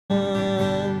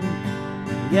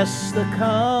Yes, the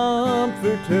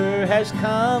Comforter has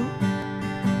come.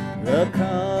 The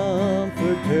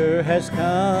Comforter has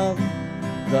come.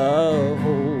 The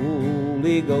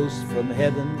Holy Ghost from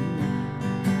heaven.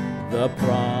 The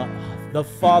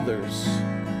Father's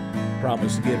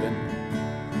promise given.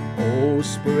 Oh,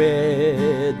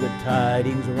 spread the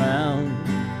tidings round,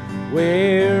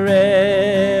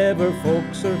 wherever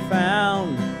folks are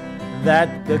found,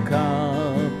 that the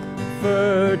Comforter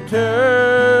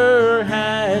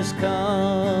has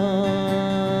come.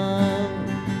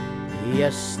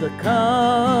 Yes, the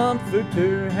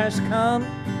Comforter has come,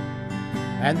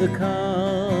 and the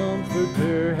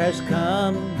Comforter has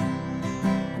come.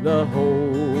 The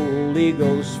Holy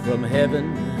Ghost from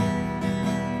heaven,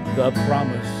 the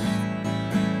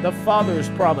Father's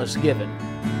promise given.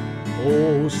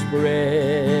 Oh,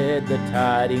 spread the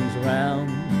tidings round,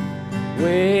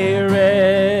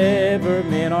 wherever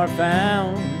men are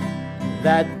found,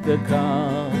 that the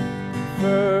Comforter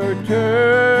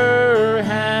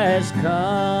has come.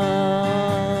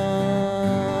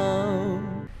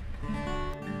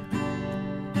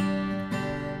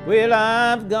 Well,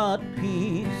 I've got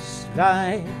peace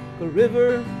like a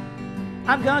river.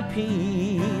 I've got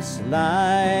peace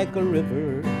like a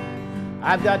river.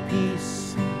 I've got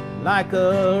peace like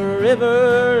a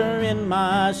river in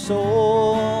my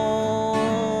soul.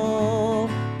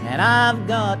 And I've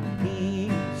got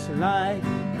peace like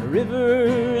a river,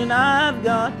 and I've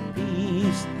got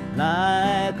peace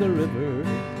like a river.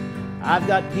 I've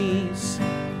got peace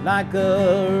like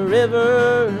a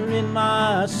river in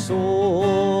my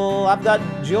soul. I've got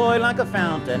joy like a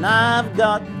fountain. I've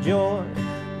got joy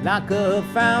like a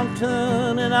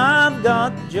fountain, and I've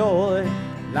got joy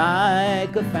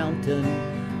like a fountain.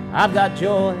 I've got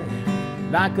joy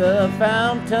like a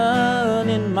fountain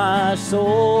in my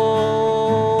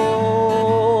soul.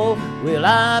 Well,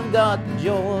 I've got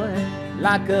joy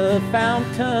like a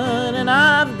fountain, and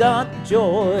I've got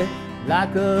joy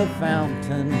like a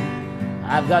fountain.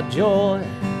 I've got joy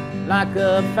like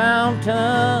a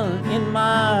fountain in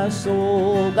my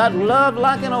soul. Got love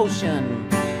like an ocean.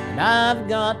 I've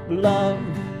got love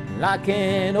like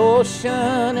an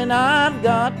ocean, and I've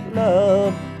got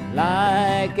love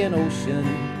like an ocean.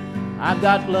 I've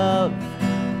got love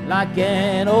like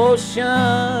an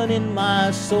ocean in my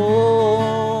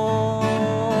soul.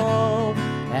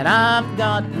 And I've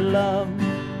got love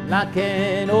like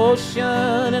an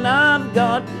ocean, and I've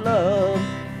got love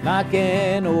like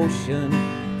an ocean.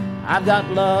 I've got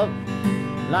love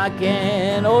like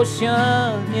an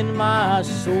ocean in my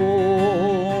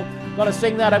soul. I'm going to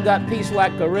sing that, I've got peace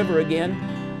like a river again.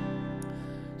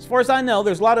 As far as I know,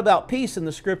 there's a lot about peace in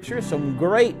the Scripture, some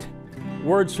great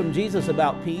words from Jesus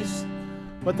about peace.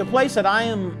 But the place that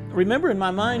I remember in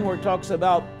my mind where it talks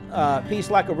about peace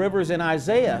like a river is in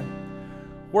Isaiah,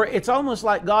 where it's almost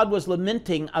like God was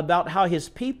lamenting about how His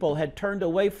people had turned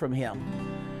away from Him.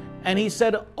 And He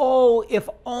said, oh, if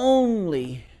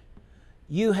only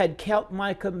you had kept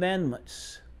my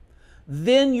commandments,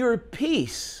 then your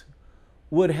peace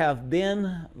would have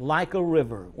been like a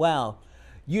river. Wow.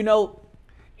 You know,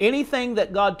 anything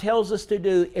that God tells us to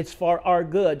do, it's for our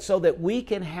good, so that we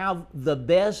can have the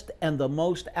best and the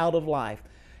most out of life.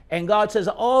 And God says,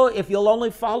 oh, if you'll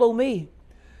only follow me,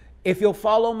 if you'll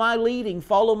follow my leading,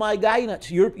 follow my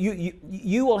guidance,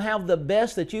 you will have the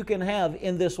best that you can have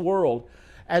in this world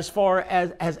as far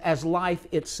as life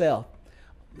itself.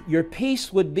 Your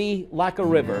peace would be like a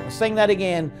river. I'll sing that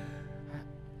again.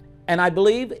 And I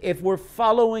believe if we're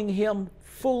following Him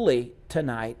fully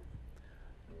tonight,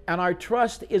 and our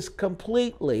trust is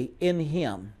completely in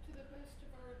Him,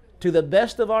 to the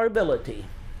best of our ability,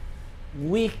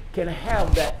 we can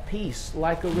have that peace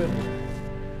like a river.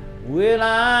 Well,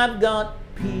 I've got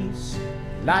peace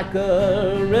like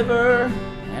a river,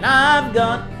 and I've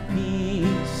got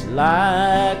peace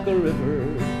like a river.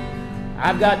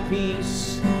 I've got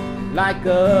peace like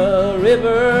a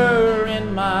river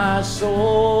in my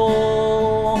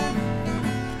soul.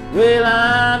 Well,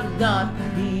 I've got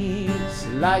peace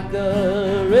like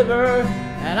a river,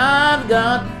 and I've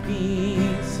got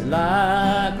peace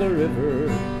like a river.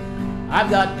 I've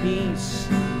got peace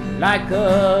like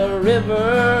a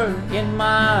river in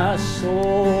my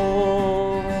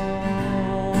soul.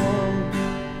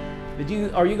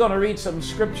 Are you going to read some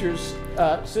scriptures,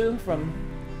 Sue, from?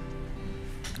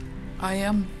 I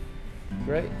am.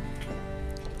 Great.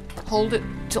 Hold it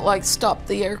till I stop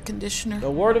the air conditioner. The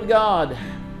Word of God.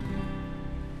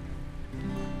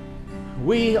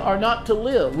 We are not to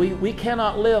live. We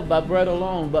cannot live by bread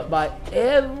alone, but by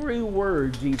every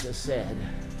word Jesus said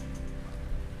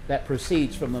that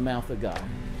proceeds from the mouth of God.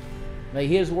 May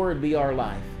His Word be our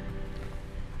life.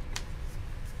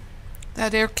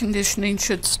 That air conditioning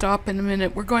should stop in a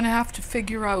minute. We're going to have to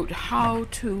figure out how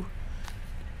to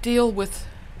deal with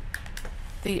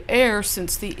the air,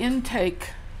 since the intake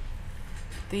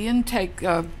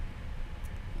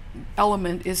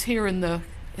element is here in the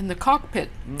cockpit.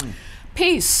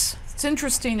 Peace. It's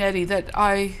interesting, Eddie,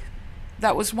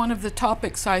 that was one of the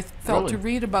topics I felt to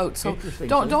read about. So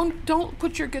don't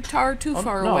put your guitar too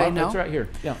far away now. It's right here.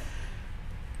 Yeah.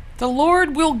 The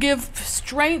Lord will give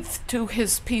strength to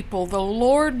his people. The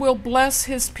Lord will bless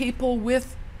his people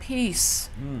with peace.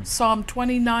 Psalm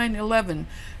 29:11.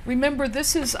 Remember,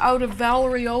 this is out of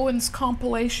Valerie Owen's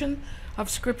compilation of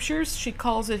scriptures. She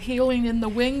calls it Healing in the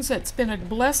Wings. It's been a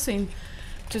blessing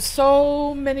to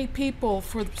so many people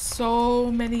for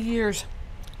so many years.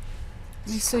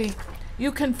 Let me see.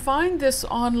 You can find this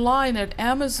online at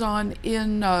Amazon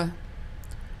in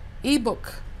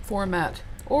ebook format,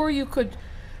 or you could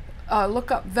look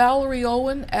up Valerie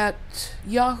Owen at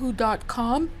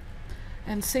yahoo.com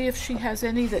and see if she has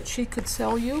any that she could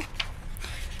sell you.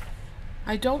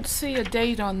 I don't see a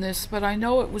date on this, but I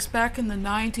know it was back in the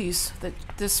 90s that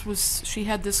she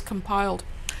had this compiled.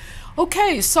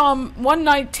 Okay, Psalm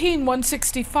 119,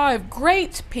 165.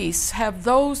 Great peace have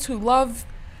those who love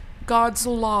God's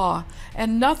law,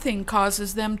 and nothing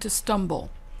causes them to stumble.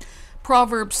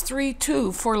 Proverbs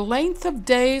 3:2. For length of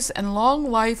days and long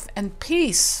life and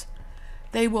peace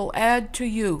they will add to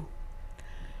you.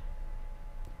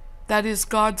 That is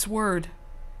God's word.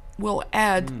 Will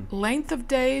add length of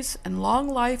days and long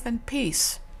life and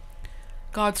peace.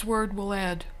 God's word will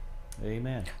add.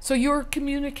 Amen. So you're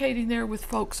communicating there with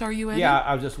folks, are you, Eddie? Yeah,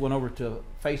 I just went over to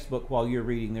Facebook while you're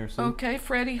reading there, Sue. Okay,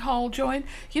 Freddie Hall joined.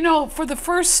 You know, for the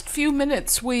first few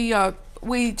minutes, we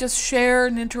just share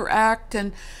and interact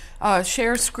and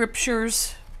share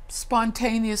scriptures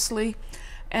spontaneously.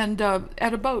 And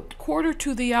at about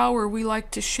 1:45, we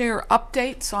like to share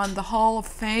updates on the Hall of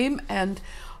Fame and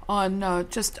on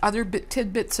just other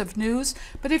tidbits of news.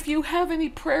 But if you have any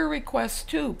prayer requests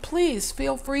too, please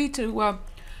feel free to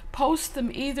post them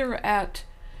either at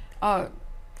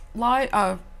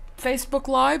Facebook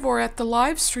Live or at the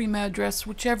live stream address,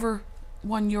 whichever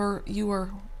one you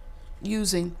are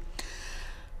using.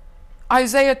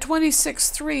 Isaiah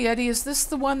 26:3, Eddie, is this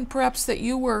the one perhaps that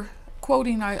you were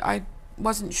quoting? I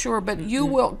wasn't sure, but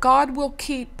God will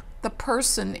keep the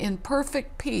person in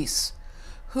perfect peace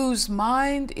whose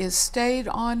mind is stayed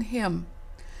on him,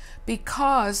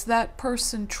 because that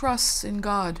person trusts in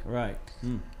God. Right.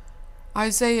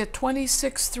 Isaiah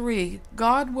 26:3,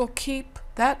 God will keep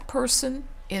that person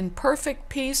in perfect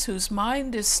peace whose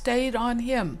mind is stayed on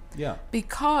him,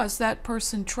 because that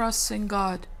person trusts in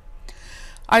God.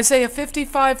 Isaiah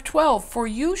 55:12, for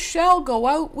you shall go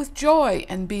out with joy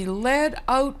and be led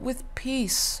out with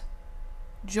peace.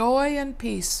 Joy and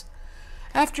peace.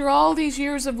 After all these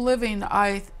years of living,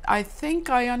 I think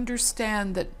I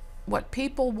understand that what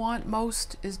people want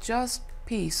most is just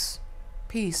peace.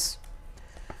 Peace.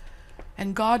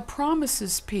 And God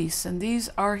promises peace, and these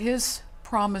are his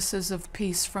promises of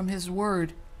peace from his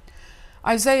word.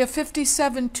 Isaiah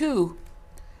 57:2,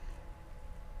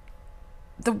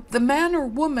 the man or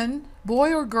woman,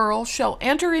 boy or girl, shall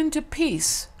enter into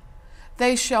peace.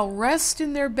 They shall rest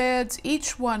in their beds,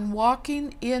 each one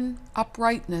walking in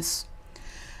uprightness.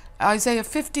 Isaiah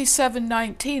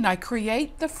 57:19, I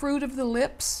create the fruit of the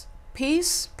lips.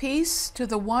 Peace, peace to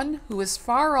the one who is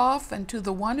far off and to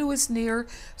the one who is near,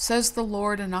 says the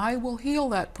Lord, and I will heal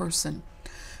that person.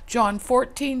 John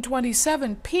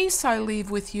 14:27, peace I leave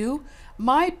with you,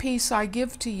 my peace I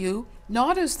give to you,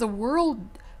 not as the world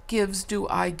gives do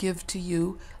I give to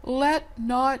you. Let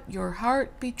not your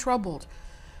heart be troubled,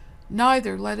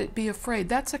 neither let it be afraid.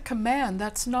 That's a command.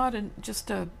 That's not just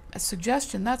a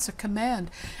suggestion. That's a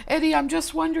command. Eddie, I'm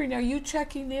just wondering, are you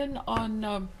checking in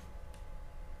on,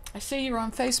 I see you're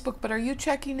on Facebook, but are you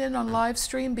checking in on live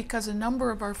stream? Because a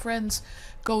number of our friends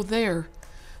go there.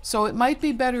 So it might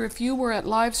be better if you were at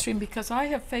live stream, because I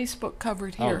have Facebook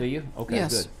covered here. Oh, do you? Okay,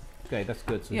 yes. Good. Okay, that's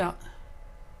good. So. Yeah.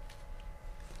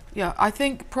 Yeah, I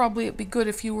think probably it'd be good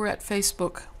if you were at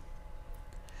Facebook.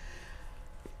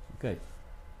 Okay.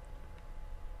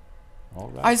 All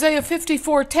right. Isaiah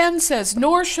 54:10 says,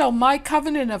 nor shall my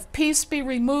covenant of peace be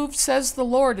removed, says the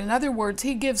Lord. In other words,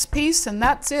 he gives peace and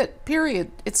that's it,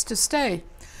 period. It's to stay.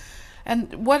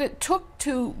 And what it took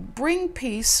to bring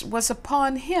peace was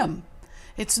upon him.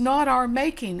 It's not our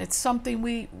making. It's something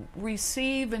we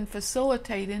receive and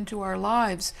facilitate into our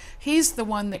lives. He's the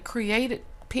one that created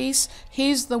peace.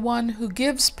 He's the one who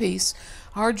gives peace.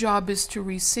 Our job is to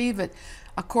receive it,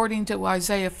 according to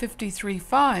Isaiah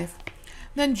 53:5.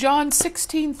 Then John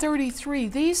 16:33,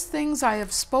 these things I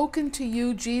have spoken to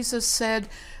you, Jesus said,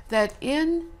 that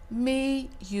in me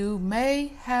you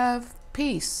may have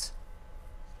peace.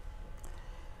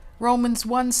 Romans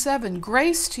 1:7,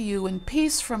 grace to you and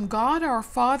peace from God our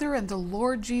Father and the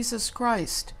Lord Jesus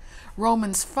Christ.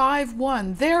 Romans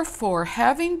 5:1, therefore,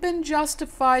 having been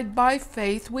justified by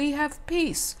faith, we have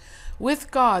peace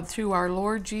with God through our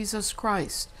Lord Jesus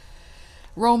Christ.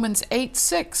 Romans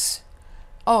 8:6.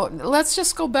 Oh, let's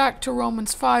just go back to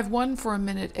Romans 5:1 for a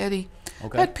minute, Eddie.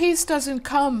 Okay. That peace doesn't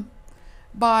come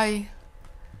by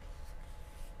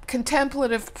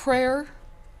contemplative prayer.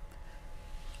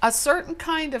 A certain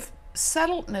kind of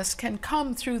settledness can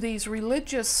come through these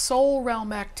religious soul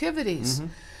realm activities.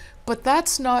 But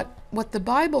that's not what the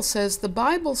Bible says. The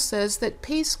Bible says that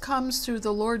peace comes through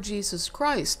the Lord Jesus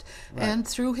Christ and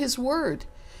through His Word.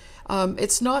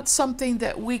 It's not something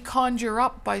that we conjure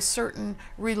up by certain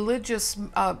religious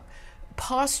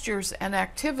postures and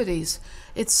activities.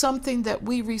 It's something that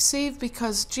we receive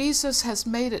because Jesus has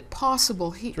made it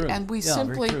possible. And we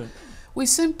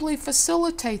simply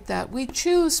facilitate that. We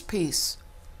choose peace.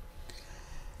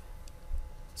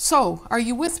 So, are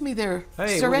you with me there?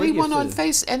 Hey, is there anyone on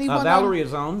Face? Anyone Valerie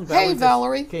is on. Hey,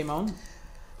 Valerie. Came on.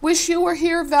 Wish you were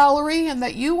here, Valerie, and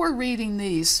that you were reading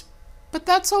these. But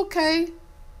that's okay.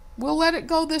 We'll let it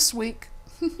go this week.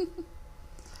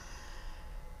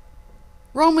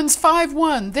 Romans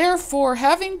 5:1, therefore,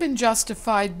 having been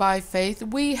justified by faith,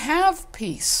 we have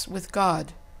peace with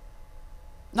God.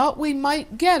 Not we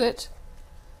might get it,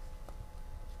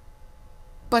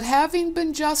 but having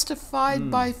been justified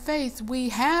by faith, we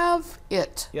have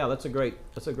it. Yeah, that's a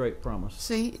great promise.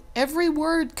 See, every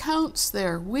word counts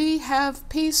there. We have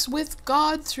peace with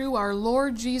God through our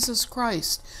Lord Jesus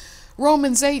Christ.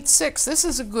 Romans 8:6, this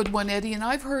is a good one, Eddie, and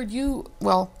I've heard you,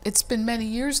 well, it's been many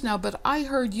years now, but I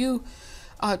heard you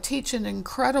teach an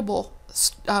incredible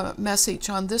message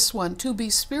on this one. To be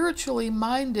spiritually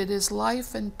minded is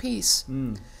life and peace.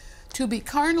 To be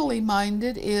carnally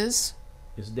minded is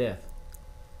death.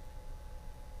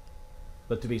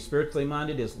 But to be spiritually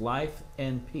minded is life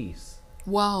and peace.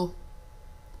 Wow.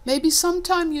 Maybe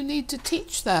sometime you need to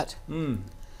teach that.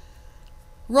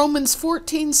 Romans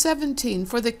 14:17,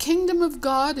 for the kingdom of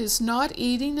God is not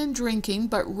eating and drinking,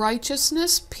 but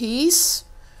righteousness, peace,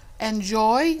 and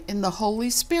joy in the Holy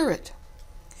Spirit.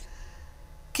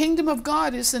 Kingdom of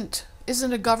God isn't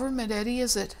a government, Eddie,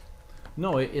 is it?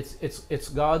 No, it's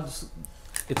God's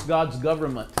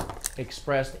government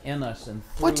expressed in us and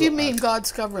through What do you mean, us.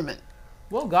 God's government?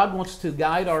 Well, God wants to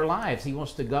guide our lives. He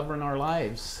wants to govern our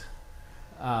lives.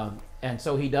 And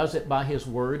so He does it by His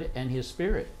Word and His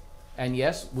Spirit. And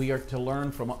yes, we are to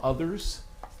learn from others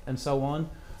and so on.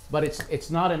 But it's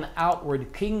not an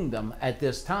outward kingdom at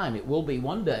this time. It will be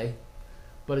one day.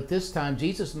 But at this time,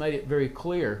 Jesus made it very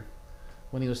clear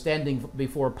when He was standing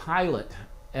before Pilate.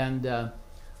 And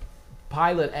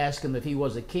Pilate asked Him if He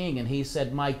was a king. And He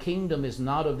said, my kingdom is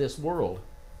not of this world.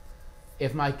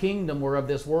 If my kingdom were of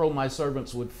this world, my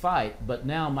servants would fight. But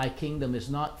now my kingdom is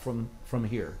not from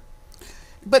here.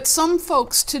 But some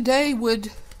folks today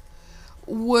would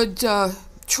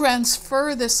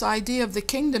transfer this idea of the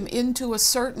kingdom into a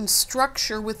certain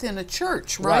structure within a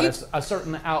church, right? A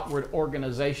certain outward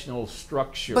organizational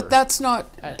structure. But that's not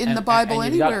in the Bible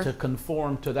and anywhere. You've got to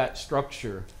conform to that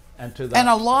structure and to that. And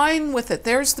align with it.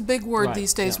 There's the big word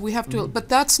these days. Yeah. We have to. But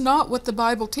that's not what the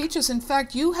Bible teaches. In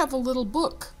fact, you have a little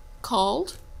book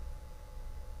called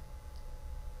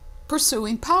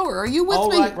Pursuing Power. Are you with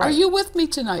me? Right. Are you with me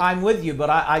tonight? I'm with you, but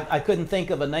I couldn't think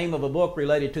of a name of a book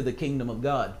related to the kingdom of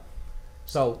God.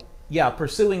 So, yeah,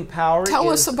 Pursuing Power. Tell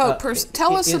us about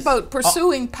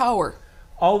Pursuing Power.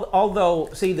 Although,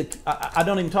 see, I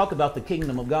don't even talk about the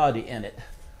kingdom of God in it.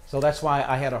 So that's why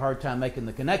I had a hard time making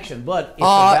the connection. But it's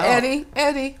about,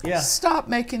 Eddie, yeah. Stop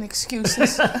making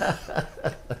excuses.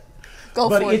 Go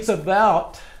but for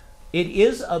it. It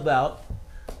is about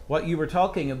what you were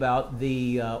talking about,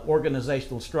 the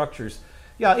organizational structures.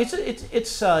 Yeah,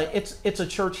 it's a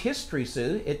church history,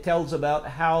 Sue. It tells about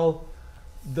how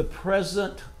the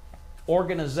present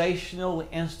organizational,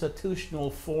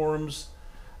 institutional forms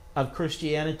of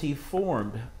Christianity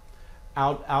formed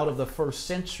out of the first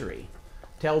century.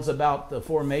 Tells about the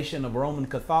formation of Roman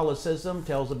Catholicism,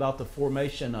 tells about the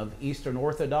formation of Eastern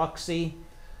Orthodoxy,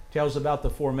 tells about the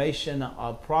formation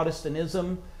of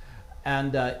Protestantism,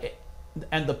 and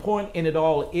the point in it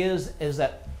all is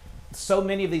that so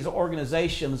many of these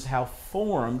organizations have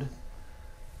formed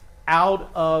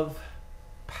out of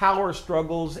power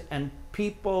struggles and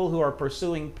people who are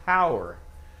pursuing power.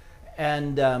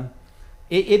 And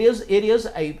it is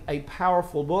a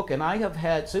powerful book. And I have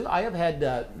had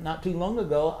not too long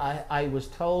ago, I was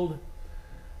told,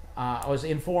 I was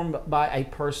informed by a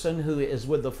person who is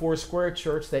with the Foursquare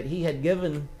Church that he had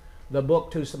given the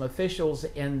book to some officials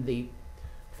in the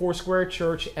Foursquare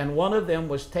Church, and one of them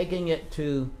was taking it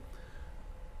to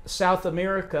South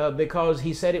America because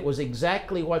he said it was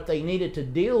exactly what they needed to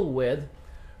deal with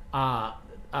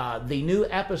the new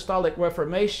apostolic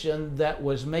reformation that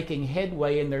was making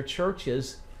headway in their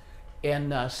churches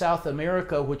in South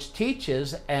America, which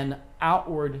teaches an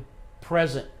outward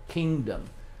present kingdom.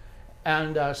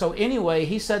 And so anyway,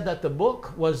 he said that the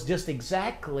book was just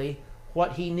exactly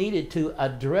what he needed to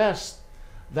address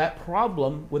that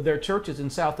problem with their churches in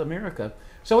South America.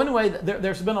 So anyway,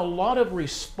 there's been a lot of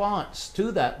response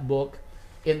to that book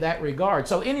in that regard.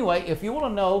 So anyway, if you want to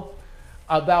know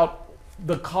about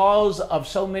the cause of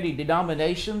so many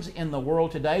denominations in the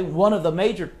world today, one of the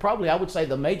major, probably I would say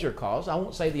the major cause, I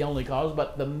won't say the only cause,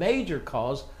 but the major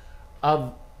cause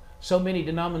of so many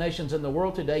denominations in the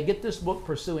world today, get this book,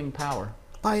 Pursuing Power.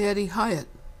 By Eddie Hyatt.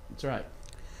 That's right.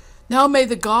 Now may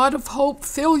the God of hope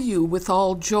fill you with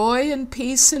all joy and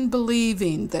peace in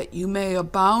believing, that you may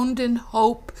abound in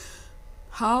hope.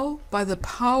 How? By the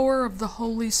power of the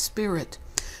Holy Spirit.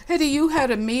 Eddie, you had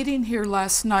a meeting here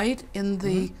last night in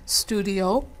the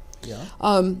studio. Yeah.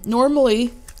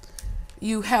 Normally,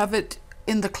 you have it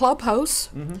in the clubhouse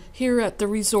here at the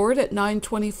resort at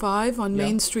 925 on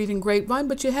Main Street in Grapevine,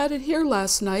 but you had it here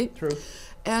last night. True.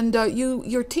 And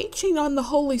you're teaching on the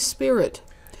Holy Spirit.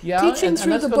 Yeah, teaching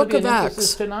through the book of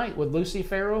Acts tonight with Lucy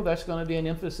Farrow. That's going to be an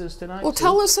emphasis tonight. Well,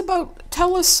 tell us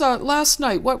last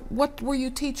night. What were you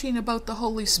teaching about the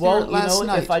Holy Spirit last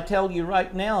night? If I tell you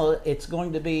right now, it's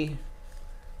going to be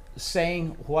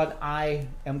saying what I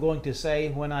am going to say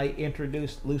when I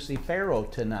introduce Lucy Farrow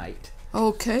tonight.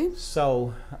 Okay.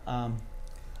 So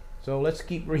let's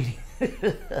keep reading.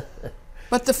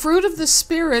 But the fruit of the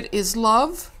Spirit is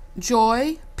love,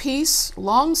 joy, peace,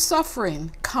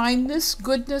 long-suffering, kindness,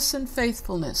 goodness, and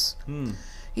faithfulness.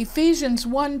 Ephesians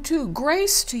 1:2,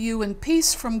 grace to you and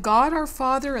peace from God our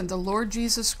Father and the Lord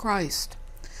Jesus Christ.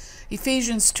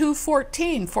 Ephesians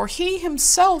 2:14, for he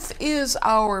himself is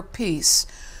our peace,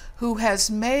 who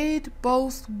has made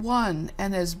both one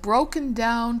and has broken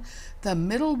down the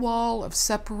middle wall of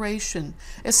separation.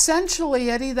 Essentially,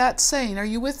 Eddie, that's saying, are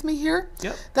you with me here?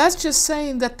 Yep. That's just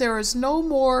saying that there is no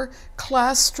more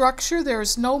class structure, there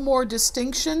is no more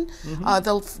distinction.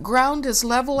 The ground is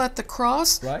level at the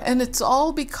cross, right. And it's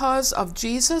all because of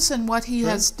Jesus and what he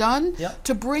has done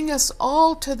to bring us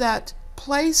all to that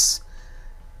place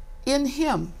in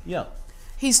him. Yeah.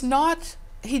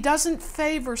 He doesn't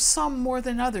favor some more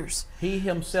than others. He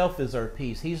himself is our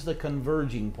peace. He's the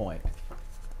converging point.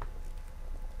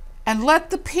 And let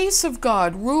the peace of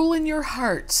God rule in your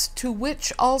hearts, to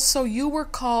which also you were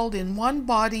called in one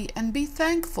body, and be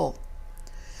thankful.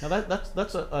 Now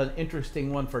that's an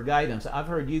interesting one for guidance. I've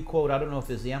heard you quote, I don't know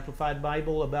if it's the Amplified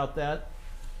Bible about that,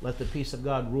 let the peace of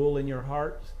God rule in your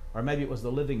hearts, or maybe it was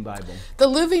the Living Bible. The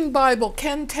Living Bible,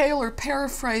 Ken Taylor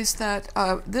paraphrased that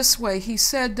this way. He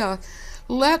said,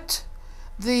 let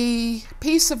the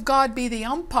peace of God be the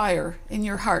umpire in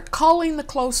your heart, calling the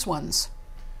close ones.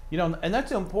 You know, and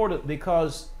that's important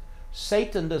because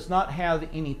Satan does not have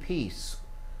any peace.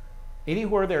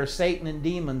 Anywhere there's Satan and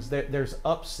demons, there's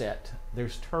upset,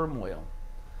 there's turmoil.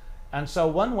 And so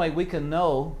one way we can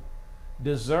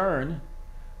discern,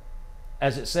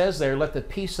 as it says there, let the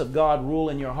peace of God rule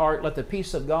in your heart. Let the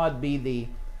peace of God be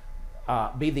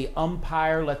the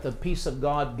umpire. Let the peace of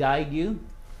God guide you.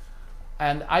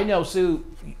 And I know, Sue,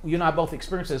 you and I both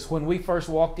experienced this. When we first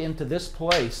walked into this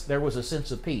place, there was a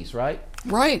sense of peace, right?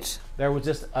 Right. There was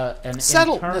just an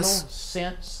internal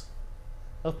sense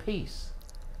of peace.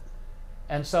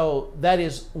 And so that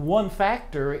is one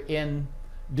factor in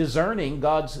discerning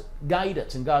God's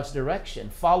guidance and God's direction.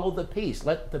 Follow the peace.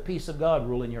 Let the peace of God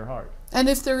rule in your heart. And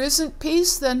if there isn't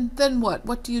peace, then what?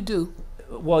 What do you do?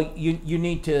 Well, you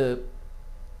need to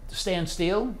stand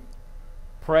still,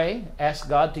 pray, ask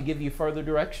God to give you further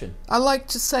direction. I like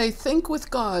to say, think with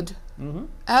God.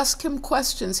 Ask him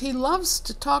questions. He loves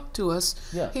to talk to us.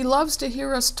 Yeah. He loves to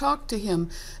hear us talk to him.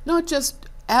 Not just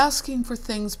asking for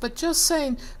things, but just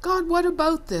saying, God, what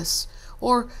about this?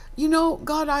 Or, you know,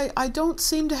 God, I don't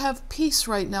seem to have peace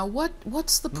right now.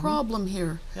 What's the problem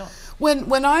here? Yeah.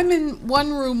 When I'm in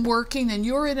one room working and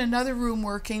you're in another room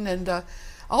working, and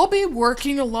I'll be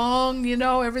working along, you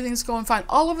know, everything's going fine.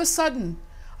 All of a sudden,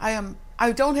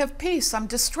 I don't have peace. I'm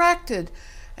distracted.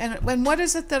 And what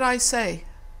is it that I say?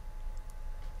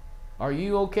 Are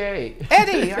you okay?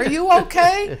 Eddie, are you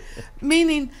okay?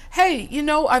 Meaning, hey, you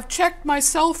know, I've checked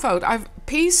myself out.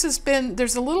 Peace has been,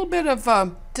 there's a little bit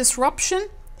of disruption,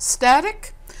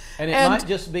 static. And it might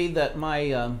just be that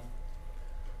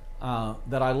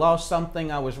that I lost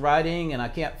something I was writing and I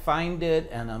can't find it,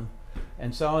 and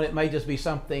And so it may just be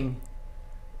something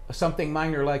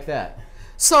minor like that.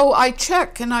 So I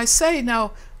check and I say,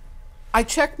 now, I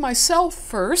check myself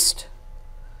first.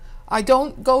 I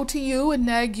don't go to you and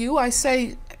nag you. I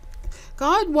say,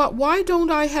 God, why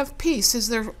don't I have peace? Is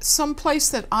there some place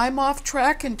that I'm off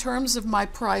track in terms of my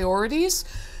priorities,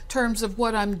 in terms of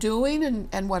what I'm doing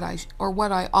and what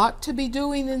I ought to be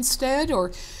doing instead?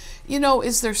 Or,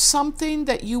 is there something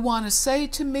that you want to say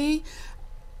to me?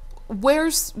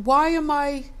 Why am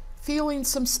I feeling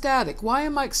some static? Why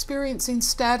am I experiencing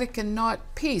static and not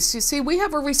peace? You see, we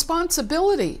have a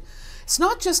responsibility. It's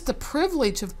not just the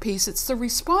privilege of peace, it's the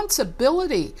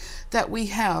responsibility that we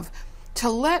have to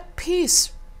let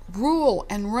peace rule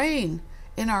and reign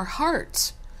in our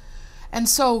hearts. And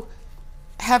so,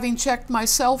 having checked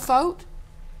myself out,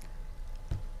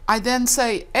 I then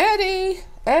say, Eddie,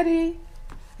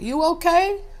 you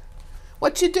okay?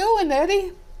 What you doing,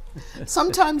 Eddie?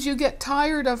 Sometimes you get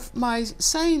tired of my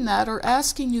saying that or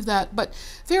asking you that, but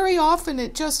very often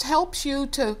it just helps you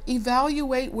to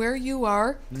evaluate where you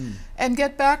are and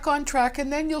get back on track. And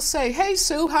then you'll say, hey,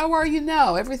 Sue, how are you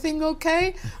now? Everything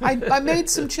okay? I made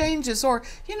some changes. Or,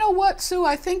 you know what, Sue,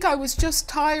 I think I was just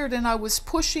tired and I was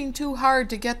pushing too hard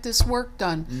to get this work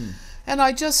done. And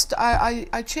I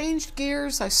changed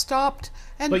gears, I stopped,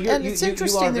 and it's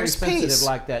interesting, you are there's very sensitive peace.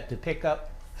 like that to pick up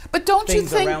But don't you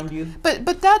things think, around you.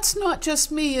 But that's not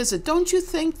just me, is it? Don't you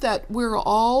think that we're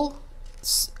all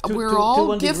to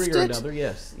one gifted degree or another,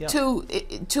 yes. Yeah.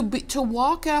 to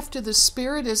walk after the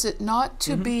Spirit? Is it not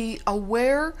to be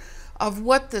aware of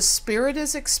what the Spirit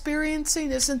is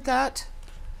experiencing? Isn't that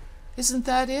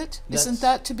it? Isn't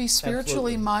that to be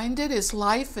spiritually minded? Is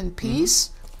life and peace?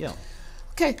 Yeah.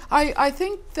 Okay, I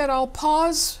think that I'll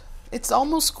pause. It's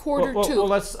almost quarter to. Well,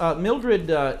 let's. Mildred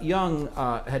Young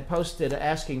had posted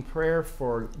asking prayer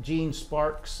for Jean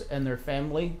Sparks and their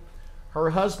family.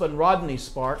 Her husband, Rodney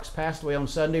Sparks, passed away on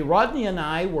Sunday. Rodney and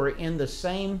I were in the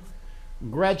same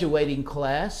graduating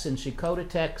class in Chicota,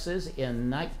 Texas in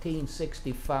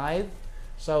 1965.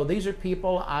 So these are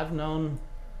people I've known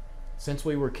since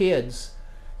we were kids.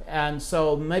 And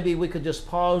so maybe we could just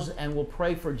pause and we'll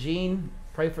pray for Jean,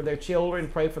 pray for their children,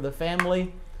 pray for the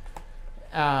family.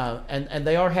 And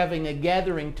they are having a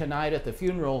gathering tonight at the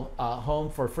funeral home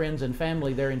for friends and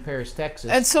family there in Paris,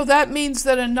 Texas. And so that means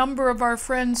that a number of our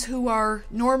friends who are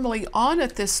normally on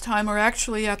at this time are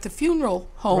actually at the funeral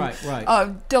home.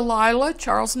 Right. Delilah,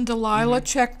 Charles and Delilah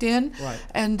checked in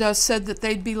and said that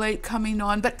they'd be late coming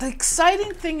on. But the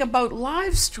exciting thing about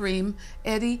live stream,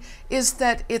 Eddie, is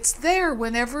that it's there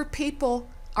whenever people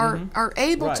are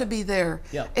able to be there.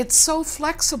 Yeah. It's so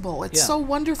flexible. It's so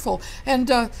wonderful. And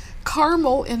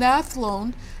Carmel in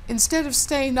Athlone, instead of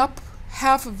staying up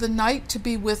half of the night to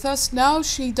be with us, now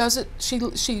she does it. She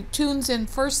tunes in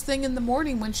first thing in the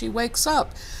morning when she wakes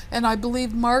up. And I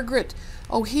believe Margaret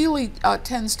O'Healy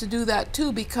tends to do that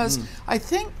too, because I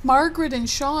think Margaret and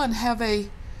Sean have a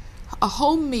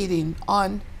home meeting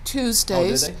on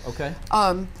Tuesdays. Oh, do they? Okay.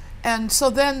 And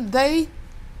so then they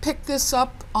pick this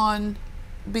up on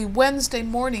Wednesday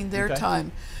morning their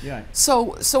time. Yeah.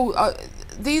 So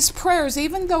these prayers,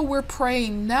 even though we're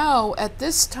praying now at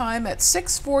this time at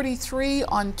 6:43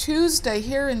 on Tuesday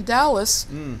here in Dallas,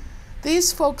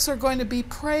 these folks are going to be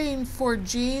praying for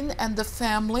Jean and the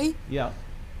family. Yeah.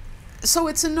 So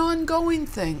it's an ongoing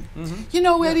thing. You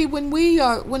know, Eddie, when we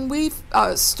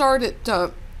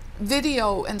started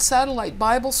video and satellite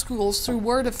Bible schools through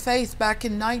Word of Faith back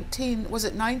in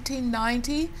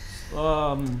 1990?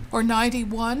 Or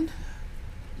 91,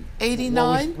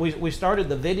 89? Well, we started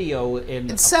the video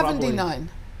in 79.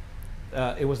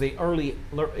 It was it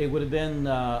would have been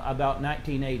about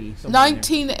 1980.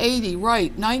 1980,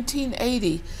 right,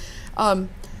 1980.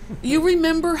 You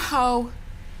remember how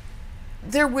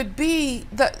there would be,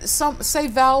 say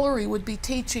Valerie would be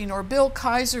teaching or Bill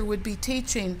Kaiser would be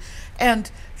teaching, and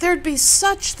there'd be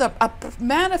such a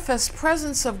manifest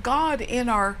presence of God in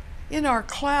our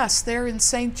class there in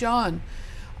St. John.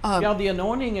 The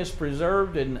anointing is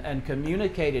preserved and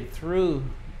communicated through,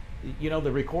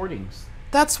 the recordings.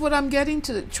 That's what I'm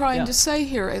trying to say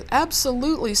here.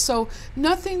 Absolutely. So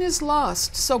nothing is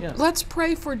lost. So let's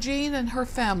pray for Jean and her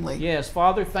family. Yes,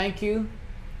 Father, thank you.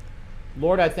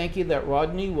 Lord, I thank you that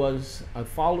Rodney was a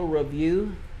follower of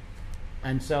you.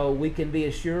 And so we can be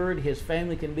assured, his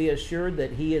family can be assured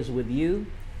that he is with you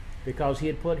because he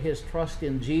had put his trust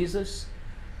in Jesus.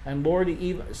 And Lord,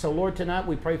 Lord, tonight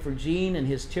we pray for Jean and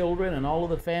his children and all of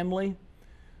the family.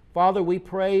 Father, we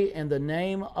pray in the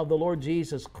name of the Lord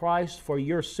Jesus Christ for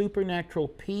your supernatural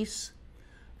peace,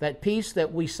 that peace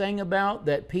that we sang about,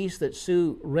 that peace that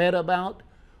Sue read about.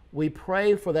 We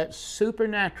pray for that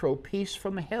supernatural peace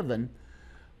from heaven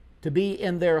to be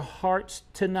in their hearts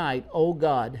tonight, oh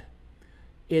God.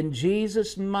 In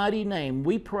Jesus' mighty name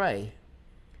we pray,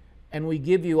 and we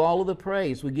give you all of the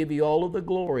praise, we give you all of the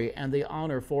glory and the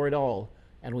honor for it all,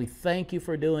 and we thank you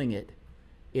for doing it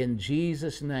in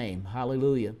Jesus' name.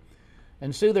 Hallelujah.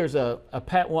 And Sue, there's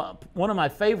one of my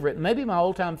favorite, maybe my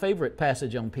all-time favorite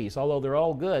passage on peace, although they're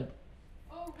all good.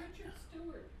 Oh, Richard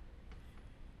Stewart.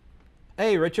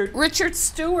 Hey, Richard. Richard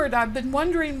Stewart, I've been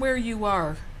wondering where you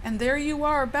are, and there you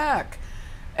are back.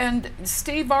 And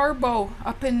Steve Arbo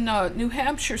up in New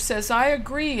Hampshire says, I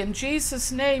agree in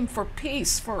Jesus' name for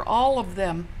peace for all of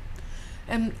them.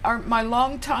 And my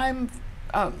longtime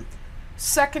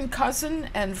second cousin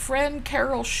and friend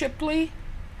Carol Shipley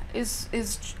is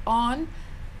on.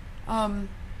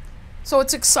 So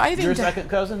it's exciting. Your second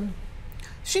cousin?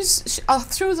 She's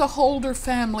through the Holder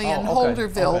family in okay,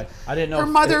 Holderville. Okay. I didn't know her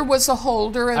mother was a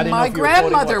Holder, and my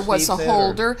grandmother was a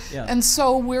Holder, and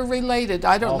so we're related.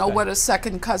 I don't know what a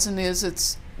second cousin is.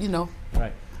 It's, you know,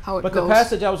 right. How it goes. But the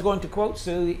passage I was going to quote,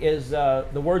 Sue, is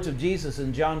the words of Jesus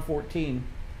in John 14,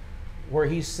 where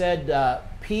he said,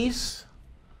 peace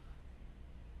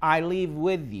I leave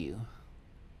with you.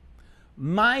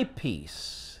 My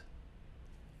peace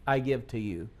I give to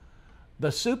you.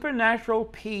 The supernatural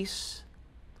peace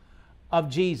of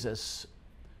Jesus,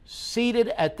 seated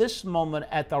at this moment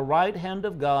at the right hand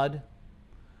of God,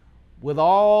 with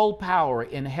all power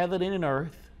in heaven and in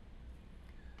earth.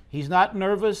 He's not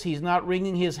nervous. He's not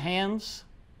wringing his hands.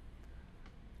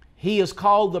 He is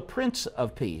called the Prince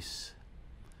of Peace.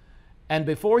 And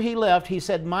before he left, he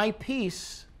said, my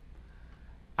peace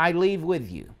I leave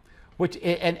with you. Which,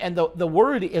 and the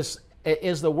word is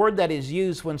the word that is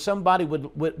used when somebody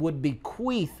would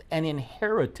bequeath an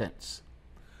inheritance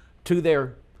to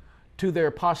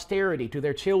their posterity, to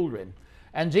their children.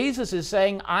 And Jesus is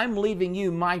saying, I'm leaving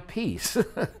you my peace.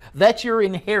 That's your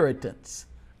inheritance.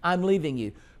 I'm leaving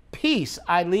you. Peace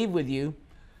I leave with you.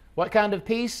 What kind of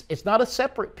peace? It's not a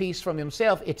separate peace from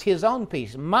himself. It's his own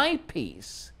peace. My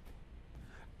peace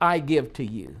I give to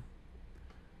you.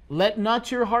 Let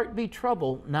not your heart be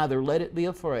troubled, neither let it be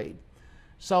afraid.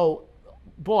 So,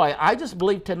 boy, I just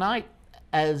believe tonight,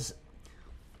 as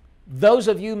those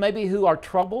of you maybe who are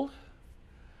troubled,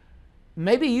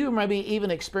 maybe you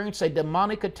even experience a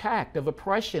demonic attack of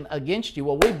oppression against you.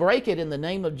 Well, we break it in the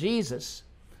name of Jesus,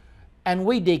 and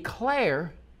we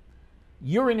declare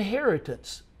your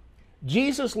inheritance.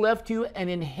 Jesus left you an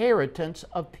inheritance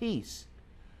of peace,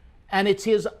 and it's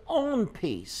his own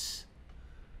peace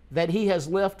that he has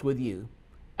left with you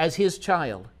as his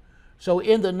child. So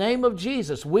in the name of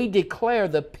Jesus, we declare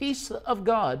the peace of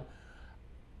God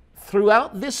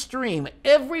throughout this stream,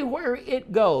 everywhere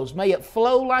it goes. May it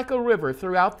flow like a river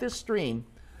throughout this stream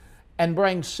and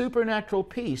bring supernatural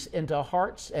peace into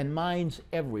hearts and minds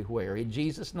everywhere, in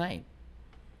Jesus' name.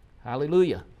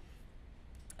 Hallelujah.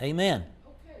 Amen.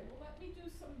 Okay, well, let me do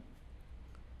some...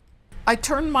 I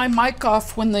turn my mic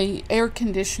off when the air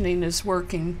conditioning is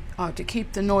working to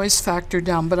keep the noise factor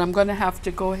down, but I'm going to have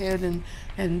to go ahead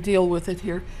and deal with it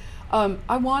here.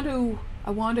 I want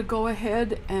to go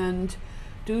ahead and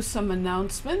do some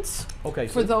announcements. Okay.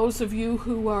 For those of you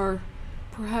who are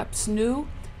perhaps new.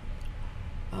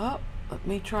 Let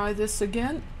me try this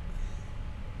again.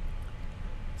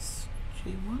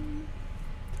 G1.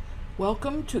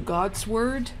 Welcome to God's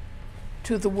Word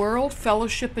to the World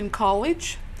Fellowship in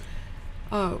College.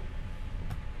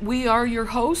 We are your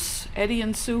hosts, Eddie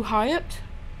and Sue Hyatt.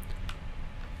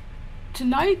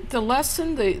 Tonight, the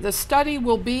lesson, the study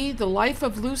will be the life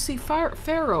of Lucy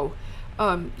Farrow.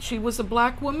 She was a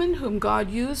black woman whom God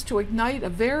used to ignite a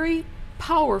very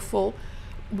powerful,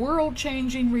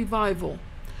 world-changing revival.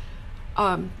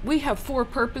 We have 4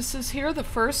 purposes here. The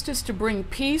first is to bring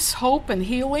peace, hope, and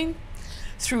healing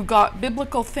through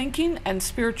biblical thinking and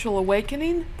spiritual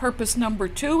awakening. Purpose number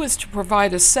 2 is to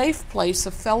provide a safe place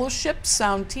of fellowship,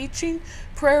 sound teaching,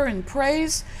 prayer, and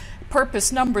praise.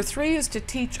 Purpose number 3 is to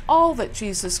teach all that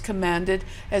Jesus commanded,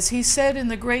 as he said in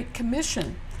the Great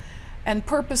Commission. And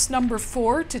purpose number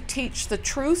 4, to teach the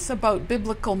truth about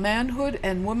biblical manhood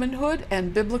and womanhood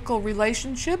and biblical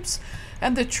relationships,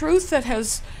 and the truth that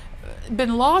has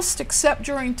been lost except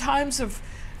during times of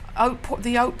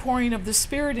the outpouring of the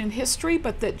Spirit in history,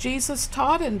 but that Jesus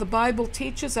taught and the Bible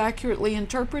teaches, accurately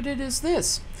interpreted, is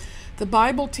this. The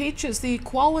Bible teaches the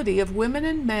equality of women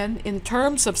and men in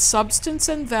terms of substance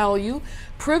and value,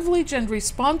 privilege and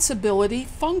responsibility,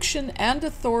 function and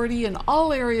authority in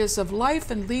all areas of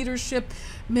life and leadership,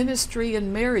 ministry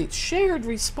and marriage. Shared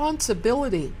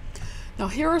responsibility. Now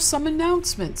here are some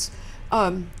announcements.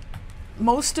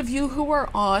 Most of you who are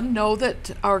on know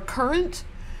that our current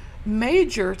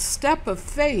major step of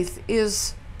faith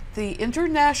is the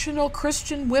International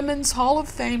Christian Women's Hall of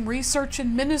Fame Research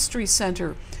and Ministry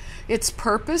Center. Its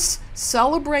purpose,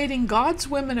 celebrating God's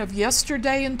women of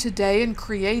yesterday and today and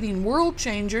creating world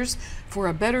changers for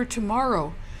a better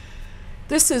tomorrow.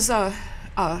 This is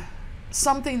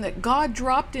something that God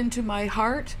dropped into my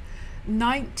heart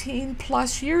 19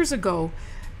 plus years ago.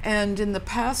 And in the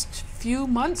past few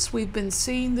months, we've been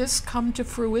seeing this come to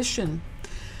fruition.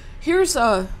 Here's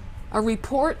a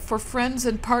report for friends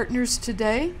and partners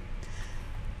today.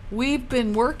 We've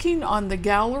been working on the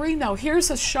gallery. Now here's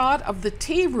a shot of the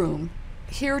tea room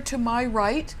here to my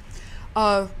right.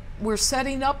 We're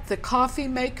setting up the coffee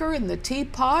maker and the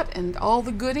teapot and all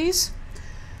the goodies.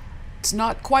 It's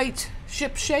not quite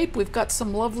ship-shape. We've got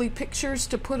some lovely pictures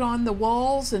to put on the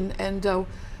walls and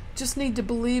just need to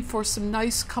believe for some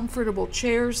nice comfortable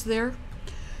chairs there.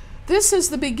 This is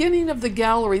the beginning of the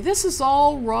gallery. This is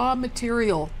all raw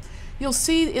material. You'll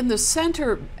see in the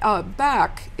center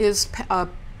back is a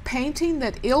painting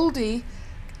that Ildi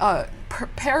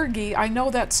Pergi, I know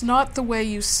that's not the way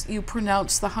you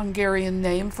pronounce the Hungarian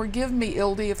name. Forgive me,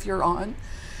 Ildi, if you're on.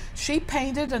 She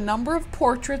painted a number of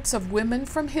portraits of women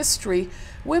from history,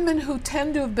 women who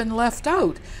tend to have been left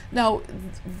out. Now,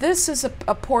 this is a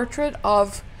portrait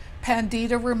of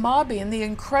Pandita Ramabi, and the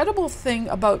incredible thing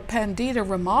about Pandita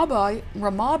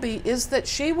Ramabi is that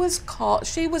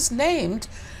she was named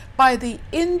by the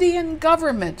Indian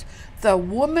government the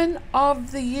Woman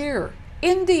of the Year.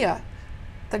 India,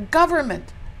 the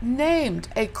government named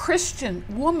a Christian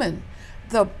woman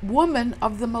the Woman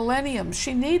of the Millennium.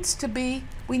 She needs to be,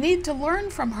 we need to learn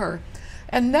from her.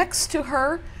 And next to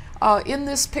her, in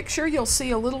this picture, you'll see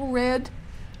a little red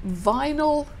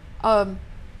vinyl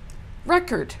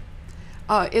record.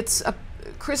 It's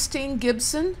Christine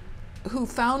Gibson, who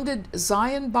founded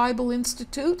Zion Bible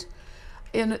Institute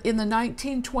in the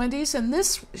 1920s, and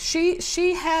this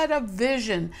she had a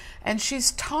vision, and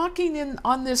she's talking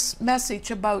on this message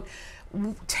about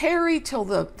tarry till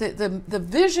the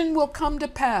vision will come to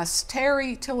pass,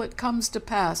 tarry till it comes to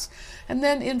pass. And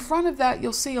then in front of that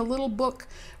you'll see a little book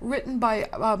written by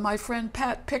my friend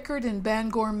Pat Pickard in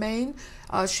Bangor, Maine.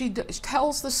 She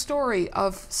tells the story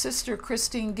of Sister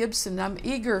Christine Gibson. I'm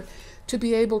eager to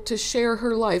be able to share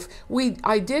her life.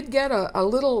 I did get a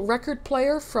little record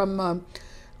player from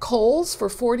Kohl's for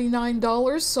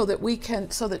 $49 so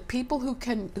that people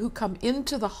who come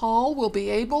into the hall will be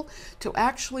able to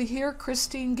actually hear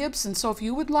Christine Gibson. So if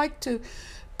you would like to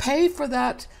pay for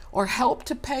that or help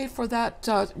to pay for that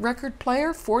record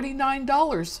player,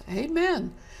 $49.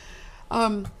 Amen.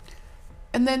 And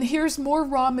then here's more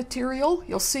raw material.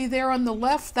 You'll see there on the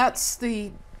left, that's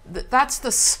the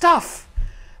stuff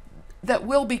that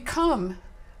will become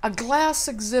a glass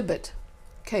exhibit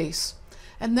case.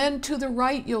 And then to the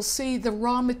right, you'll see the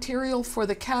raw material for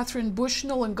the Catherine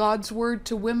Bushnell and God's Word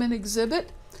to Women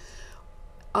exhibit.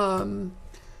 Okay,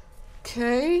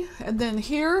 and then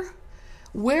here,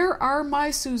 where are my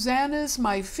Susannas,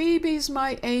 my Phoebes,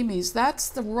 my Amy's? That's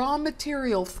the raw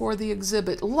material for the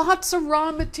exhibit. Lots of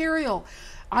raw material.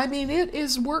 I mean, it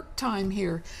is work time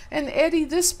here. And Eddie,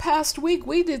 this past week,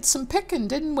 we did some picking,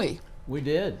 didn't we? We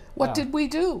did. What did we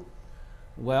do?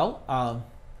 Well,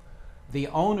 the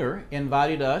owner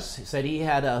invited us, said he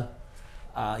had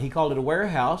he called it a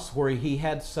warehouse where he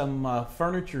had some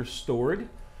furniture stored,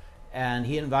 and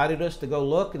he invited us to go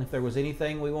look, and if there was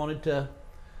anything we wanted to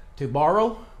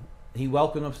borrow, he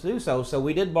welcomed us to do so. So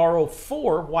we did borrow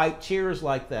 4 white chairs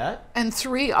like that. And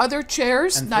 3 other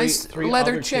chairs, and nice three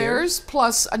leather chairs,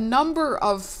 plus a number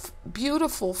of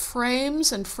beautiful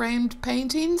frames and framed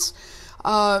paintings.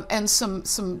 And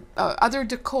some other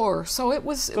decor. So it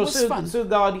was fun. So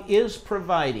God is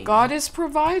providing. God is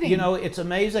providing. You know, it's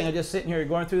amazing. I'm just sitting here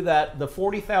going through that. The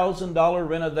 $40,000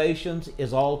 renovations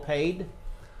is all paid.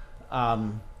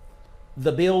 The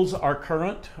bills are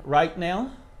current right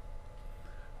now.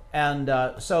 And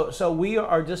so we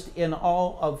are just in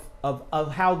awe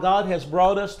of how God has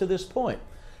brought us to this point.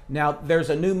 Now, there's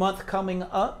a new month coming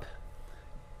up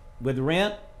with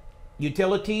rent,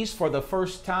 utilities for the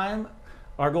first time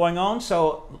are going on.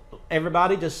 So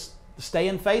everybody just stay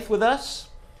in faith with us.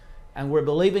 And we're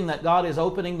believing that God is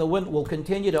opening the window, will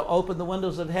continue to open the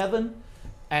windows of heaven.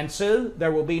 And soon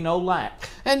there will be no lack.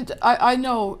 And I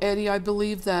know, Eddie, I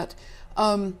believe that.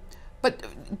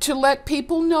 But to let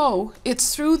people know,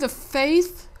 it's through the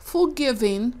faithful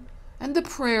giving and the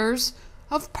prayers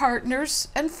of partners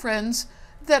and friends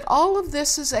that all of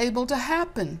this is able to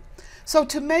happen. So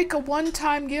to make a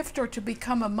one-time gift or to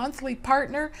become a monthly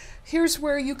partner, here's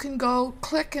where you can go.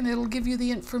 Click and it'll give you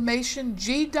the information.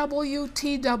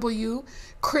 GWTW,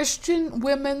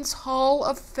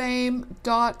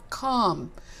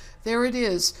 ChristianWomen'sHallOfFame.com. There it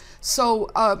is. So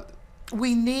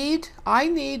I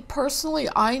need personally,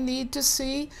 I need to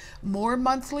see more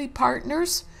monthly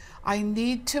partners. I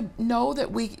need to know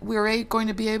that we're going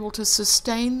to be able to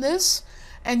sustain this,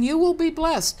 and you will be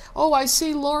blessed. Oh, I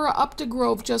see Laura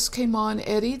Updegrove just came on,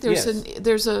 Eddie.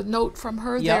 There's a note from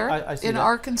her there I see in that.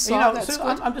 Arkansas. You know, That's Sue,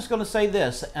 good. I'm just going to say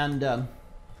this, and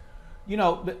you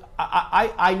know,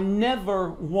 I never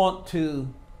want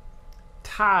to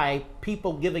tie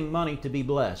people giving money to be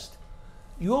blessed.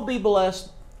 You'll be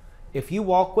blessed if you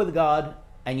walk with God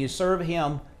and you serve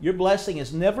Him. Your blessing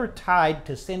is never tied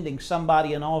to sending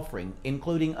somebody an offering,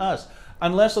 including us,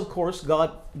 unless, of course,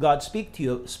 God speaks to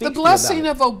you. The blessing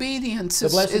of obedience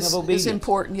is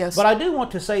important. Yes. But I do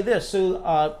want to say this, Sue.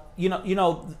 You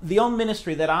know, the own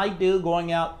ministry that I do,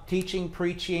 going out teaching,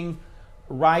 preaching,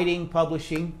 writing,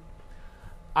 publishing.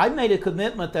 I made a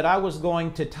commitment that I was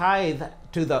going to tithe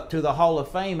to the Hall of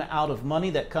Fame out of money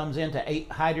that comes into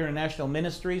Hyatt International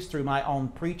Ministries through my own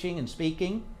preaching and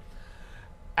speaking.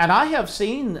 And I have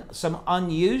seen some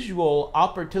unusual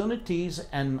opportunities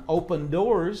and open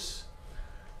doors,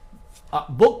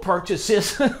 book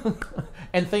purchases,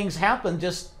 and things happen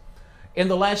just in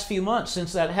the last few months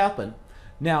since that happened.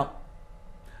 Now,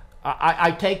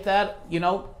 I take that, you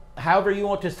know, however you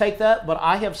want to take that, but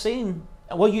I have seen.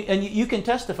 Well, you can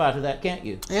testify to that, can't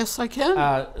you? Yes, I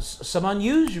can. Some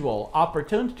unusual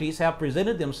opportunities have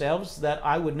presented themselves that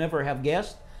I would never have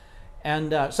guessed.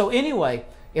 And so anyway,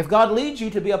 if God leads you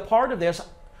to be a part of this,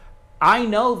 I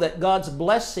know that God's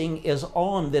blessing is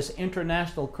on this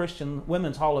International Christian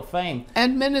Women's Hall of Fame.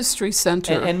 And Ministry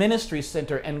Center. And Ministry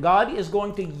Center. And God is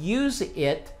going to use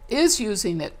it. Is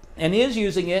using it. And is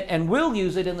using it and will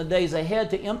use it in the days ahead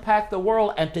to impact the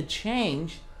world and to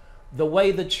change the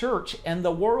way the church and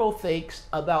the world thinks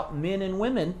about men and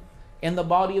women in the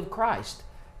body of Christ.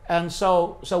 And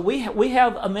so we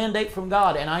have a mandate from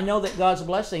God, and I know that God's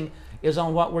blessing is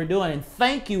on what we're doing. And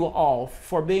thank you all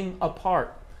for being a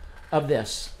part of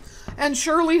this. And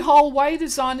Shirley Hall White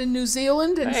is on in New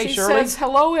Zealand, and Hey, she Shirley. says,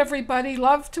 hello everybody,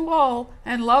 love to all,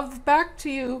 and love back to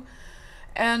you.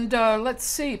 And let's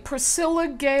see, Priscilla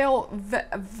Gale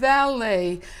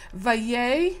Valle.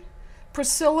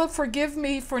 Priscilla, forgive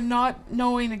me for not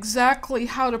knowing exactly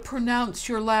how to pronounce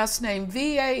your last name.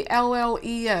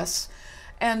 Valles.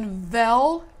 And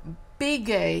Vel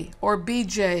Bigay or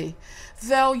BJ.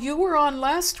 Vel, you were on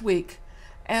last week,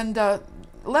 and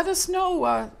let us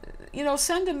know. You know,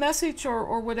 send a message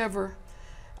or whatever.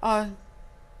 Let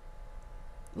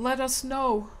us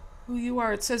know who you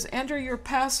are. It says enter your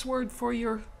password for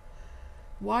your.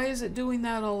 Why is it doing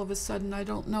that all of a sudden? I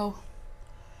don't know.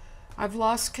 I've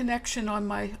lost connection on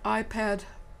my iPad.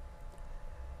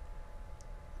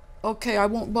 Okay, I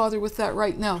won't bother with that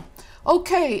right now.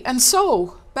 Okay, and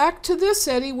so back to this,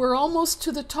 Eddie. We're almost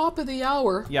to the top of the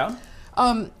hour. Yeah.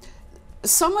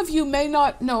 Some of you may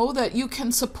not know that you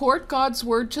can support God's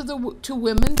Word to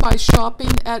women by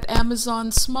shopping at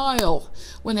Amazon Smile.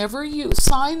 Whenever you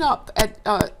sign up at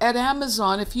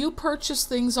Amazon, if you purchase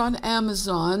things on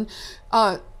Amazon,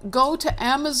 go to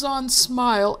Amazon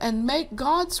Smile and make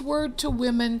God's Word to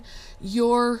women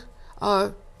your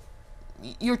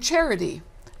charity,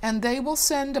 and they will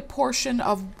send a portion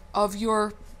of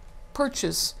your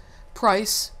purchase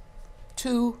price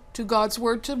to God's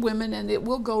Word to Women, and it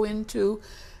will go into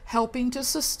helping to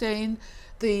sustain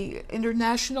the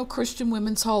International Christian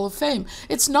Women's Hall of Fame.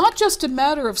 It's not just a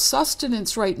matter of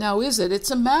sustenance right now, is it?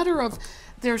 It's a matter of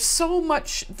there's so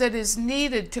much that is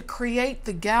needed to create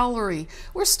the gallery.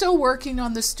 We're still working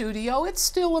on the studio. It's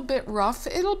still a bit rough.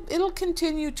 It'll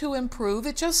continue to improve.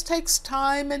 It just takes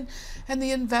time and the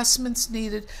investments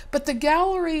needed. But the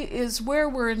gallery is where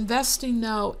we're investing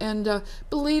now, and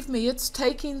believe me, it's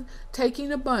taking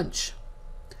a bunch.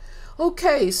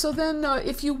 Okay, so then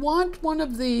if you want one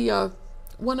of the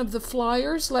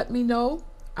flyers, let me know.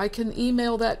 I can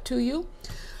email that to you.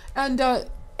 And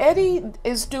Eddie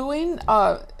is doing,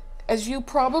 as you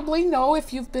probably know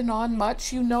if you've been on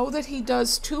much, you know that he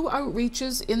does 2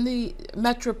 outreaches in the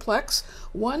Metroplex.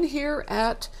 One here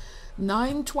at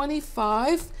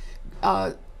 925,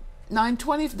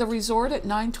 the resort at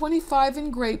 925 in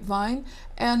Grapevine.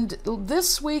 And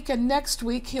this week and next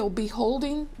week he'll be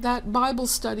holding that Bible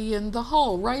study in the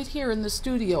hall right here in the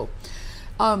studio.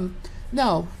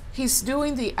 Now, he's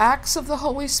doing the Acts of the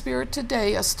Holy Spirit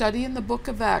today, a study in the book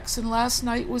of Acts, and last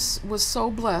night was so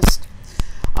blessed.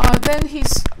 Then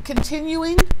he's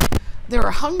continuing. There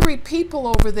are hungry people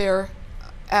over there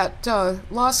at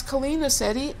Las Colinas,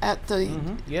 Eddie, at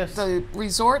the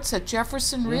resorts at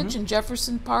Jefferson Ridge and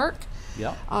Jefferson Park.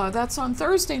 Yeah. That's on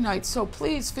Thursday night, so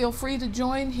please feel free to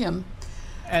join him.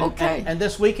 Okay. And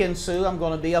this weekend, Sue, I'm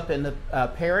going to be up in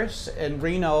Paris and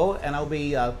Reno, and I'll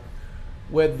be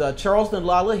with Charles and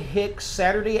Lala Hicks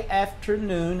Saturday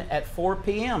afternoon at 4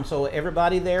 p.m. So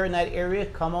everybody there in that area,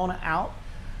 come on out.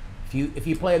 If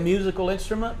you play a musical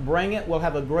instrument, bring it. We'll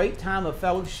have a great time of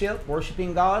fellowship,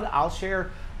 worshiping God. I'll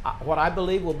share what I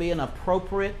believe will be an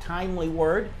appropriate, timely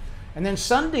word. And then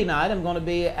Sunday night, I'm going to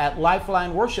be at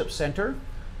Lifeline Worship Center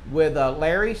with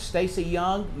Larry, Stacy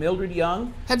Young, Mildred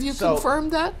Young. Have you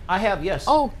confirmed that? I have, yes.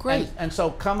 Oh, great. And so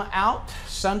come out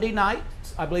Sunday night,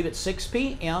 I believe it's 6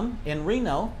 p.m. in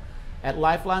Reno at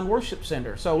Lifeline Worship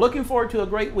Center. So looking forward to a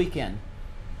great weekend.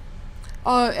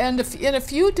 And in a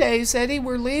few days, Eddie,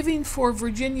 we're leaving for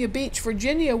Virginia Beach,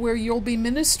 Virginia, where you'll be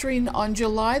ministering on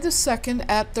July the 2nd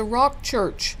at the Rock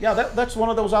Church. Yeah, that's one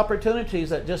of those opportunities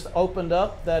that just opened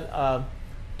up that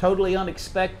totally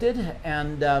unexpected.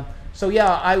 And so,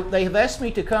 yeah, they have asked me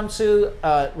to come to,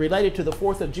 related to the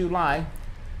 4th of July,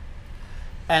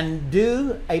 and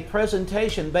do a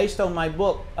presentation based on my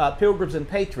book, Pilgrims and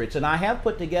Patriots. And I have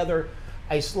put together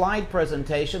a slide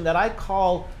presentation that I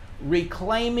call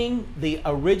Reclaiming the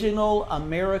Original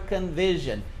American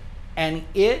Vision. And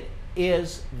it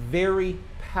is very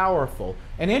powerful.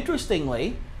 And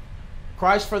interestingly,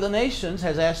 Christ for the Nations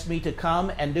has asked me to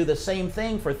come and do the same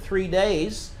thing for 3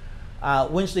 days,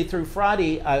 Wednesday through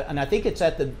Friday, and I think it's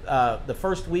at the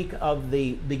first week of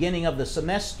the beginning of the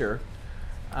semester,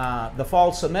 the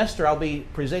fall semester. I'll be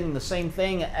presenting the same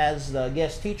thing as the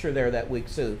guest teacher there that week,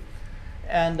 Sue.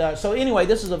 And so anyway,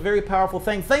 this is a very powerful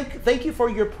thing. Thank you for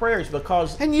your prayers,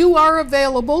 because... And you are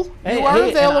available. Available.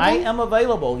 And I am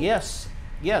available, yes.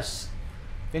 Yes.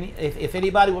 If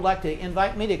anybody would like to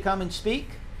invite me to come and speak,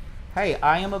 hey,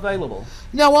 I am available.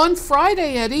 Now on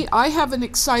Friday, Eddie, I have an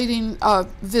exciting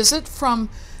visit from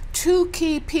 2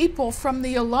 key people from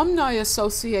the Alumni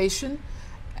Association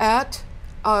at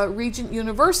Regent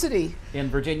University. In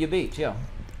Virginia Beach, yeah.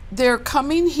 They're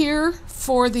coming here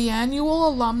for the annual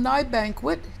alumni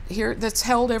banquet here that's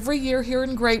held every year here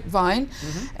in Grapevine.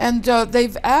 Mm-hmm. And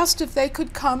they've asked if they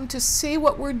could come to see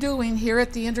what we're doing here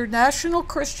at the International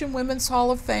Christian Women's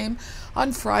Hall of Fame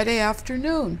on Friday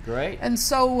afternoon. Great. And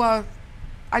so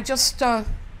I just, I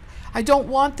don't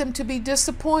want them to be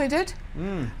disappointed.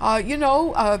 You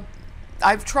know,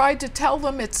 I've tried to tell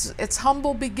them it's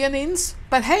humble beginnings,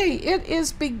 but hey, it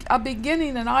is a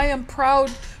beginning, and I am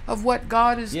proud of what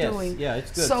God is doing. Yeah,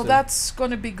 it's good. So that's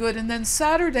going to be good. And then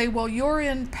Saturday, while you're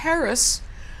in Paris,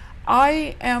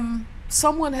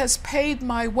 someone has paid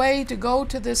my way to go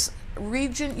to this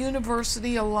Regent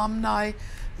University alumni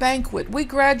banquet. We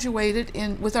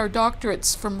graduated with our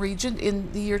doctorates from Regent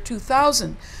in the year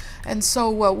 2000. And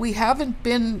so we haven't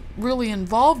been really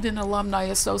involved in alumni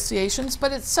associations,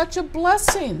 but it's such a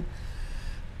blessing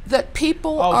that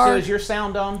people are... Oh, so is your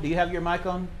sound on? Do you have your mic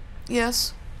on?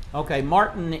 Yes. Okay,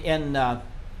 Martin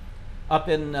up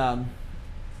in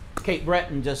Cape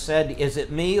Breton just said, is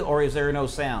it me or is there no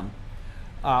sound?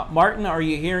 Martin, are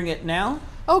you hearing it now?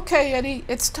 Okay, Eddie,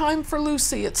 it's time for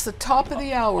Lucy. It's the top of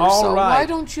the hour, All so right. Why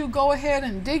don't you go ahead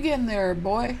and dig in there,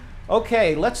 boy?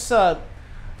 Okay, let's...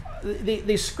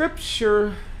 The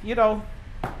scripture, you know,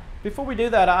 before we do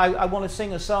that, I want to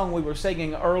sing a song we were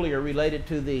singing earlier related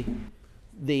to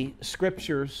the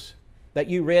scriptures that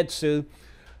you read, Sue.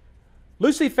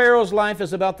 Lucy Farrow's life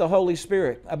is about the Holy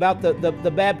Spirit, about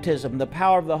the baptism, the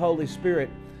power of the Holy Spirit.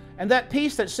 And that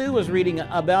peace that Sue was reading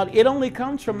about, it only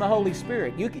comes from the Holy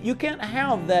Spirit. You can't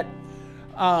have that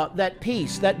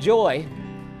peace, that joy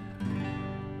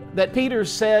that Peter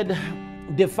said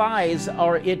defies,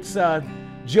 or it's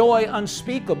joy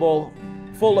unspeakable,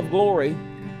 full of glory,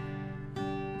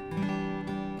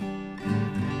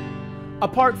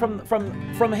 apart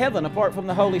from heaven, apart from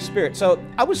the Holy Spirit. So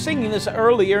I was singing this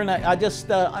earlier, and I just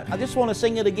want to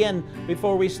sing it again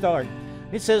before we start.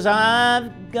 It says,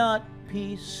 I've got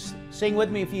peace. Sing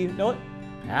with me if you know it.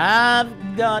 I've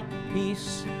got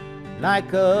peace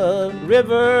like a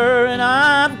river, and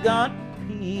I've got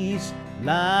peace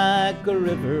like a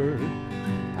river.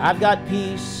 I've got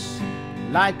peace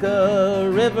like a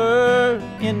river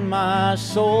in my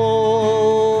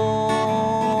soul.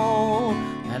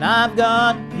 And I've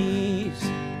got peace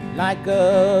like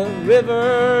a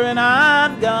river, and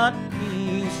I've got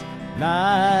peace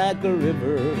like a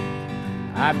river.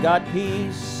 I've got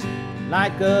peace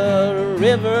like a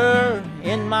river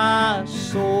in my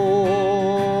soul.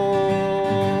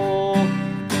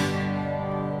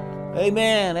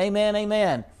 Amen, amen,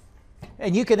 amen.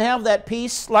 And you can have that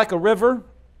peace like a river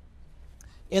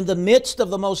in the midst of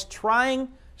the most trying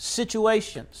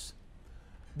situations,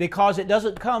 because it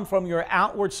doesn't come from your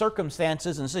outward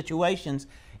circumstances and situations.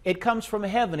 It comes from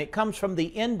heaven. It comes from the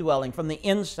indwelling, from the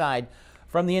inside,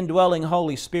 from the indwelling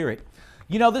Holy Spirit.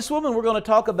 You know, this woman we're going to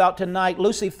talk about tonight,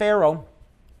 Lucy Farrow,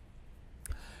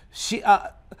 she,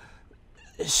 a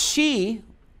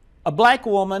black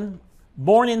woman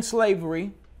born in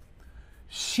slavery,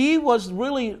 she was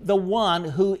really the one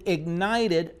who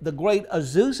ignited the great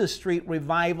Azzua Street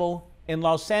revival in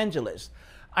Los Angeles.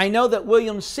 I know that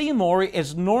William Seymour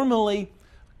is normally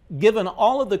given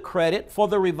all of the credit for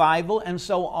the revival and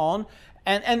so on,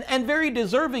 and very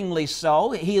deservingly so.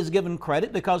 He is given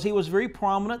credit because he was very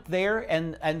prominent there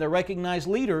and the recognized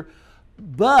leader.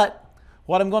 But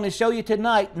what I'm going to show you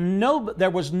tonight, there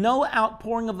was no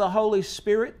outpouring of the Holy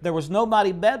Spirit. There was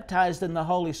nobody baptized in the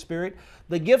Holy Spirit.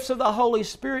 The gifts of the Holy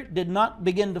Spirit did not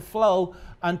begin to flow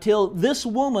until this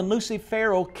woman, Lucy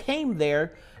Farrow, came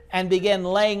there and began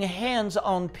laying hands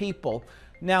on people.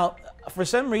 Now, for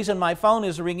some reason, my phone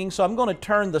is ringing, so I'm going to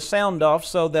turn the sound off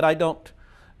so that I don't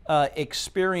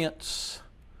experience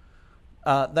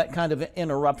that kind of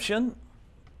interruption.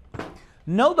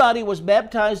 Nobody was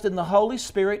baptized in the Holy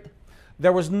Spirit.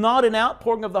 There was not an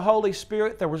outpouring of the Holy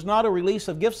Spirit. There was not a release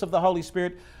of gifts of the Holy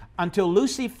Spirit until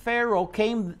Lucy Farrow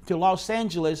came to Los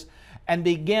Angeles and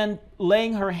began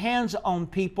laying her hands on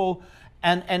people,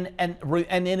 and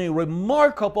in a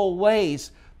remarkable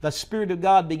ways, the Spirit of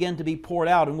God began to be poured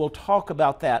out. And we'll talk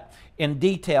about that in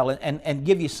detail and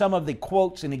give you some of the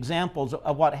quotes and examples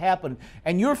of what happened.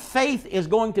 And your faith is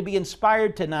going to be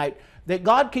inspired tonight that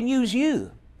God can use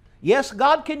you. Yes,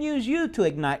 God can use you to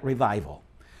ignite revival.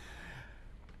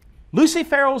 Lucy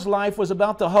Farrow's life was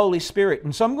about the Holy Spirit.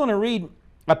 And so I'm going to read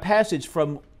a passage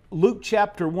from Luke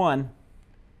chapter 1,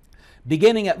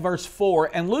 beginning at verse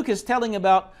 4. And Luke is telling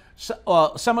about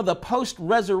some of the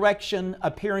post-resurrection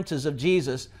appearances of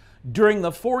Jesus during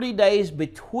the 40 days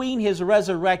between His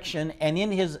resurrection and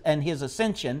his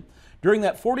ascension. During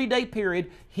that 40-day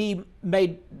period, He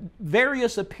made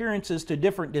various appearances to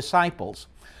different disciples.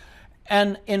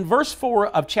 And in verse 4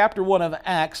 of chapter 1 of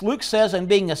Acts, Luke says, "And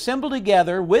being assembled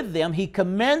together with them, He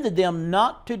commanded them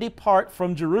not to depart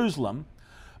from Jerusalem,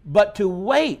 but to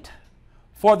wait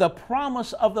for the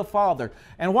promise of the Father."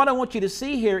 And what I want you to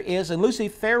see here is, and Lucy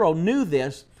Farrow knew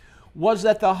this, was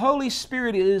that the Holy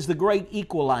Spirit is the great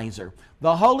equalizer.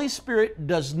 The Holy Spirit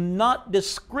does not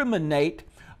discriminate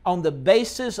on the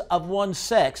basis of one's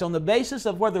sex, on the basis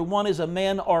of whether one is a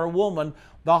man or a woman.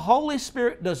 The Holy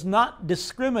Spirit does not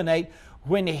discriminate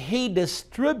when He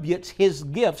distributes His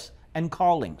gifts and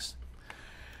callings.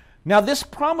 Now, this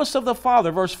promise of the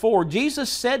Father, verse 4,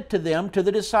 Jesus said to them, to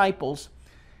the disciples,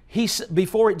 just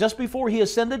before He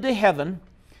ascended to heaven,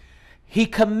 He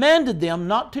commanded them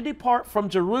not to depart from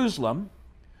Jerusalem,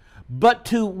 but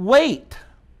to wait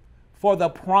for the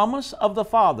promise of the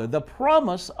Father. The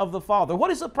promise of the Father. What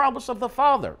is the promise of the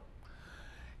Father?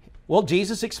 Well,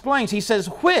 Jesus explains. He says,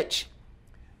 "Which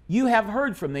you have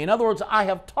heard from me." In other words, I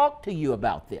have talked to you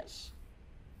about this.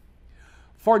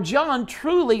 "For John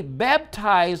truly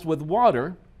baptized with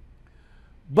water,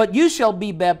 but you shall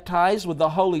be baptized with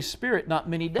the Holy Spirit not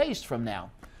many days from now."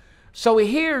 So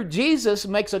here Jesus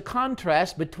makes a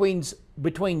contrast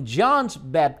between John's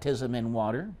baptism in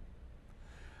water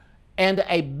and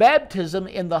a baptism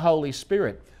in the Holy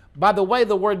Spirit. By the way,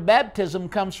 the word baptism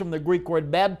comes from the Greek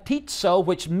word baptizo,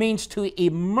 which means to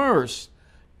immerse,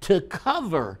 to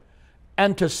cover,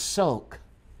 and to soak.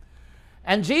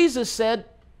 And Jesus said,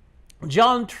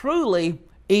 John truly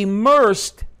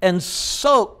immersed and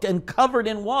soaked and covered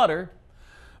in water,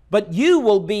 but you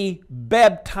will be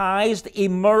baptized,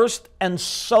 immersed, and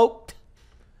soaked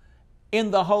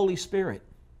in the Holy Spirit.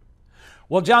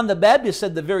 Well, John the Baptist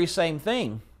said the very same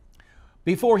thing.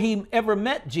 Before he ever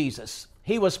met Jesus,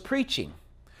 he was preaching.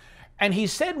 And he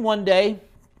said one day,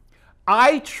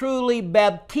 "I truly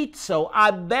baptizo, I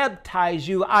baptize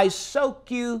you, I soak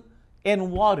you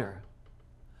in water.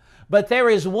 But there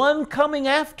is one coming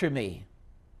after me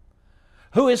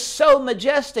who is so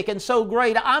majestic and so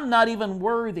great, I'm not even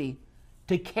worthy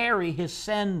to carry his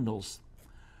sandals."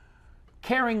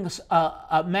 Carrying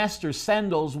a master's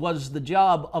sandals was the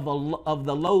job of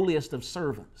the lowliest of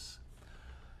servants.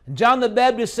 John the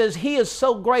Baptist says, "He is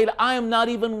so great, I am not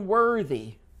even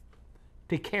worthy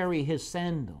to carry his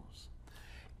sandals.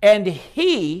 And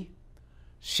he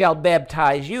shall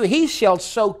baptize you. He shall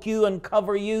soak you and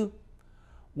cover you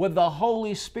with the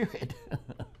Holy Spirit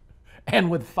and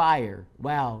with fire."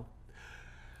 Wow.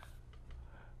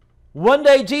 One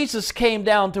day Jesus came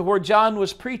down to where John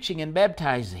was preaching and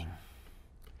baptizing.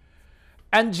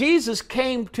 And Jesus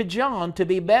came to John to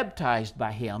be baptized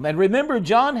by him. And remember,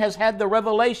 John has had the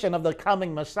revelation of the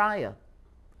coming Messiah.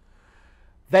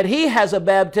 That he has a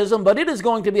baptism, but it is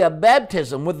going to be a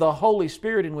baptism with the Holy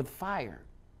Spirit and with fire.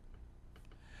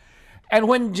 And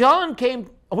when John came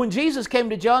when Jesus came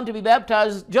to John to be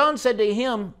baptized, John said to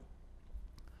him,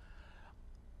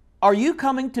 "Are you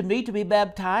coming to me to be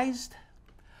baptized?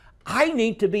 I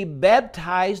need to be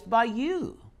baptized by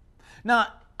you." Now,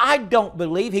 I don't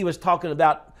believe he was talking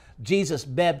about Jesus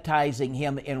baptizing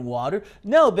him in water.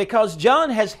 No, because John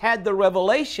has had the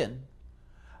revelation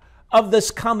of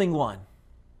this coming one,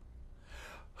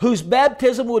 whose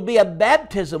baptism would be a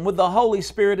baptism with the Holy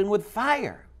Spirit and with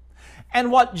fire.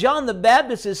 And what John the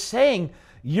Baptist is saying,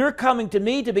 you're coming to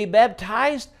me to be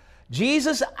baptized?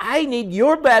 Jesus, I need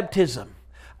your baptism.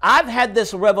 I've had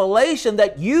this revelation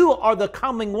that you are the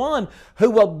coming one who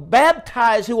will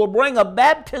baptize, who will bring a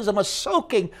baptism, a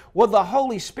soaking with the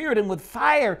Holy Spirit and with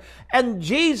fire. And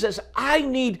Jesus, I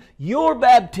need your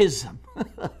baptism.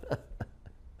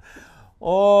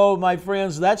 Oh, my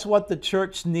friends, that's what the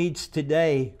church needs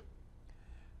today.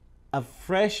 A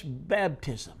fresh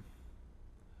baptism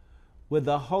with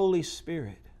the Holy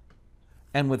Spirit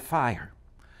and with fire.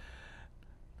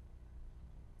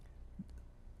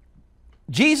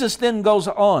 Jesus then goes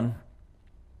on,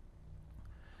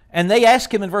 and they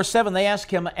ask him in verse 7, they ask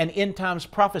him an end times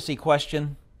prophecy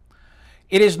question.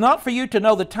 It is not for you to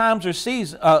know the times or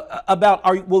seasons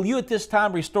will you at this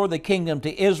time restore the kingdom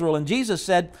to Israel? And Jesus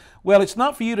said, well, it's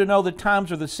not for you to know the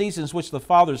times or the seasons which the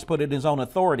Father has put in His own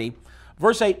authority.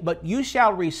 Verse 8, but you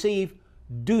shall receive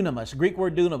dunamis, Greek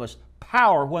word dunamis,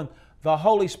 power when the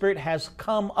Holy Spirit has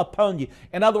come upon you.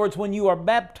 In other words, when you are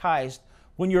baptized,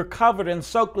 when you're covered and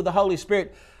soaked with the Holy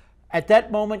Spirit, at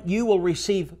that moment you will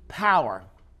receive power.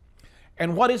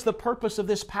 And what is the purpose of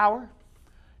this power?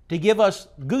 To give us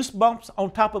goosebumps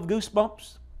on top of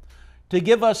goosebumps, to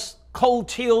give us cold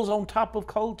chills on top of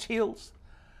cold chills,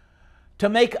 to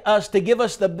give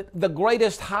us the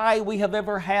greatest high we have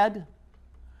ever had?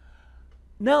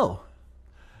 No.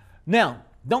 Now,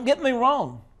 don't get me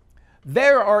wrong.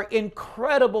 There are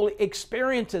incredible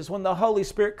experiences when the Holy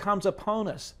Spirit comes upon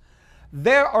us.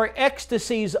 There are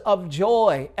ecstasies of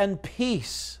joy and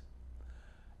peace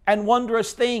and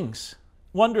wondrous things,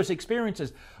 wondrous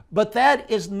experiences. But that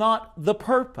is not the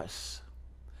purpose.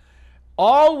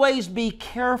 Always be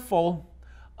careful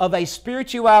of a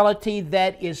spirituality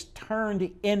that is turned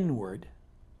inward,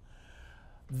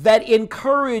 that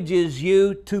encourages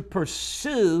you to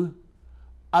pursue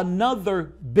another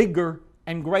bigger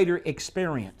and greater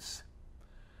experience.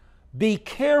 Be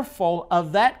careful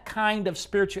of that kind of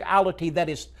spirituality that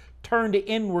is turned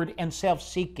inward and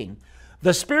self-seeking.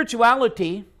 The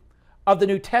spirituality of the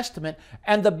New Testament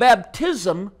and the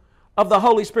baptism of the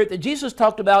Holy Spirit that Jesus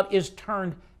talked about is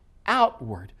turned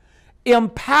outward,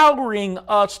 empowering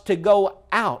us to go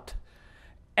out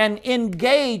and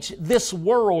engage this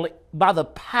world by the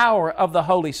power of the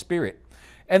Holy Spirit.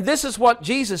 And this is what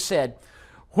Jesus said,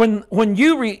 when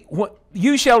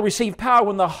you shall receive power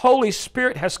when the Holy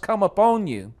Spirit has come upon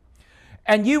you,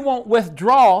 and you won't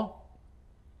withdraw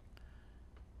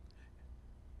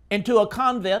into a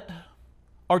convent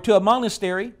or to a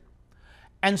monastery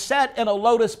and sit in a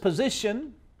lotus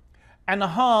position and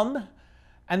hum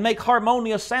and make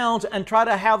harmonious sounds and try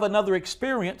to have another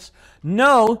experience.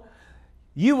 No,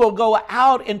 you will go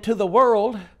out into the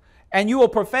world and you will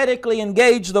prophetically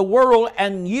engage the world,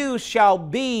 and you shall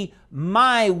be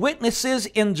my witnesses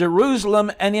in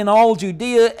Jerusalem and in all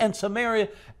Judea and Samaria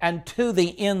and to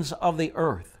the ends of the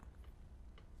earth.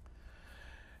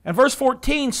 And verse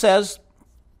 14 says,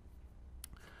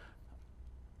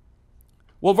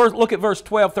 well, look at verse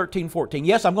 12, 13, 14.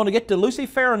 Yes, I'm going to get to Lucy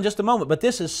Farrow in just a moment, but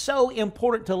this is so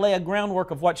important to lay a groundwork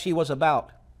of what she was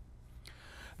about.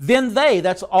 Then they,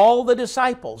 that's all the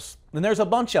disciples, and there's a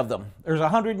bunch of them. There's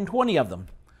 120 of them.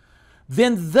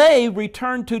 Then they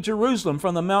returned to Jerusalem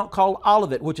from the mount called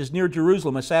Olivet, which is near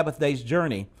Jerusalem, a Sabbath day's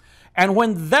journey. And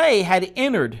when they had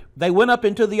entered, they went up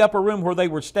into the upper room where they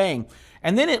were staying.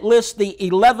 And then it lists the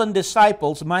 11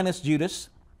 disciples minus Judas.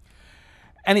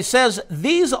 And it says,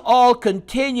 these all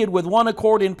continued with one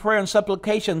accord in prayer and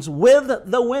supplications with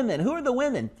the women. Who are the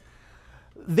women?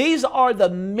 These are the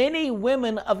many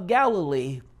women of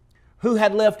Galilee who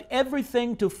had left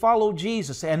everything to follow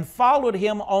Jesus and followed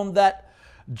Him on that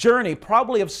journey,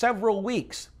 probably of several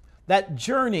weeks, that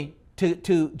journey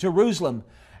to Jerusalem.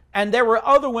 And there were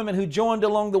other women who joined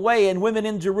along the way, and women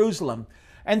in Jerusalem.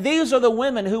 And these are the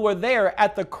women who were there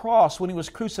at the cross when He was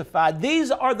crucified. These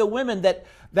are the women that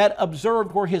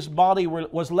observed where His body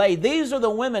was laid. These are the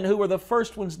women who were the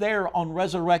first ones there on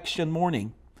resurrection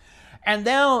morning. And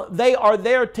now they are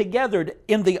there together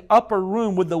in the upper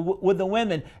room with the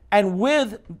women, and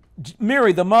with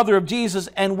Mary, the mother of Jesus,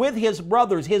 and with His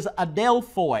brothers, His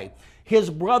adelphoi,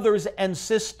 His brothers and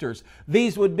sisters.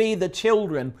 These would be the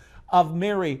children of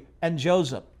Mary and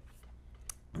Joseph.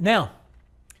 Now,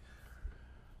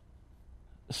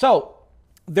 So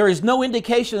there is no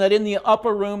indication that in the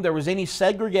upper room there was any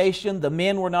segregation. The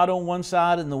men were not on one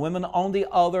side and the women on the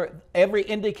other. Every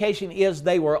indication is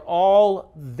they were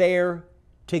all there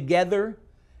together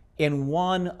in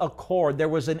one accord. There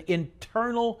was an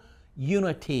internal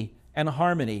unity and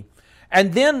harmony.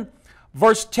 And then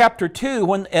verse chapter 2,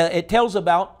 when it tells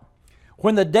about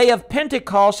when the day of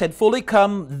Pentecost had fully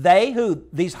come, they, who?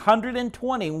 These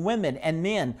 120 women and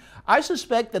men. I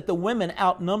suspect that the women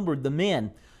outnumbered the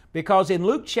men, because in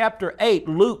Luke chapter 8,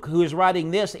 Luke, who is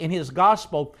writing this in his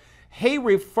gospel, he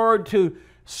referred to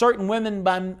certain women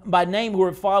by name who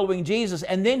were following Jesus,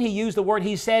 and then he used the word,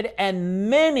 he said, and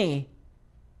many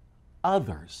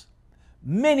others.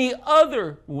 Many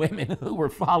other women who were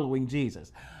following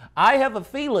Jesus. I have a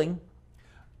feeling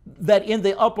that in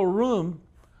the upper room,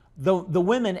 the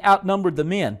women outnumbered the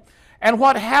men. And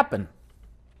what happened?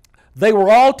 They were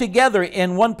all together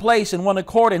in one place in one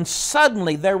accord, and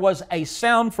suddenly there was a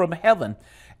sound from heaven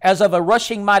as of a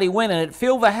rushing mighty wind, and it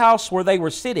filled the house where they were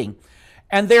sitting.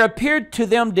 And there appeared to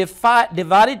them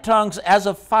divided tongues as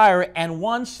of fire, and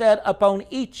one sat upon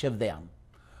each of them.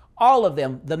 All of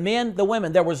them, the men, the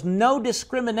women. There was no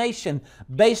discrimination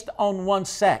based on one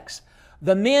sex.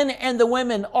 The men and the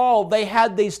women, all, they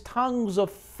had these tongues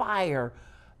of fire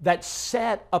that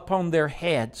sat upon their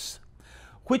heads,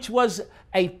 which was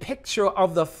a picture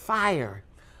of the fire,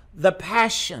 the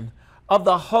passion of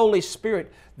the Holy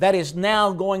Spirit that is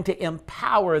now going to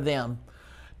empower them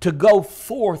to go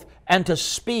forth and to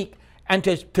speak and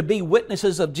to be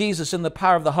witnesses of Jesus in the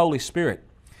power of the Holy Spirit.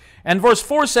 And verse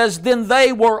 4 says, then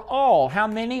they were all, how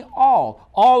many? All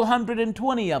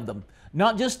 120 of them.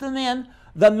 Not just the men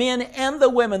and the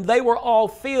women, they were all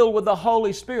filled with the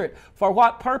Holy Spirit. For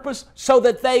what purpose? So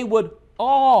that they would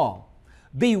all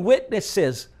be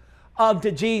witnesses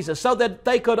unto Jesus, so that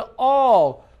they could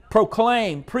all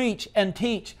proclaim, preach, and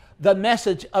teach the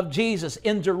message of Jesus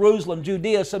in Jerusalem,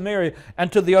 Judea, Samaria,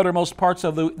 and to the uttermost parts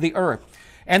of the earth.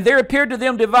 And there appeared to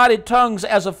them divided tongues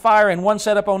as of fire, and one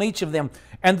sat upon each of them.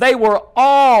 And they were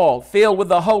all filled with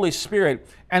the Holy Spirit,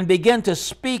 and began to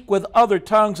speak with other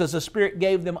tongues as the Spirit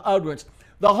gave them utterance.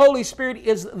 The Holy Spirit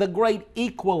is the great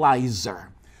equalizer.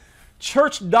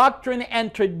 Church doctrine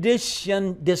and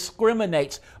tradition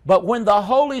discriminates, but when the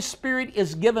Holy Spirit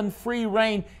is given free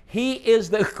rein, He is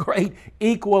the great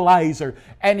equalizer.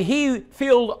 And He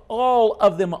filled all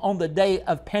of them on the day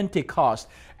of Pentecost.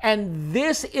 And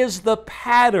this is the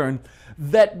pattern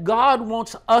that God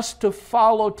wants us to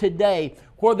follow today,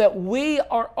 where that we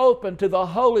are open to the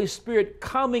Holy Spirit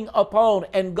coming upon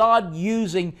and God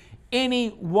using any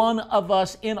one of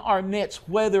us in our midst,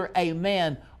 whether a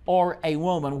man or a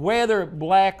woman, whether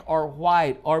black or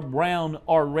white or brown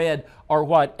or red or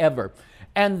whatever.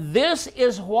 And this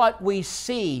is what we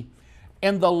see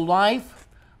in the life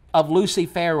of Lucy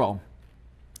Farrow.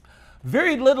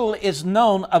 Very little is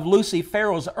known of Lucy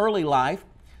Farrow's early life,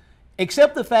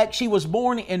 except the fact she was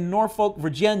born in Norfolk,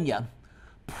 Virginia,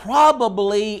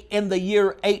 probably in the year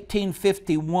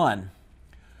 1851.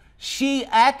 She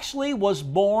actually was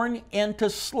born into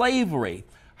slavery.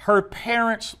 Her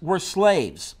parents were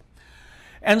slaves.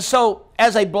 And so,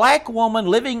 as a black woman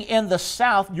living in the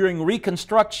South during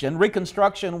Reconstruction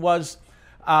was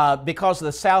because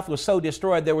the South was so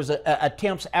destroyed, there was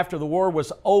attempts after the war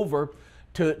was over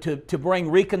to bring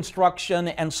Reconstruction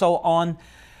and so on.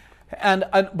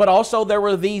 But also there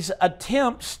were these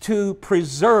attempts to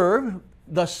preserve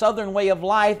the Southern way of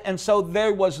life, and so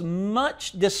there was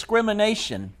much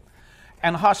discrimination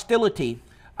and hostility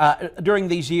during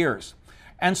these years.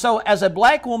 And so as a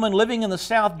black woman living in the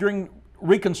South during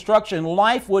Reconstruction,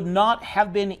 life would not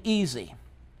have been easy.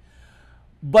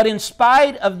 But in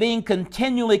spite of being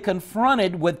continually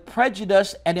confronted with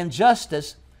prejudice and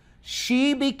injustice,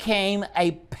 she became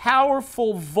a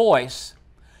powerful voice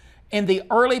in the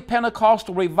early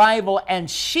Pentecostal revival, and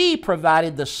she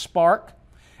provided the spark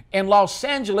in Los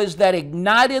Angeles that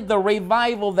ignited the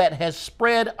revival that has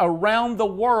spread around the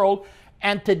world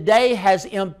and today has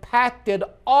impacted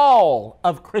all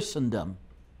of Christendom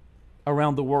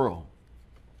around the world.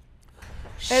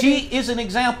 She is an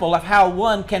example of how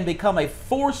one can become a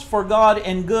force for God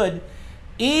and good,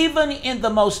 even in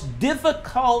the most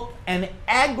difficult and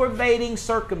aggravating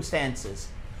circumstances.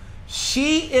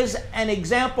 She is an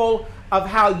example of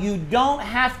how you don't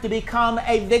have to become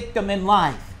a victim in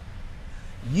life.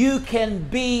 You can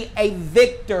be a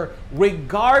victor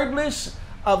regardless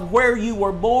of where you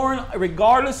were born,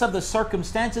 regardless of the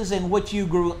circumstances in which you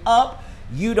grew up.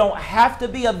 You don't have to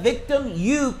be a victim.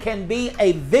 You can be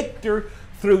a victor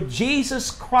through Jesus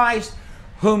Christ,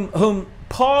 whom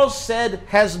Paul said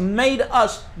has made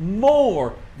us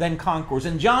more than conquerors.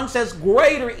 And John says,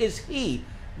 greater is He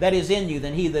that is in you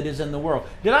than he that is in the world.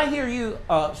 Did I hear you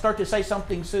start to say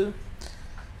something, Sue?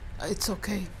 It's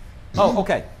okay. Oh,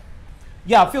 okay.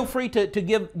 Yeah, feel free to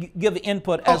give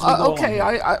input as we go okay.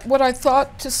 along. What I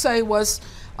thought to say was,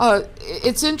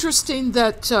 it's interesting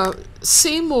that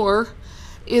Seymour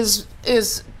is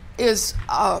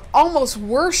almost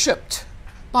worshipped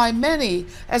by many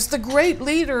as the great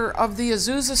leader of the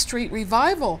Azzua Street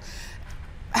revival.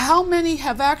 How many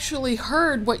have actually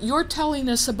heard what you're telling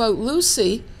us about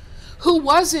Lucy, who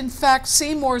was in fact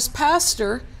Seymour's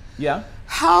pastor? Yeah.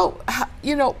 How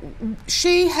you know,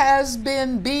 she has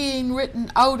been being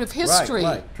written out of history.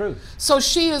 Right, true. So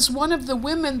she is one of the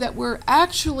women that we're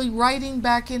actually writing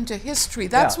back into history.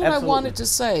 That's what absolutely. I wanted to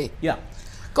say. Yeah.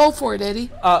 Go for it, Eddie.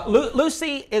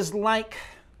 Lucy is like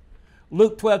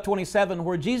Luke 12:27,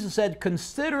 where Jesus said,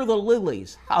 "Consider the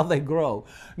lilies, how they grow."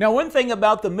 Now, one thing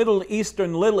about the Middle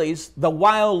Eastern lilies, the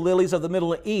wild lilies of the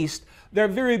Middle East, they're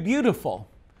very beautiful,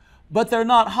 but they're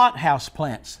not hothouse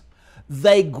plants.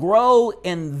 They grow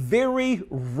in very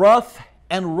rough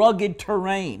and rugged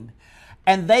terrain,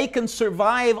 and they can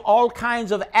survive all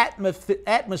kinds of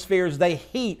atmospheres, the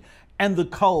heat and the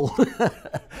cold.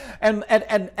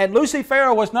 and Lucy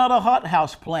Farrow was not a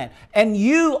hothouse plant, and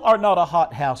you are not a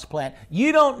hothouse plant.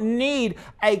 You don't need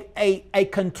a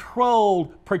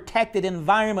controlled, protected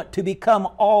environment to become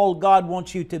all God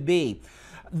wants you to be.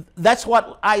 That's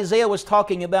what Isaiah was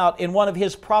talking about in one of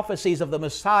his prophecies of the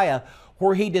Messiah,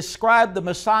 where he described the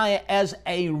Messiah as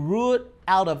a root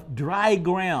out of dry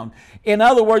ground. In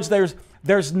other words,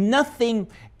 there's nothing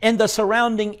in the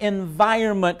surrounding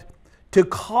environment to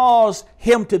cause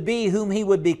him to be whom he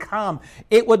would become.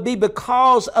 It would be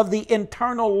because of the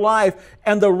internal life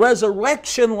and the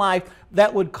resurrection life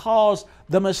that would cause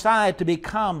the Messiah to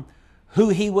become who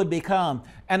he would become.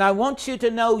 And I want you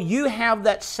to know you have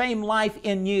that same life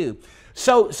in you.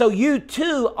 So you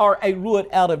too are a root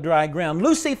out of dry ground.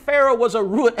 Lucy Farrow was a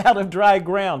root out of dry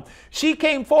ground. She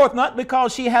came forth not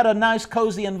because she had a nice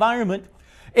cozy environment.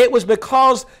 It was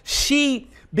because she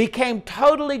became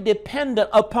totally dependent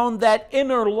upon that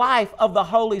inner life of the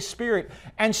Holy Spirit.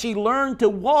 And she learned to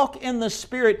walk in the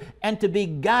Spirit and to be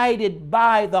guided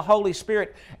by the Holy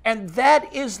Spirit. And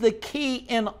that is the key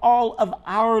in all of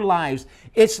our lives.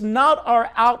 It's not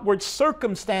our outward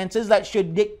circumstances that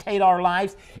should dictate our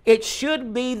lives. It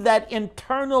should be that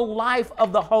internal life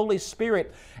of the Holy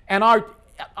Spirit and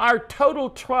our total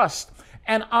trust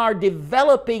and our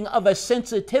developing of a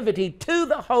sensitivity to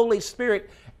the Holy Spirit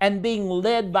and being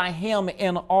led by Him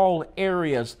in all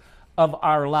areas of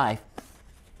our life.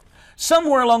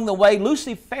 Somewhere along the way,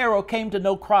 Lucy Farrow came to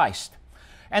know Christ.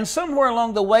 And somewhere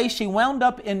along the way, she wound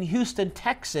up in Houston,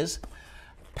 Texas,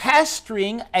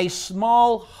 pastoring a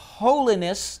small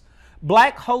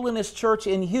black holiness church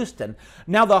in Houston.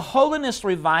 Now, the Holiness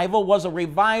Revival was a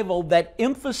revival that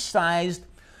emphasized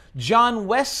John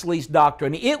Wesley's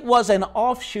doctrine. It was an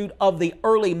offshoot of the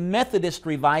early Methodist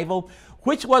revival,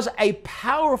 which was a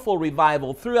powerful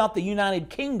revival throughout the United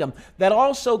Kingdom that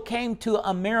also came to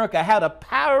America, had a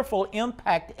powerful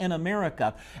impact in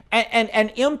America,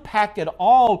 and impacted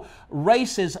all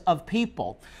races of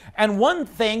people. And one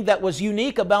thing that was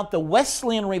unique about the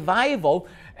Wesleyan revival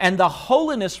and the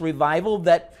Holiness Revival,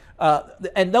 that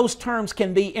and those terms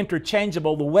can be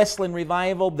interchangeable, the Wesleyan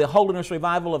revival, the Holiness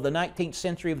Revival of the 19th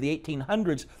century, of the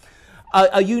 1800s,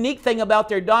 a unique thing about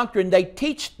their doctrine, they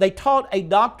taught a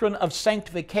doctrine of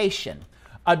sanctification,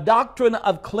 a doctrine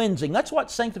of cleansing. That's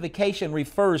what sanctification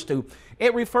refers to.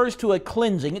 It refers to a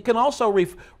cleansing. It can also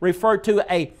refer to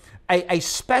a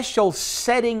special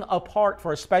setting apart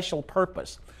for a special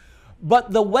purpose.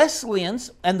 But the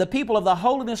Wesleyans and the people of the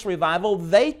Holiness Revival,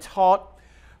 they taught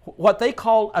what they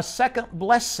call a second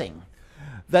blessing.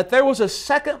 That there was a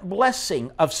second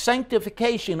blessing of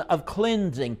sanctification, of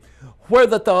cleansing, where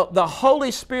the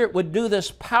Holy Spirit would do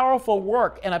this powerful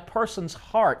work in a person's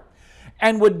heart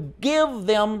and would give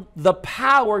them the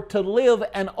power to live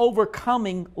an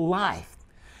overcoming life.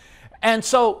 And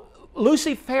so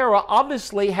Lucy Farrow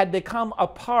obviously had become a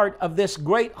part of this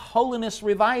great holiness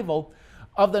revival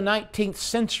of the 19th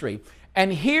century.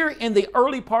 And here in the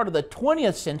early part of the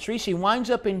 20th century, she winds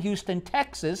up in Houston,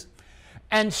 Texas,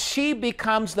 and she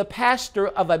becomes the pastor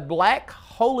of a black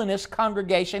holiness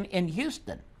congregation in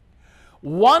Houston.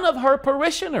 One of her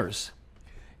parishioners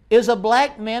is a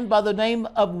black man by the name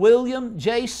of William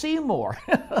J. Seymour.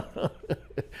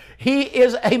 He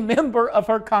is a member of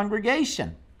her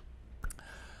congregation.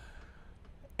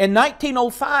 In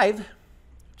 1905,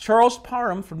 Charles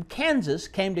Parham from Kansas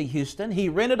came to Houston. He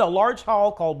rented a large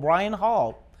hall called Bryan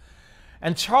Hall.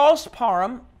 And Charles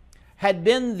Parham had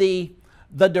been the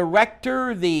the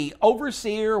director, the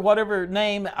overseer, whatever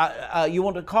name you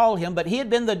want to call him, but he had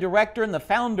been the director and the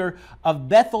founder of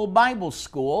Bethel Bible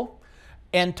School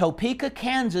in Topeka,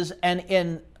 Kansas,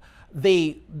 and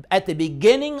at the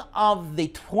beginning of the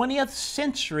 20th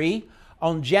century,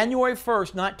 on January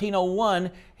 1st,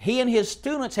 1901, he and his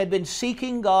students had been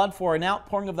seeking God for an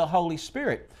outpouring of the Holy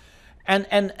Spirit.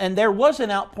 And there was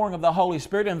an outpouring of the Holy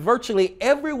Spirit, and virtually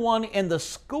everyone in the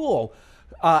school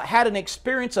had an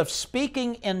experience of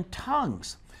speaking in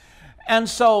tongues. And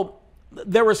so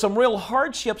there were some real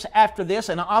hardships after this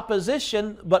and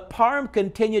opposition, but Parham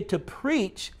continued to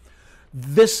preach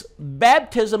this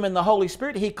baptism in the Holy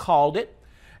Spirit, he called it,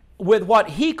 with what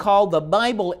he called the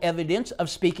Bible evidence of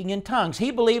speaking in tongues.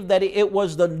 He believed that it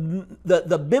was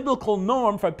the biblical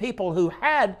norm for people who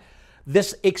had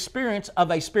this experience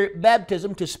of a spirit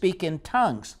baptism to speak in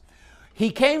tongues. He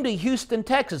came to Houston,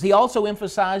 Texas. He also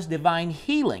emphasized divine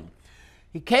healing.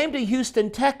 He came to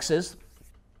Houston, Texas,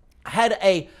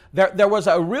 there was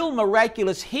a real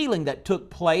miraculous healing that took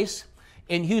place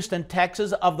in Houston,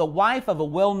 Texas, of the wife of a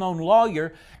well-known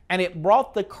lawyer, and it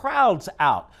brought the crowds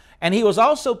out. And he was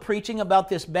also preaching about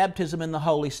this baptism in the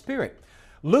Holy Spirit.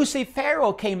 Lucy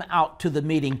Farrow came out to the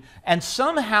meeting, and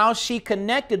somehow she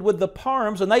connected with the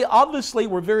Parhams, and they obviously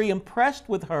were very impressed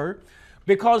with her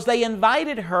because they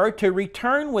invited her to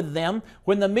return with them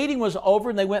when the meeting was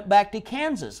over and they went back to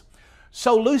Kansas.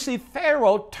 So Lucy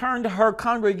Farrow turned her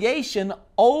congregation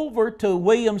over to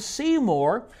William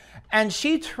Seymour, and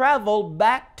she traveled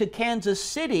back to Kansas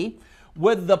City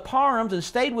with the Parhams and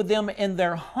stayed with them in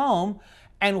their home.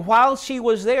 And while she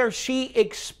was there, she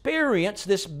experienced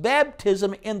this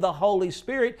baptism in the Holy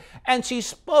Spirit, and she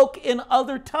spoke in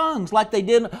other tongues like they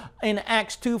did in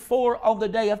Acts 2:4 on the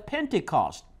day of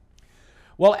Pentecost.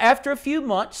 Well, after a few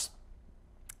months,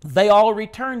 they all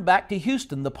returned back to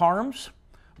Houston, the Parhams,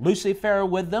 Lucy Farrow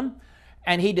with them,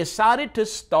 and he decided to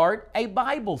start a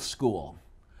Bible school.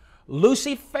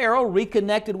 Lucy Farrow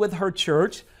reconnected with her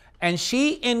church, and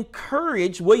she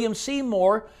encouraged William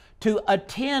Seymour to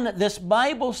attend this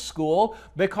Bible school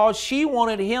because she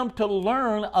wanted him to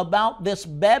learn about this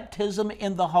baptism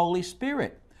in the Holy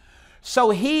Spirit. So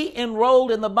he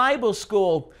enrolled in the Bible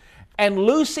school, and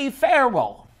Lucy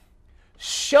Farrow,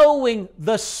 showing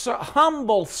the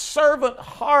humble servant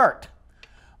heart,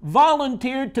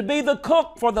 volunteered to be the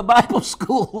cook for the Bible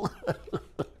school.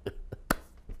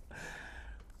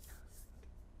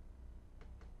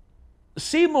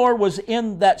 Seymour was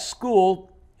in that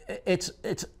school.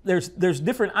 There's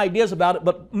different ideas about it,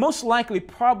 but most likely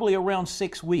probably around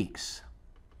 6 weeks.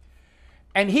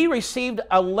 And he received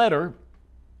a letter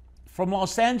from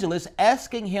Los Angeles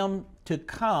asking him to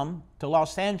come to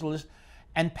Los Angeles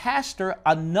and pastor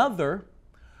another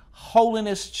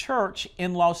holiness church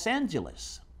in Los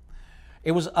Angeles.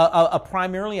 It was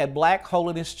primarily a black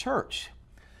holiness church.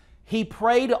 He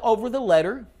prayed over the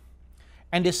letter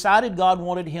and decided God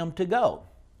wanted him to go.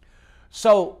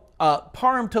 So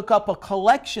Parham took up a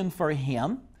collection for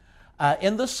him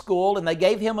in the school, and they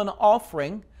gave him an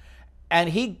offering, and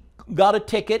he got a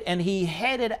ticket and he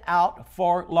headed out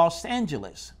for Los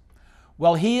Angeles.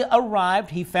 Well, he arrived,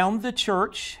 he found the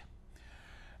church,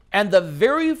 and the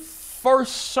very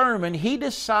first sermon he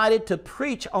decided to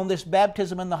preach on this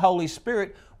baptism in the Holy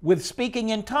Spirit with speaking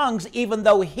in tongues, even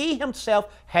though he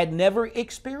himself had never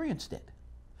experienced it.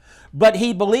 But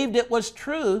he believed it was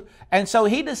true, and so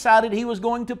he decided he was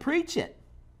going to preach it.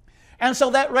 And so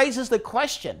that raises the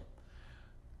question,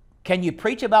 can you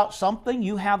preach about something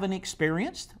you haven't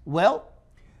experienced? Well,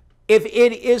 if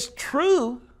it is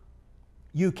true,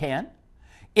 you can.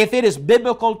 If it is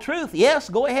biblical truth, yes,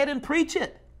 go ahead and preach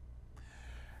it.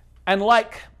 And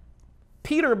like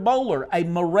Peter Bowler, a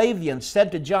Moravian,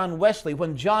 said to John Wesley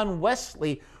when John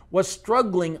Wesley was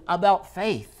struggling about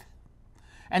faith,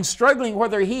 and struggling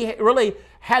whether he really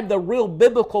had the real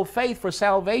biblical faith for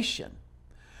salvation.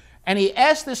 And he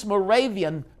asked this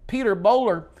Moravian, Peter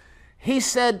Bowler, he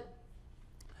said,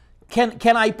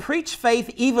 can I preach faith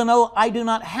even though I do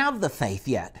not have the faith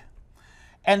yet?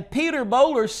 And Peter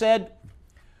Bowler said,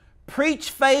 preach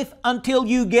faith until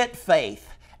you get faith,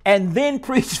 and then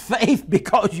preach faith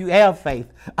because you have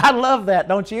faith. I love that,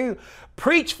 don't you?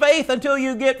 Preach faith until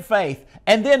you get faith,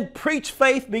 and then preach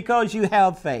faith because you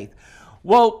have faith.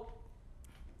 Well,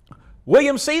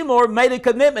 William Seymour made a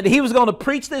commitment. He was going to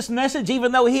preach this message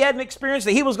even though he hadn't experienced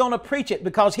it. He was going to preach it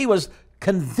because he was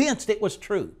convinced it was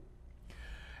true.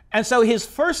 And so his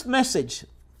first message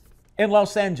in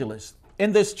Los Angeles,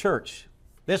 in this church,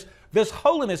 this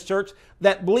holiness church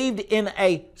that believed in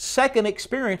a second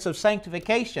experience of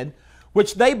sanctification,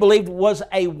 which they believed was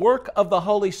a work of the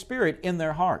Holy Spirit in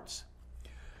their hearts.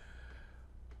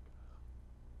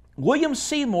 William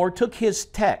Seymour took his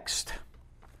text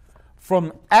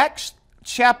from Acts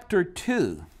chapter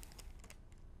 2,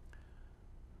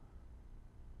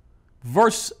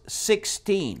 verse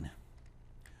 16,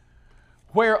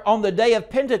 where on the day of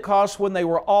Pentecost, when they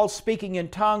were all speaking in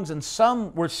tongues, and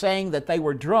some were saying that they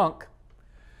were drunk,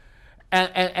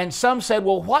 and some said,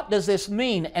 well, what does this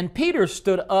mean? And Peter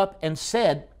stood up and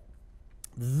said,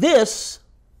 this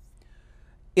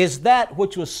is that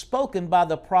which was spoken by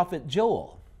the prophet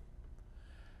Joel.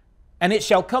 And it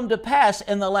shall come to pass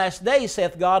in the last days,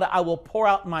 saith God, I will pour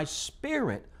out my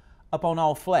Spirit upon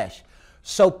all flesh.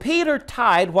 So Peter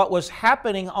tied what was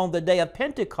happening on the day of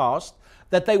Pentecost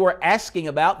that they were asking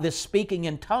about, this speaking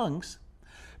in tongues.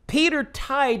 Peter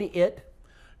tied it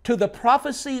to the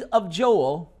prophecy of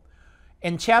Joel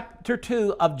in chapter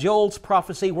 2 of Joel's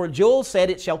prophecy, where Joel said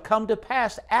it shall come to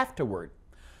pass afterward.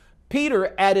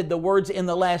 Peter added the words, in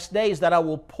the last days, that I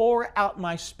will pour out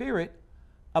my Spirit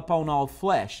upon all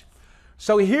flesh.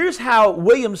 So here's how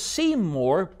William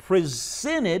Seymour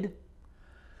presented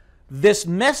this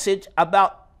message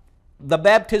about the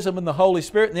baptism in the Holy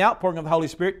Spirit and the outpouring of the Holy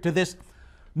Spirit to this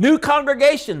new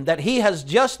congregation that he has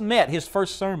just met, his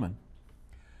first sermon.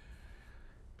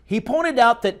 He pointed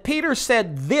out that Peter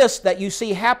said this that you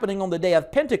see happening on the day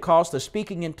of Pentecost, the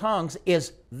speaking in tongues,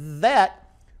 is that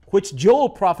which Joel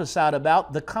prophesied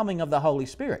about, the coming of the Holy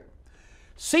Spirit.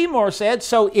 Seymour said,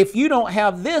 so if you don't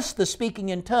have this, the speaking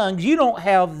in tongues, you don't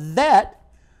have that,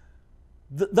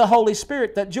 the Holy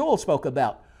Spirit that Joel spoke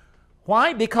about.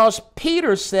 Why? Because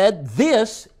Peter said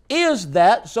this is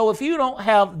that, so if you don't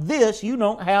have this, you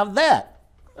don't have that.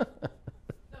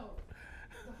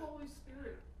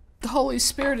 The Holy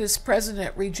Spirit is present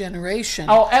at regeneration.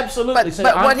 Oh, absolutely.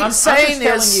 But what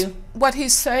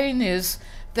he's saying is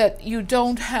that you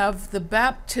don't have the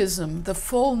baptism, the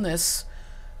fullness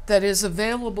that is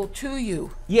available to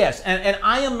you. Yes, and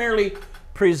I am merely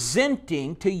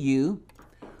presenting to you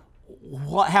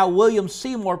how William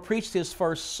Seymour preached his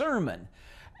first sermon.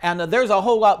 And there's a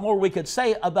whole lot more we could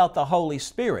say about the Holy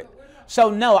Spirit. So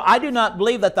no, I do not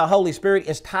believe that the Holy Spirit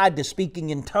is tied to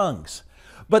speaking in tongues.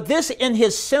 But this, in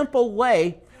his simple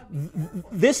way,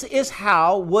 this is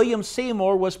how William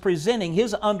Seymour was presenting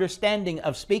his understanding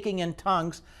of speaking in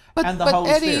tongues and the Holy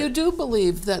Spirit. But Eddie, you do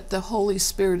believe that the Holy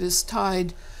Spirit is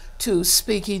tied to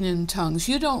speaking in tongues.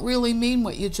 You don't really mean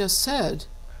what you just said.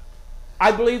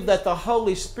 I believe that the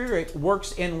Holy Spirit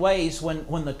works in ways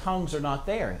when the tongues are not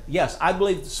there. Yes, I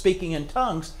believe speaking in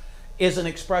tongues is an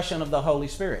expression of the Holy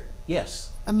Spirit.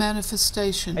 Yes. A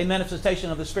manifestation. A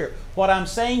manifestation of the Spirit. What I'm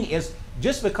saying is,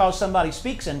 just because somebody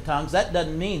speaks in tongues, that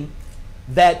doesn't mean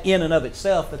that in and of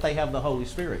itself that they have the Holy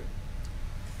Spirit.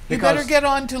 You better get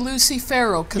on to Lucy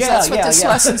Farrow, because that's what this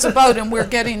lesson's about, and we're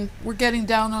getting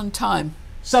down on time.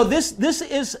 So this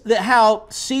is how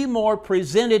Seymour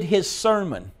presented his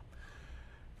sermon.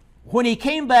 When he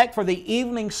came back for the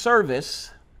evening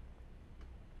service,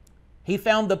 he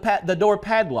found the door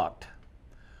padlocked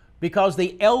because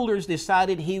the elders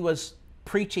decided he was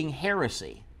preaching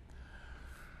heresy.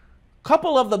 A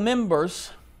couple of the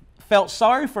members felt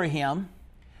sorry for him,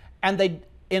 and they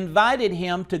invited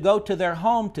him to go to their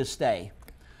home to stay.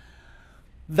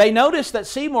 They noticed that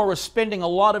Seymour was spending a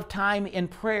lot of time in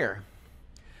prayer.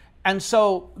 And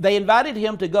so they invited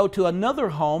him to go to another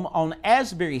home on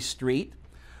Azzua Street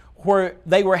where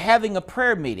they were having a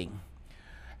prayer meeting.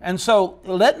 And so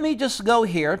let me just go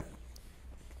here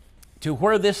to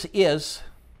where this is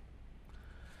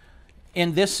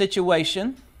in this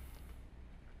situation.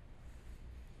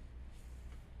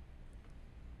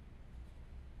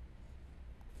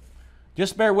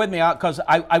 Just bear with me because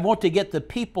I want to get the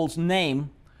people's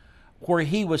name where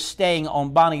he was staying on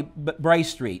Bonnie Bray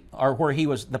Street, or where he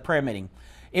was the prayer meeting.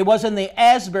 It was in the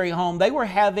Asbury home. They were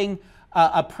having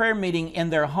a prayer meeting in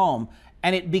their home,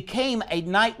 and it became a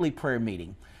nightly prayer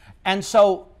meeting. And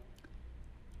so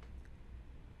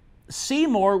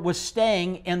Seymour was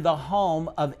staying in the home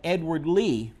of Edward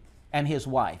Lee and his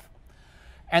wife.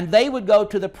 And they would go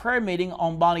to the prayer meeting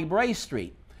on Bonnie Bray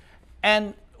Street.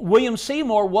 And William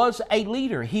Seymour was a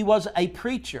leader. He was a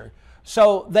preacher.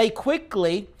 So they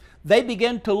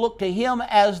began to look to him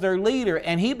as their leader,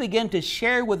 and he began to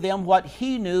share with them what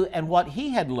he knew and what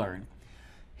he had learned.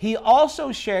 He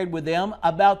also shared with them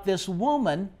about this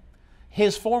woman,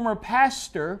 his former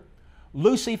pastor,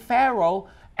 Lucy Farrow,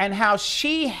 and how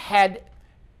she had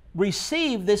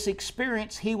received this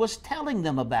experience he was telling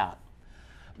them about.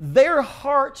 Their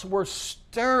hearts were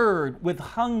stirred with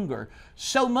hunger,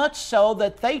 so much so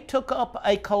that they took up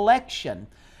a collection,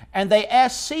 and they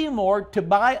asked Seymour to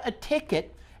buy a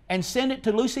ticket and send it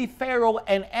to Lucy Farrow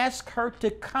and ask her to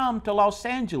come to Los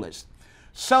Angeles.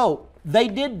 So they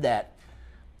did that.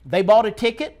 They bought a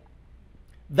ticket.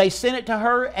 They sent it to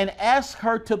her and asked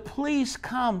her to please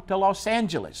come to Los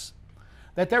Angeles,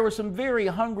 that there were some very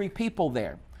hungry people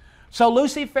there. So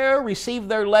Lucy Farrow received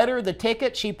their letter, the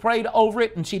ticket. She prayed over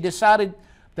it, and she decided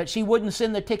that she wouldn't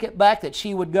send the ticket back, that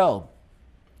she would go.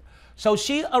 So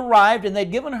she arrived, and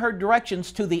they'd given her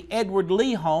directions to the Edward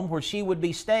Lee home where she would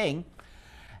be staying.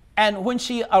 And when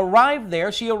she arrived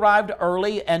there, she arrived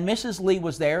early, and Mrs. Lee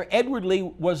was there. Edward Lee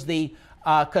was the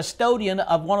custodian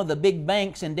of one of the big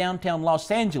banks in downtown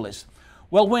Los Angeles.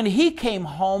 Well, when he came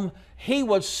home, he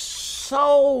was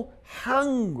so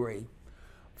hungry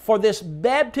for this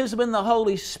baptism in the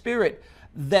Holy Spirit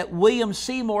that William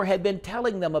Seymour had been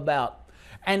telling them about,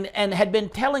 and had been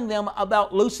telling them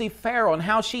about Lucy Farrow and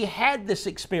how she had this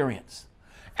experience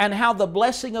and how the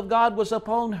blessing of God was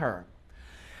upon her.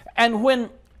 And when,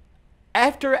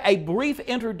 after a brief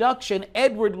introduction,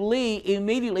 Edward Lee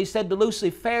immediately said to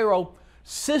Lucy Farrow,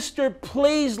 "Sister,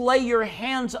 please lay your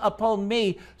hands upon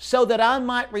me so that I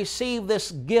might receive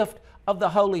this gift of the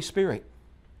Holy Spirit."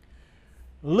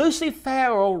 Lucy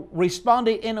Farrow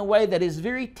responded in a way that is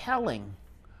very telling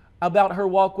about her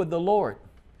walk with the Lord.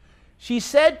 She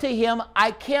said to him, "I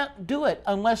can't do it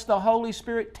unless the Holy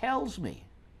Spirit tells me."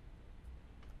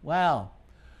 Wow.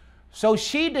 So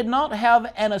she did not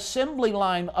have an assembly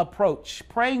line approach,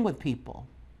 praying with people.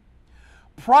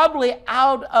 Probably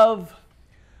out of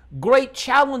great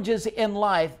challenges in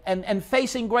life and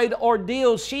facing great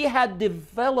ordeals, she had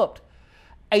developed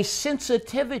a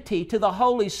sensitivity to the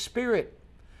Holy Spirit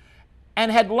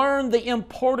and had learned the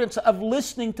importance of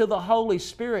listening to the Holy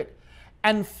Spirit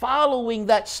and following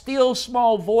that still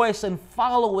small voice and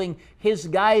following His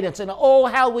guidance. And oh,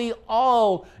 how we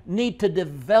all need to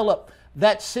develop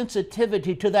that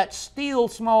sensitivity to that still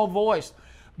small voice,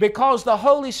 because the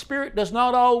Holy Spirit does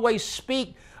not always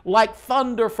speak like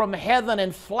thunder from heaven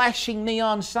and flashing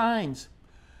neon signs.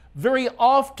 Very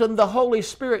often the Holy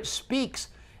Spirit speaks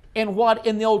in what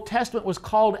in the Old Testament was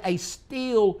called a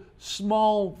still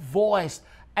small voice,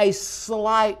 a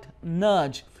slight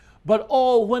nudge. But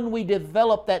oh, when we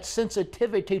develop that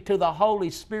sensitivity to the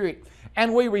Holy Spirit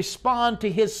and we respond to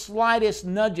His slightest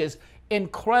nudges,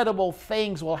 incredible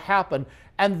things will happen.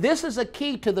 And this is a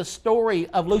key to the story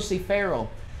of Lucy Farrow.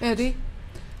 Eddie,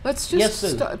 let's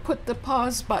just put the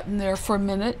pause button there for a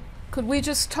minute. Could we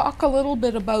just talk a little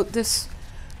bit about this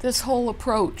whole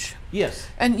approach? Yes.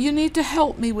 And you need to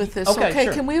help me with this, okay?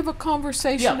 Sure. Can we have a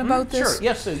conversation about this? Sure,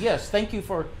 yes, Sue, yes. Thank you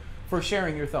for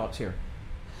sharing your thoughts here.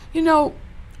 You know,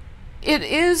 it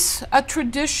is a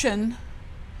tradition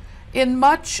in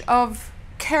much of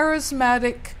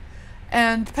charismatic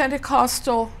and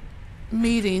Pentecostal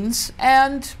meetings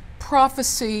and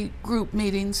prophecy group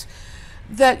meetings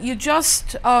that you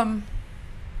just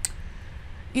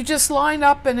line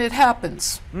up and it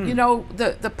happens. You know,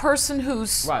 the person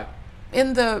who's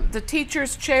in the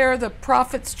teacher's chair, the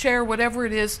prophet's chair, whatever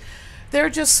it is,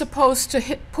 they're just supposed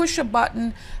to push a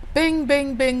button, bing,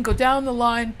 bing, bing, go down the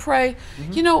line, pray.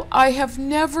 You know, I have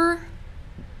never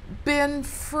been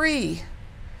free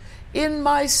in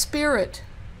my spirit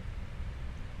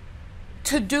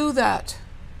to do that.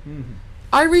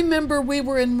 I remember we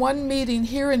were in one meeting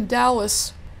here in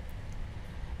Dallas,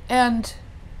 and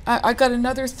I got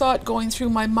another thought going through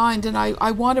my mind, and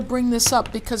I want to bring this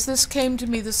up because this came to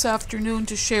me this afternoon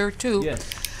to share too. Yes.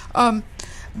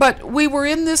 But we were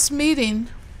in this meeting,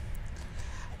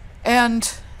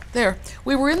 and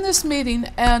we were in this meeting,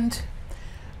 and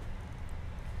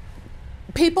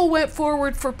people went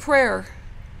forward for prayer.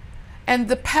 And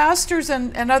the pastors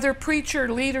and other preacher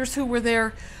leaders who were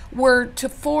there were to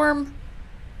form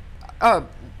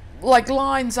like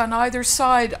lines on either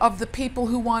side of the people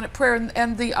who wanted prayer.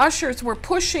 And the ushers were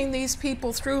pushing these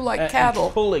people through like cattle.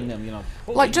 And pulling them, you know.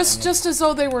 Like just as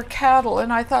though they were cattle.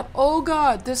 And I thought, oh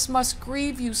God, this must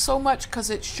grieve you so much, because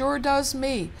it sure does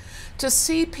me. To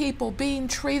see people being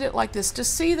treated like this, to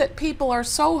see that people are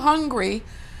so hungry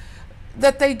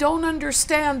that they don't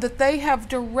understand that they have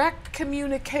direct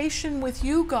communication with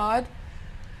you, God,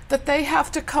 that they have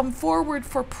to come forward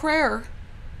for prayer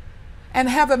and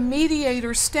have a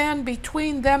mediator stand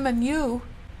between them and you,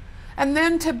 and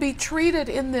then to be treated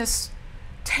in this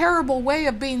terrible way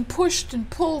of being pushed and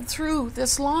pulled through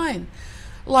this line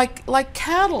like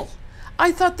cattle.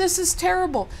 I thought, this is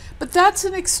terrible. But that's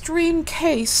an extreme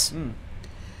case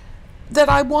that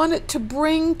I wanted to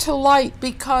bring to light,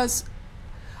 because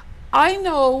I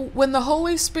know when the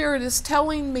Holy Spirit is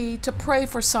telling me to pray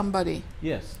for somebody.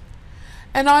 Yes.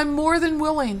 And I'm more than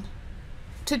willing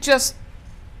to just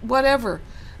whatever.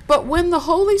 But when the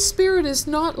Holy Spirit is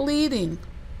not leading,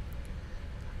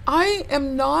 I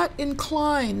am not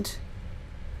inclined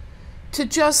to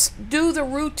just do the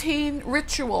routine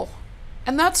ritual.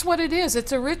 And that's what it is.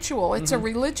 It's a ritual. It's a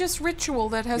religious ritual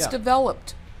that has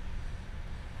developed,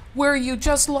 where you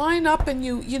just line up and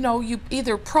you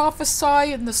either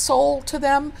prophesy in the soul to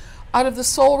them out of the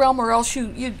soul realm, or else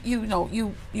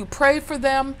you pray for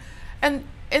them. And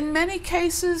in many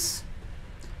cases,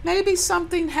 maybe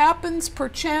something happens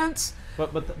perchance.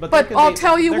 But I'll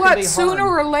tell you what, sooner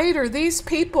or later, these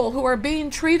people who are being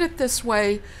treated this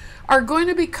way are going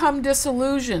to become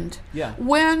disillusioned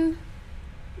when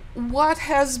what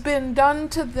has been done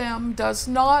to them does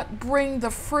not bring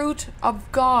the fruit of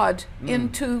God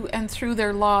into and through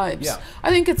their lives. I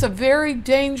think it's a very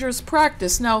dangerous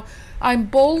practice. Now, I'm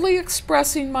boldly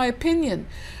expressing my opinion,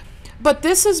 but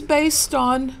this is based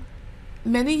on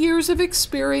many years of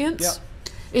experience.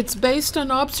 It's based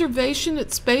on observation,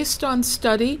 it's based on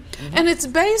study, and it's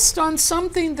based on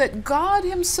something that God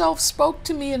himself spoke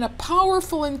to me in a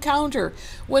powerful encounter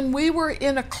when we were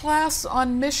in a class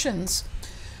on missions.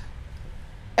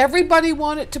 Everybody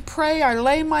wanted to pray. I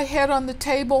lay my head on the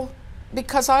table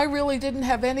because I really didn't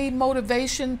have any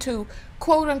motivation to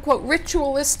quote unquote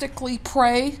ritualistically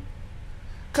pray,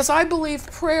 because I believe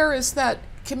prayer is that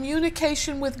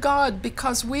communication with God,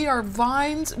 because we are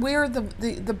vines, we are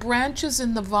the branches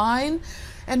in the vine,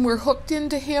 and we're hooked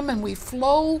into him, and we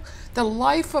flow, the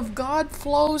life of God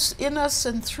flows in us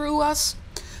and through us.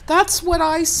 That's what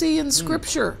I see in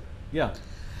Scripture.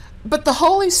 But the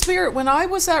Holy Spirit, when I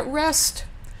was at rest,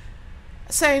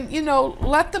 saying,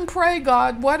 let them pray,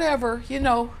 God, whatever,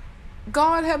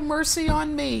 God have mercy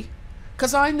on me,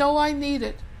 because I know I need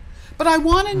it. But I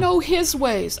want to know his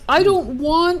ways. I don't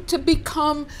want to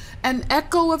become an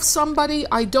echo of somebody.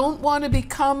 I don't want to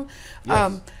become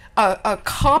a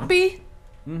copy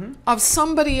of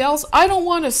somebody else. I don't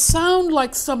want to sound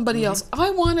like somebody else. I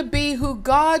want to be who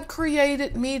God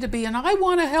created me to be. And I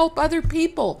want to help other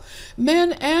people,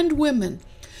 men and women,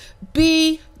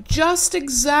 be just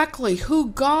exactly who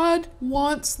God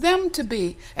wants them to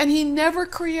be. And he never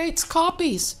creates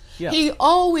copies. He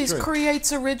always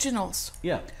creates originals.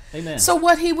 Amen. So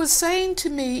what he was saying to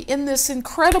me in this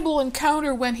incredible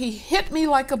encounter when he hit me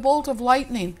like a bolt of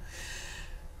lightning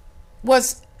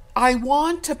was, I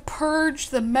want to purge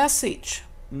the message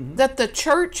that the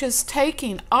church is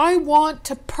taking. I want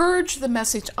to purge the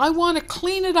message. I want to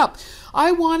clean it up.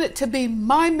 I want it to be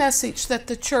my message that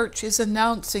the church is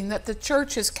announcing, that the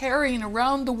church is carrying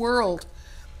around the world.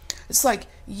 It's like,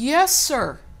 yes,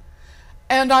 sir.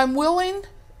 And I'm willing,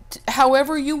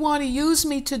 however you want to use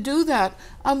me to do that,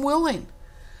 I'm willing.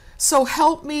 So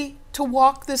help me to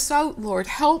walk this out, Lord.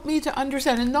 Help me to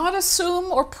understand and not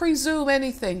assume or presume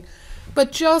anything,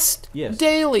 but just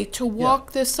daily to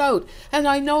walk this out. And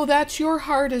I know that's your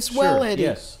heart as well, Eddie.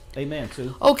 Yes. Amen,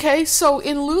 Sue. Okay, so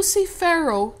in Lucy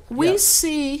Farrow, we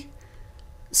see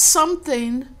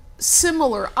something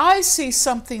similar. I see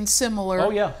something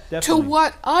similar to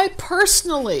what I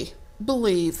personally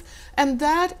believe, and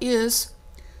that is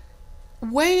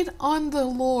wait on the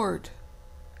Lord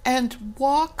and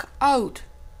walk out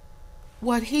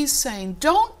what he's saying.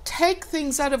 Don't take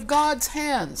things out of God's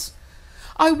hands.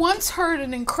 I once heard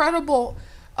an incredible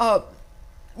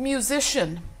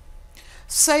musician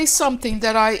say something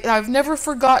that I've never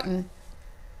forgotten.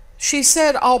 She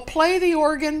said, I'll play the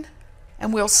organ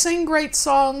and we'll sing great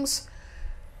songs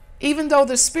even though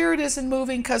the Spirit isn't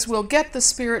moving, because we'll get the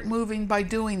Spirit moving by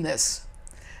doing this.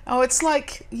 Oh, it's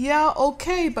like, yeah,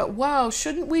 okay, but wow,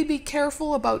 shouldn't we be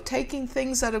careful about taking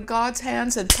things out of God's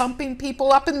hands and pumping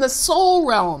people up in the soul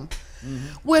realm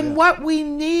when what we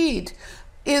need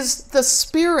is the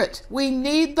Spirit. We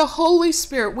need the Holy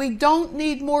Spirit. We don't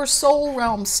need more soul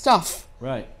realm stuff.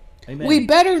 Right. Amen. We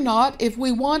better not, if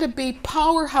we want to be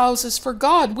powerhouses for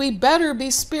God. We better be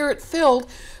Spirit-filled.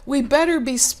 We better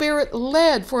be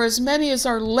Spirit-led, for as many as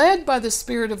are led by the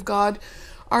Spirit of God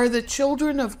are the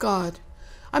children of God.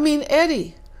 I mean,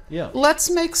 Eddie, let's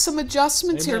make some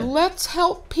adjustments here. Let's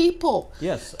help people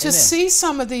to see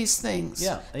some of these things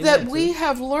that we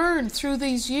have learned through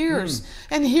these years.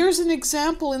 And here's an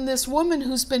example in this woman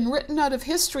who's been written out of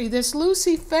history, this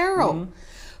Lucy Farrow,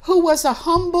 who was a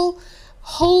humble,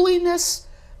 holiness,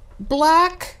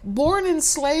 black, born in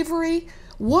slavery,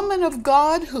 woman of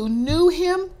God who knew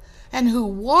him and who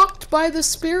walked by the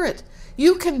Spirit.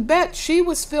 You can bet she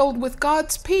was filled with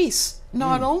God's peace.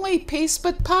 Not only peace,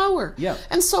 but power.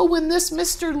 And so when this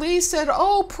Mr. Lee said,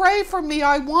 oh, pray for me,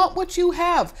 I want what you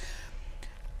have.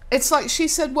 It's like she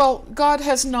said, well, God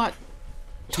has not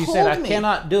told me. She said, I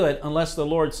cannot do it unless the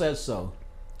Lord says so.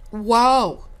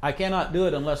 Wow. I cannot do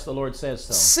it unless the Lord says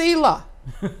so. Selah.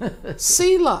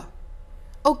 Selah.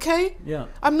 Okay? Yeah.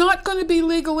 I'm not going to be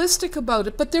legalistic about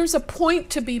it, but there's a point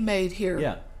to be made here.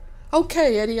 Yeah.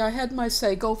 Okay, Eddie, I had my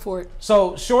say. Go for it.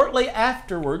 So shortly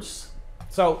afterwards,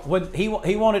 so when he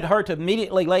wanted her to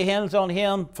immediately lay hands on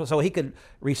him so he could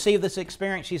receive this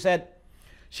experience, she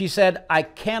said, I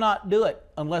cannot do it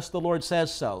unless the Lord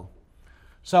says so.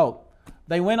 So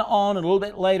they went on, and a little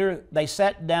bit later, they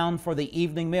sat down for the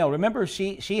evening meal. Remember,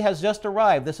 she has just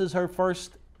arrived. This is her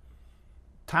first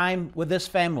time with this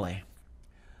family.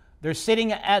 They're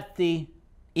sitting at the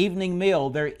evening meal.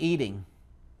 They're eating.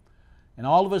 And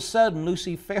all of a sudden,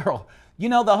 Lucy Farrow, you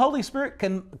know, the Holy Spirit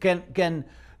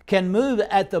can move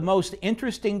at the most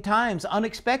interesting times,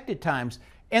 unexpected times.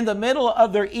 In the middle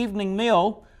of their evening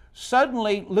meal,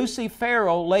 suddenly Lucy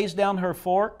Farrow lays down her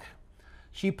fork.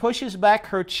 She pushes back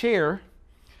her chair,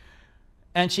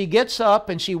 and she gets up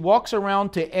and she walks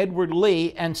around to Edward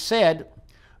Lee and said,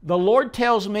 the Lord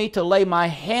tells me to lay my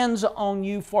hands on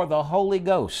you for the Holy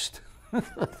Ghost.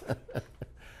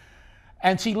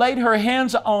 And she laid her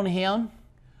hands on him.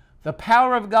 The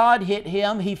power of God hit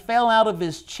him. He fell out of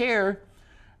his chair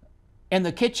in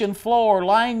the kitchen floor,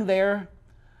 lying there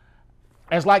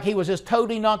as like he was just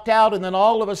totally knocked out, and then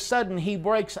all of a sudden he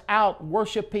breaks out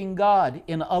worshiping God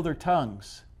in other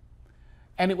tongues.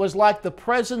 And it was like the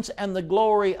presence and the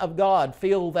glory of God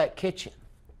filled that kitchen.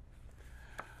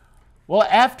 Well,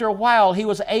 after a while, he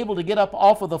was able to get up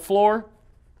off of the floor.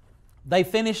 They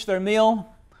finished their meal,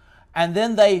 and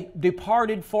then they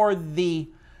departed for the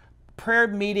prayer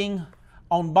meeting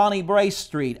on Bonnie Brace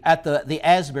Street at the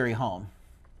Asbury home.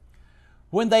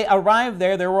 When they arrived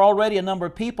there were already a number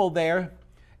of people there,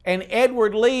 and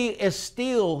Edward Lee is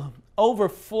still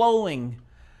overflowing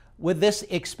with this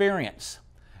experience.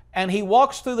 And he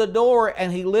walks through the door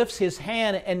and he lifts his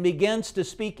hand and begins to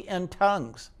speak in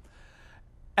tongues.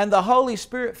 And the Holy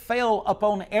Spirit fell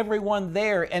upon everyone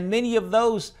there, and many of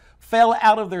those fell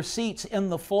out of their seats in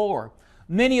the floor.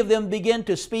 Many of them began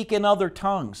to speak in other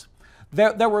tongues.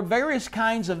 There were various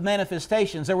kinds of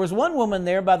manifestations. There was one woman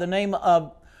there by the name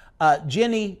of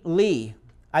Jenny Lee,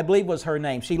 I believe was her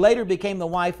name. She later became the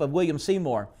wife of William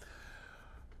Seymour.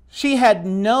 She had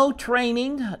no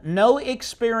training, no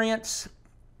experience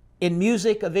in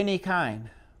music of any kind.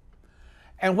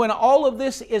 And when all of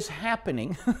this is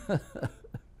happening,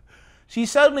 she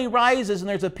suddenly rises, and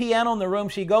there's a piano in the room.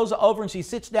 She goes over and she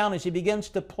sits down and she begins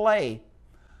to play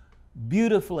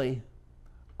beautifully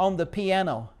on the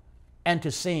piano and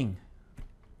to sing.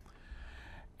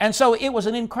 And so it was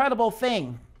an incredible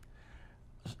thing.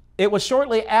 It was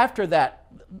shortly after that,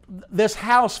 this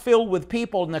house filled with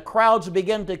people, and the crowds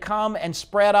began to come and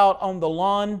spread out on the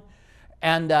lawn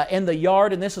and in the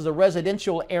yard, and this is a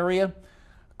residential area.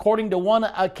 According to one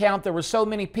account, there were so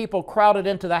many people crowded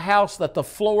into the house that the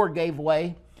floor gave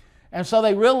way. And so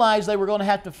they realized they were going to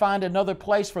have to find another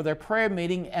place for their prayer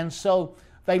meeting. And so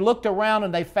they looked around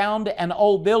and they found an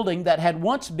old building that had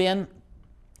once been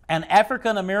an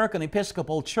African American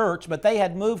Episcopal church, but they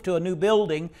had moved to a new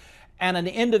building. And an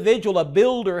individual, a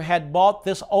builder, had bought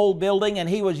this old building, and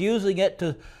he was using it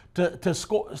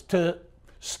to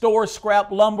store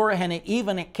scrap lumber, and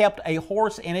it kept a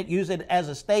horse in it, used it as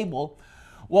a stable.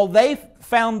 Well, they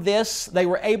found this. They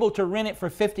were able to rent it for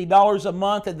 $50 a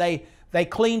month, and they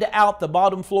cleaned out the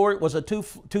bottom floor. It was a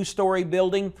two-story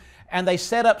building, and they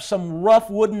set up some rough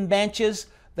wooden benches.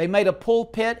 They made a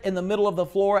pulpit in the middle of the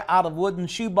floor out of wooden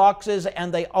shoe boxes,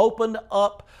 and they opened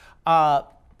up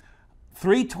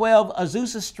 312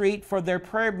 Azzua Street for their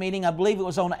prayer meeting. I believe it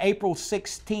was on April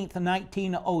 16th,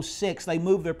 1906. They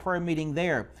moved their prayer meeting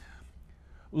there.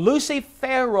 Lucy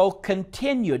Farrow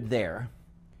continued there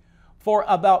for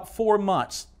about 4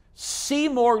 months.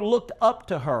 Seymour looked up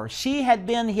to her. She had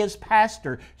been his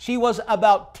pastor. She was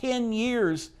about 10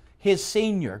 years his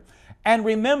senior. And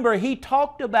remember, he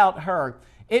talked about her.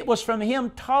 It was from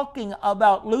him talking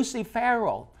about Lucy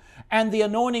Farrow and the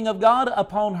anointing of God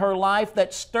upon her life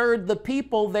that stirred the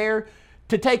people there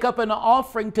to take up an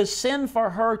offering to send for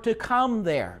her to come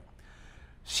there.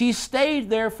 She stayed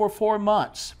there for 4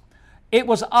 months. It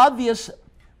was obvious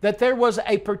that there was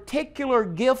a particular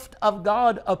gift of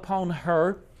God upon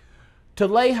her to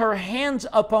lay her hands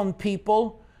upon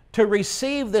people to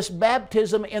receive this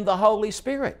baptism in the Holy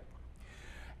Spirit.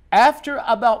 After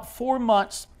about 4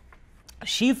 months,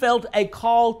 she felt a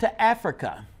call to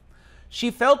Africa.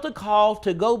 She felt a call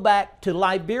to go back to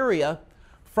Liberia,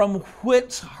 from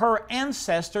which her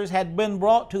ancestors had been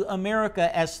brought to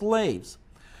America as slaves.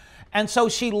 And so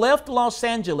she left Los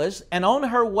Angeles, and on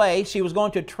her way, she was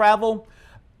going to travel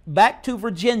back to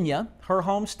Virginia, her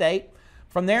home state.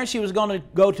 From there, she was going to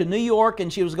go to New York,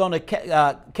 and she was going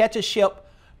to catch a ship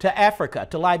to Africa,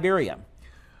 to Liberia.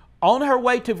 On her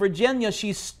way to Virginia,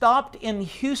 she stopped in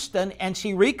Houston, and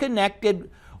she reconnected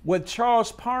with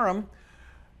Charles Parham,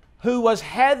 who was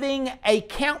having a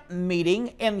camp meeting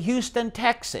in Houston,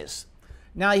 Texas.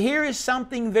 Now here is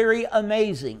something very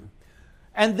amazing.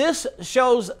 And this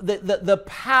shows the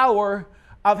power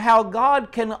of how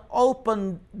God can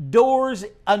open doors,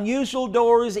 unusual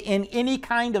doors in any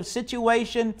kind of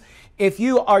situation. If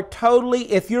your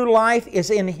life is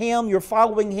in Him, you're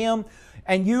following Him,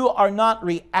 and you are not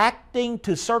reacting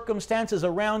to circumstances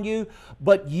around you,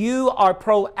 but you are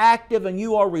proactive and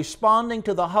you are responding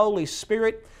to the Holy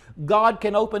Spirit, God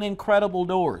can open incredible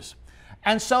doors.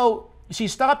 And so she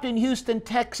stopped in Houston,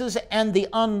 Texas, and the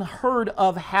unheard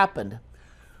of happened.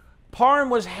 Parham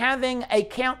was having a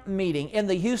camp meeting in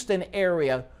the Houston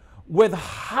area with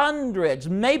hundreds,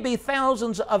 maybe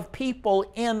thousands of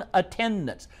people in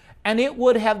attendance. And it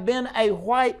would have been a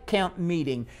white camp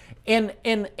meeting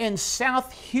in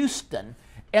South Houston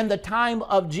in the time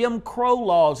of Jim Crow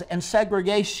laws and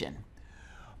segregation.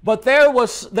 But there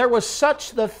was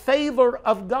such the favor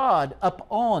of God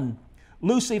upon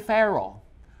Lucy Farrow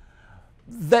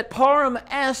that Parham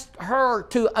asked her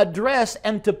to address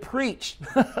and to preach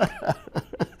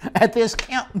at this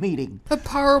camp meeting. But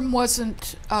Parham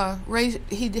wasn't,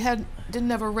 didn't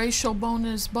have a racial bone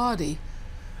in his body.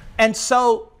 And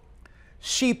so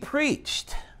she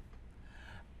preached,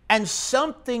 and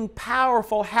something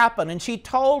powerful happened. And she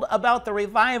told about the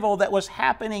revival that was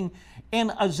happening in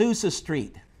Azzua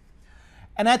Street.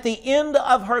 And at the end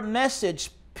of her message,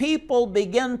 people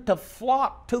began to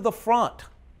flock to the front,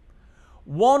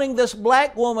 wanting this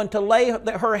black woman to lay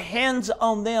her hands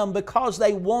on them because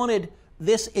they wanted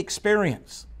this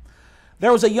experience.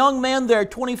 There was a young man there,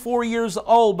 24 years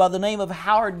old, by the name of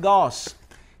Howard Goss.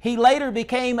 He later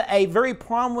became a very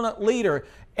prominent leader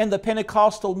in the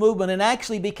Pentecostal movement and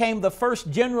actually became the first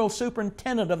general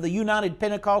superintendent of the United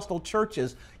Pentecostal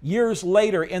Churches years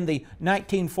later in the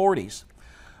 1940s.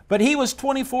 But he was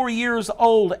 24 years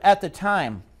old at the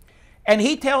time. And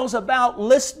he tells about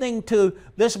listening to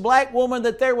this black woman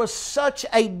that there was such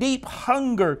a deep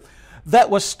hunger that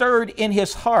was stirred in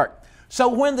his heart. So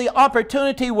when the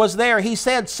opportunity was there, he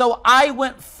said, "So I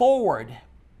went forward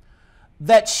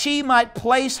that she might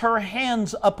place her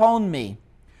hands upon me.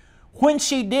 When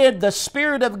she did, the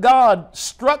Spirit of God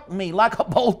struck me like a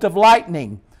bolt of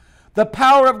lightning. The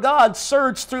power of God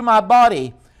surged through my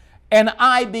body, and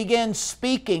I began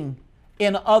speaking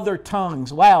in other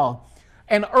tongues." Wow.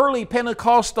 An early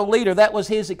Pentecostal leader, that was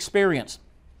his experience.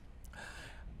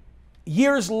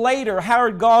 Years later,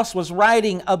 Howard Goss was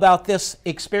writing about this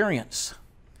experience.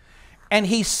 And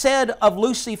he said of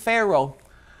Lucy Farrow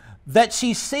that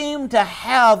she seemed to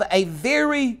have a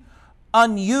very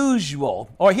unusual,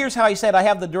 or here's how he said, I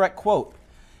have the direct quote.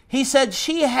 He said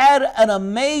she had an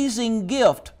amazing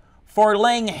gift for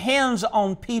laying hands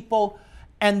on people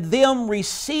and them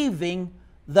receiving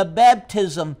the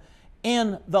baptism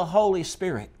in the Holy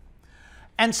Spirit.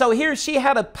 And so here she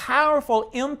had a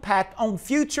powerful impact on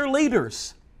future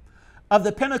leaders of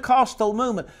the Pentecostal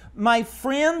movement. My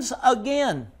friends,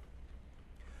 again,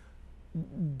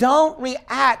 don't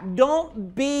react.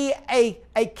 Don't be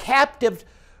a captive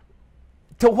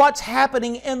to what's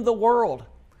happening in the world.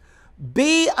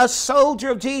 Be a soldier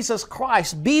of Jesus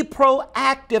Christ. Be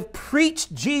proactive.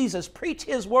 Preach Jesus. Preach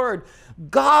His Word.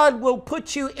 God will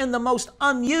put you in the most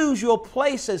unusual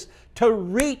places to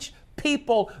reach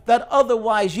people that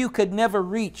otherwise you could never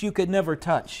reach, you could never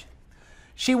touch.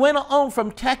 She went on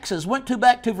from Texas, went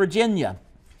back to Virginia,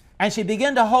 and she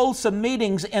began to hold some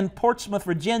meetings in Portsmouth,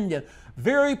 Virginia.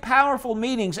 Very powerful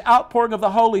meetings, outpouring of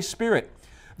the Holy Spirit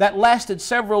that lasted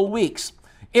several weeks.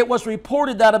 It was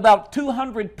reported that about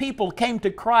 200 people came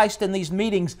to Christ in these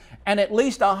meetings, and at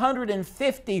least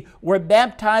 150 were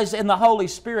baptized in the Holy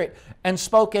Spirit and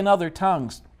spoke in other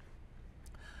tongues.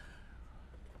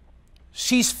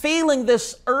 She's feeling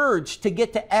this urge to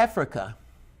get to Africa.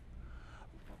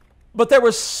 But there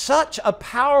was such a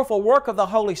powerful work of the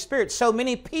Holy Spirit, so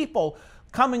many people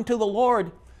coming to the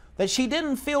Lord, that she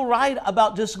didn't feel right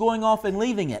about just going off and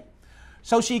leaving it.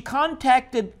 So she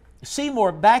contacted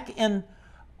Seymour back in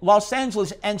Los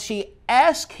Angeles, and she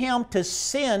asked him to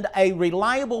send a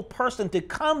reliable person to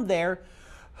come there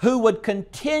who would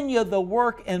continue the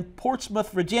work in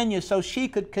Portsmouth, Virginia, so she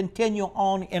could continue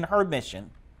on in her mission.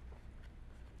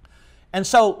 And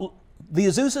so the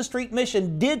Azzua Street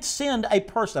mission did send a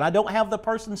person. I don't have the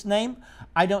person's name.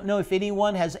 I don't know if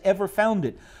anyone has ever found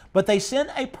it. But they sent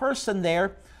a person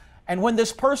there, and when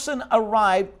this person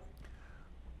arrived,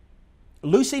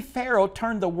 Lucy Farrow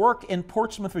turned the work in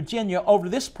Portsmouth, Virginia over to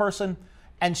this person,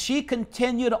 and she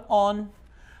continued on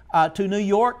to New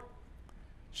York.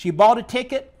 She bought a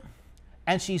ticket,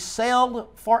 and she sailed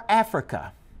for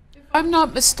Africa. If I'm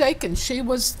not mistaken, she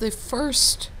was the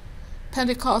first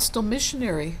Pentecostal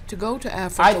missionary to go to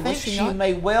Africa. I think she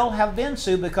may well have been,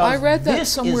 Sue, because I read that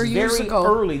this somewhere is years very ago.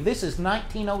 early. This is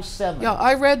 1907. Yeah,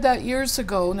 I read that years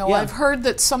ago. No, Yeah. I've heard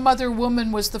that some other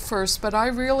woman was the first, but I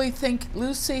really think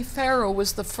Lucy Farrow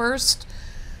was the first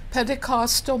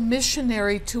Pentecostal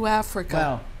missionary to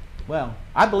Africa. Well,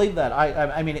 I believe that.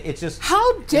 I mean, it's just...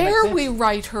 How dare we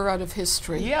write her out of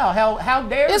history? Yeah, how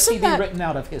dare she be written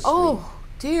out of history? Oh,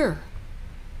 dear.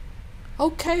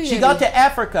 Okay, She got to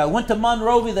Africa, went to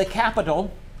Monrovia, the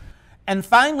capital, and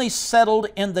finally settled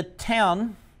in the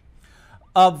town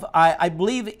of, I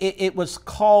believe it was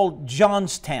called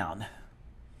Johnstown.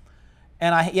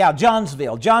 And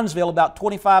Johnsville, about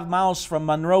 25 miles from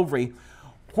Monrovia,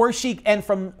 where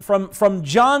from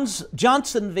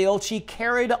Johnsonville, she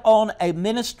carried on a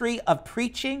ministry of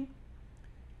preaching,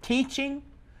 teaching,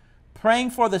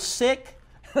 praying for the sick,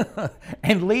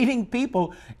 and leading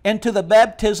people into the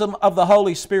baptism of the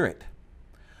Holy Spirit.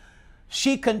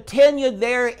 She continued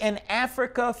there in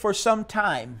Africa for some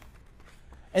time.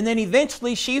 And then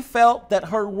eventually she felt that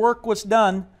her work was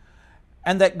done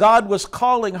and that God was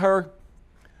calling her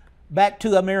back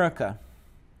to America.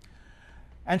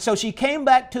 And so she came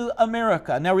back to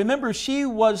America. Now remember, she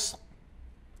was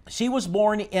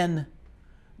born in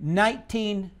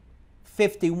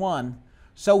 1951.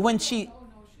 So when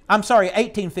I'm sorry,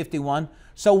 1851.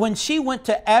 So when she went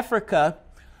to Africa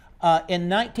in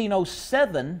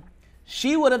 1907,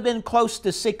 she would have been close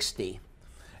to 60.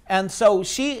 And so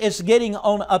she is getting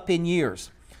on up in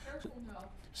years.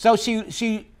 So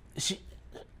the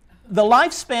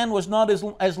lifespan was not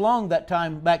as long that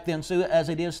time back then, Sue, as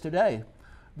it is today.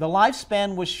 The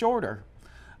lifespan was shorter,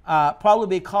 probably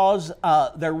because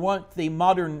there weren't the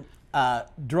modern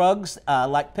drugs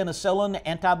like penicillin,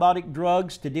 antibiotic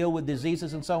drugs to deal with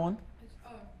diseases and so on.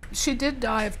 She did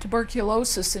die of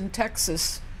tuberculosis in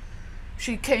Texas.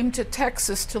 She came to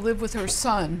Texas to live with her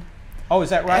son. Oh, is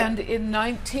that right? And in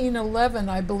 1911,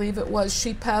 I believe it was,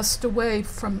 she passed away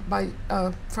from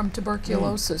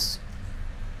tuberculosis.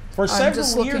 For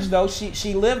several years, though,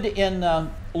 she lived in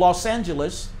Los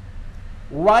Angeles,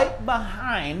 right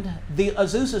behind the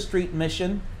Azzua Street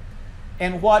mission,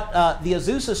 and what the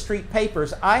Azzua Street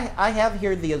papers, I have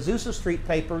here the Azzua Street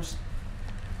papers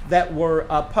that were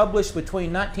published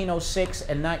between 1906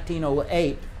 and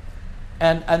 1908.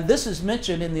 And this is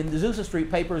mentioned in the Azzua Street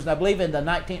papers, and I believe in a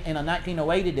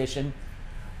 1908 edition,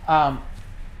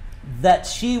 that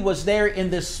she was there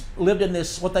lived in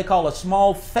this, what they call a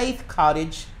small faith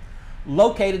cottage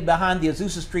located behind the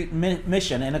Azzua Street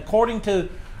mission. And according to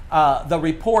the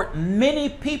report, many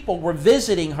people were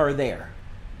visiting her there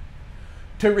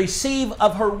to receive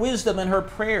of her wisdom and her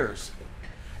prayers.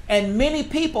 And many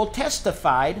people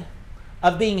testified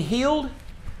of being healed,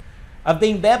 of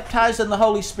being baptized in the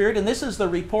Holy Spirit. And this is the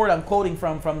report I'm quoting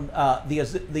from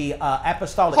the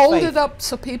Apostolic Faith. Hold it up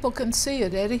so people can see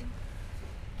it, Eddie.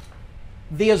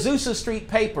 The Azzua Street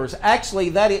papers. Actually,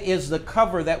 that is the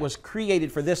cover that was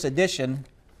created for this edition.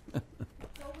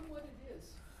 Tell them what it is.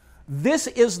 This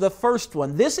is the first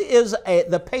one. This is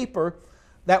the paper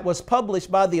that was published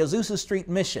by the Azzua Street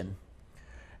Mission.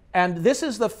 And this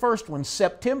is the first one,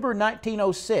 September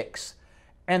 1906.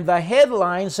 And the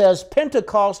headline says,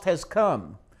 Pentecost has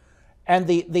come. And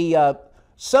the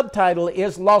subtitle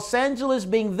is, Los Angeles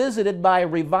being visited by a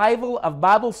revival of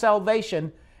Bible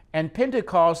salvation and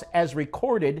Pentecost as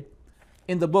recorded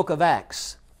in the book of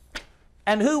Acts.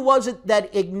 And who was it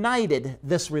that ignited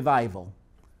this revival?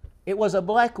 It was a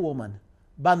black woman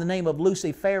by the name of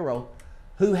Lucy Farrow,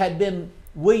 who had been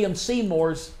William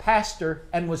Seymour's pastor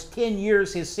and was 10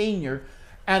 years his senior,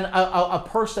 and a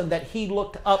person that he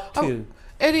looked up to. Oh,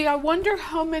 Eddie, I wonder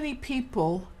how many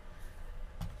people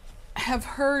have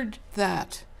heard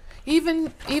that.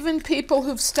 Even people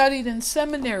who've studied in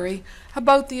seminary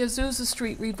about the Azzua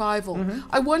Street revival. Mm-hmm.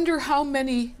 I wonder how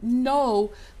many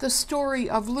know the story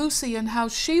of Lucy and how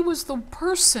she was the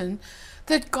person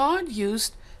that God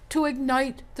used to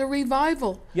ignite the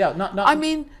revival. Yeah, I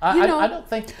mean, I don't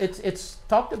think it's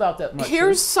talked about that much.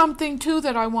 Here's something too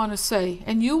that I want to say,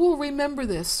 and you will remember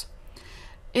this.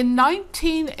 In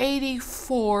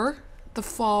 1984, the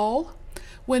fall,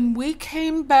 when we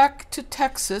came back to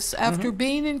Texas after mm-hmm.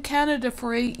 being in Canada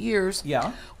for 8 years,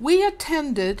 yeah, we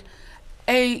attended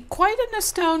quite an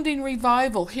astounding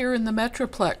revival here in the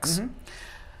Metroplex. Mm-hmm.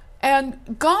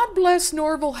 And God bless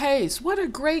Norval Hayes. What a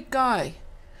great guy.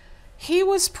 He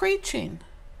was preaching,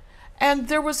 and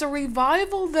there was a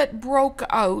revival that broke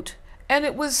out, and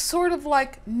it was sort of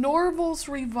like Norval's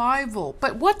revival.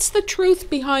 But what's the truth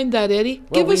behind that, Eddie?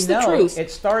 Well, Give us the truth. It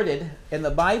started in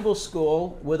the Bible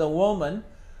school with a woman,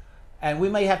 and we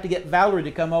may have to get Valerie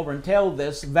to come over and tell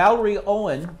this. Valerie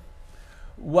Owen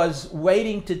was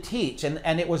waiting to teach,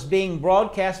 and it was being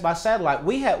broadcast by satellite.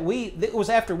 It was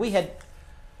after we had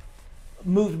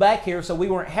moved back here, so we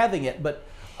weren't having it, but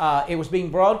it was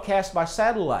being broadcast by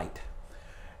satellite.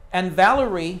 And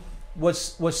Valerie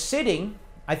was sitting,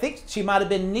 I think she might have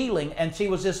been kneeling, and she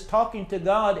was just talking to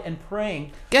God and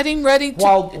praying, getting ready to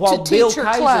while teach Bill her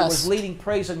Kaiser class. was leading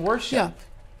praise and worship. Yeah.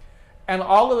 And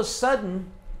all of a sudden,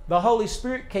 the Holy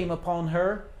Spirit came upon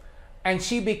her, and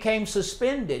she became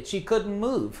suspended. She couldn't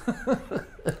move.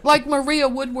 Like Maria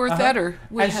Woodworth Etter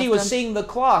would And have she was done. seeing the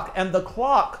clock, and the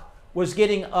clock was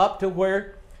getting up to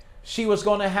where she was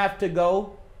going to have to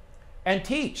go and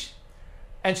teach.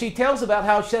 And she tells about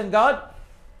how she said, God,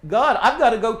 I've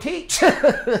got to go teach.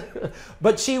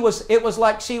 But it was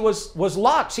like she was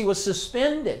locked. She was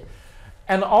suspended.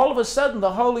 And all of a sudden,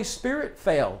 the Holy Spirit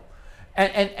fell.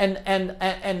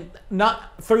 And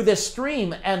not through this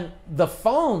stream, and the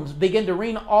phones begin to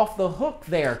ring off the hook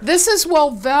there. This is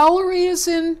while Valerie is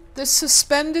in this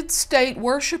suspended state,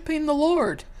 worshiping the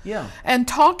Lord. Yeah. And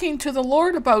talking to the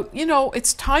Lord about,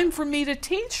 it's time for me to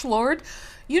teach, Lord.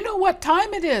 You know what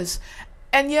time it is.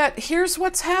 And yet, here's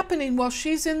what's happening while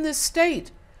she's in this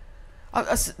state,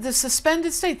 the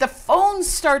suspended state. The phones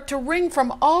start to ring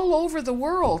from all over the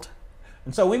world.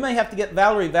 And so we may have to get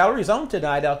Valerie. Valerie's on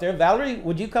tonight out there. Valerie,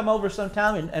 would you come over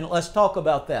sometime and let's talk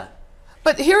about that?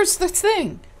 But here's the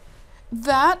thing.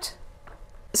 God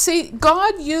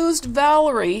used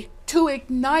Valerie to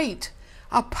ignite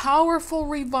a powerful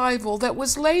revival that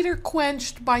was later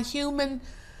quenched by human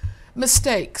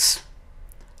mistakes.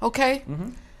 Okay?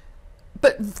 Mm-hmm.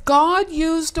 But God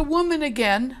used a woman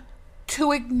again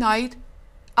to ignite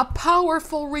a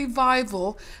powerful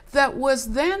revival that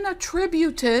was then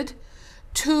attributed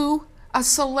to a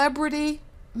celebrity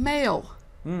male.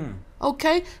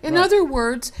 Okay? In other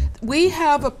words, we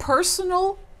have a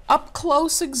personal,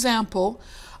 up-close example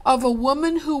of a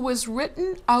woman who was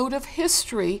written out of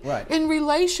history in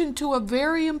relation to a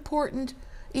very important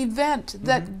event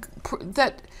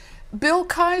that Bill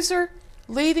Kaiser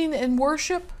leading in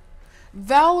worship,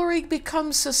 Valerie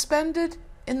becomes suspended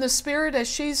in the Spirit as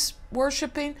she's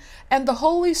worshiping, and the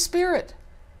Holy Spirit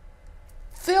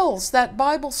fills that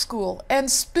Bible school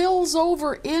and spills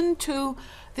over into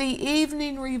the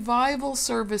evening revival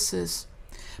services.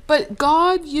 But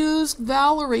God used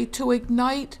Valerie to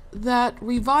ignite that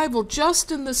revival,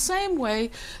 just in the same way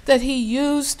that he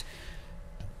used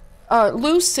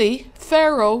Lucy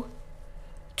Farrow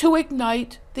to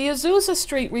ignite the Azzua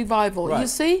Street revival. Right. You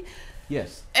see?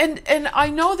 Yes. And I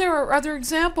know there are other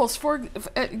examples.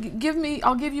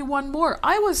 I'll give you one more.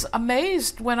 I was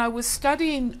amazed when I was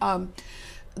studying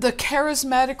the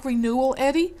charismatic renewal,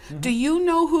 Eddie. Mm-hmm. Do you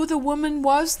know who the woman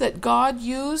was that God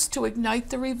used to ignite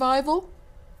the revival?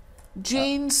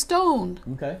 Jean Stone.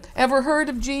 Okay. Ever heard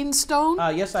of Jean Stone?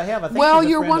 Yes, I have. I think well, she's a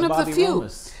you're friend one of the Bobby few.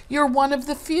 Romas. You're one of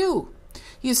the few.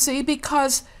 You see,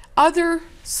 because other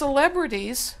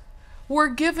celebrities were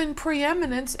given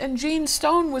preeminence, and Jean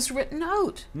Stone was written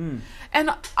out.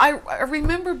 And I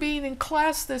remember being in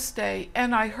class this day,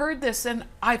 and I heard this, and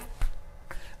I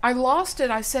lost it.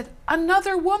 I said,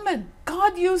 another woman.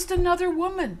 God used another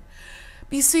woman.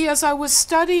 You see, as I was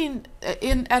studying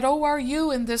at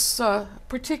ORU in this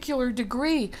particular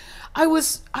degree, I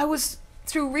was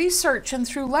through research and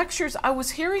through lectures, I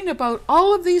was hearing about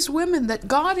all of these women that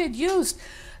God had used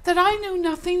that I knew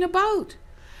nothing about.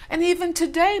 And even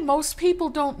today, most people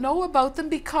don't know about them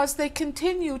because they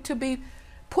continue to be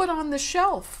put on the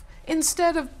shelf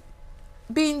instead of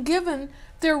being given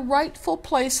their rightful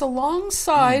place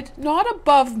alongside, not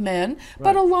above men,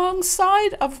 but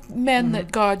alongside of men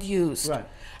that God used. Right.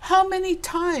 How many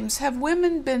times have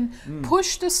women been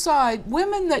pushed aside,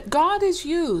 women that God has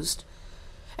used?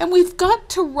 And we've got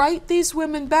to write these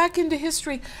women back into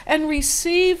history and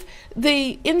receive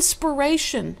the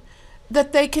inspiration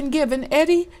that they can give. And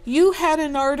Eddie, you had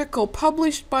an article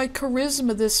published by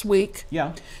Charisma this week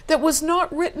that was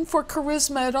not written for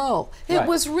Charisma at all. It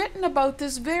was written about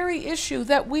this very issue,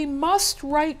 that we must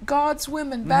write God's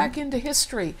women back into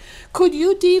history. Could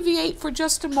you deviate for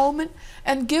just a moment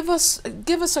and give us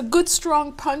a good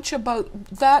strong punch about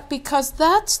that? Because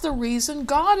that's the reason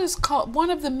God has called, one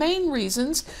of the main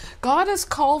reasons God has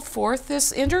called forth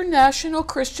this International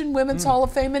Christian Women's Hall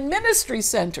of Fame and Ministry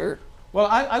Center. Well,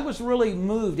 I was really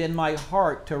moved in my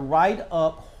heart to write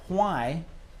up why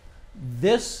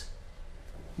this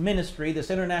ministry,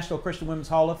 this International Christian Women's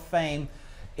Hall of Fame,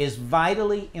 is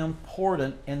vitally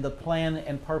important in the plan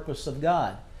and purpose of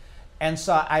God. And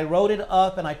so I wrote it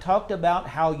up, and I talked about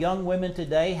how young women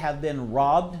today have been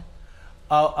robbed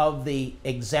of the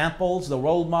examples, the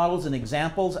role models and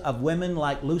examples of women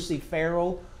like Lucy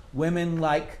Farrow, women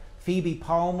like Phoebe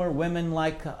Palmer, women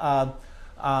like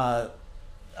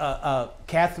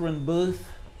Catherine Booth,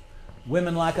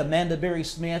 women like Amanda Berry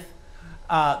Smith,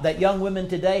 that young women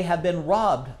today have been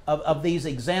robbed of these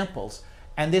examples.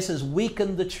 And this has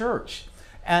weakened the church.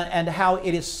 And how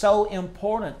it is so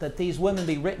important that these women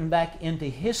be written back into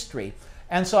history.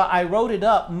 And so I wrote it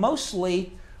up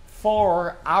mostly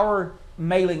for our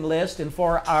mailing list and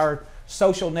for our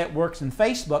social networks and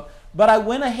Facebook. But I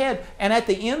went ahead, and at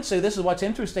the end, so this is what's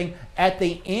interesting, at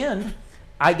the end,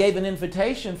 I gave an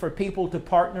invitation for people to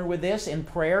partner with this in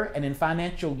prayer and in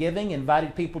financial giving,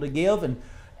 invited people to give and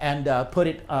put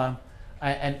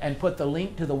the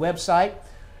link to the website.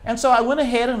 And so I went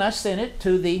ahead and I sent it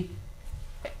to the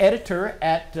editor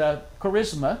at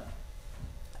Charisma,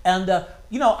 and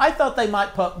you know, I thought they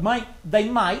might publish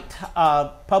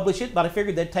it, but I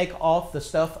figured they'd take off the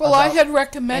stuff. Well, I had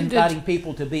recommended inviting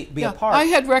people to be a part. I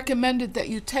had recommended that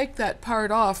you take that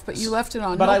part off, but you left it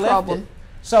on. But no I left problem. it.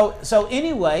 So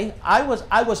anyway, I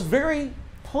was very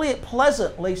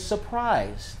pleasantly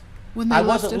surprised. When they I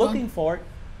left wasn't it looking for it.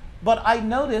 But I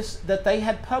noticed that they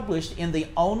had published in the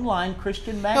online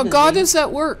Christian magazine. Now God is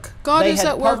at work. God is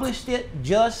at work. They had published it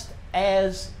just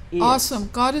as is. Awesome.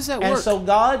 God is at work. And so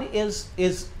God is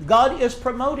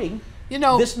promoting, you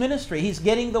know, this ministry. He's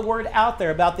getting the word out there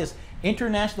about this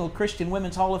International Christian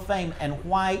Women's Hall of Fame and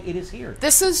why it is here.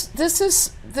 This is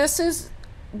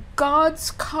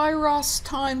God's Kairos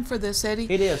time for this, Eddie.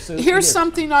 It is, Sue. Here's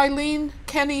something Eileen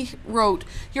Kenny wrote.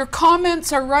 Your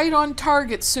comments are right on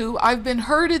target, Sue. I've been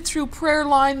herded through prayer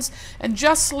lines and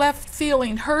just left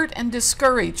feeling hurt and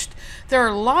discouraged. There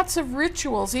are lots of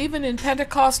rituals, even in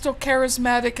Pentecostal,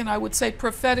 charismatic, and I would say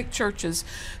prophetic churches.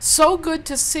 So good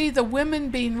to see the women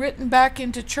being written back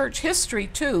into church history,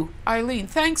 too. Eileen.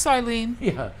 Thanks, Eileen.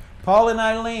 Yeah. Paul and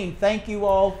Eileen, thank you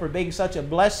all for being such a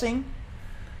blessing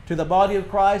to the body of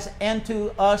Christ and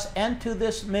to us and to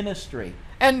this ministry.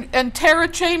 And Tara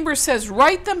Chambers says,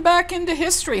 write them back into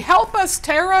history. Help us,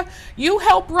 Tara. You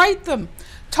help write them.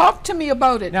 Talk to me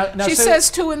about it. Now, she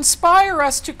says to inspire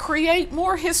us to create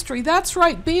more history. That's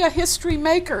right. Be a history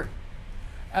maker.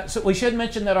 So we should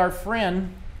mention that our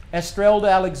friend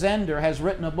Estrelda Alexander has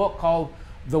written a book called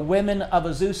The Women of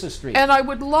Azzua Street. And I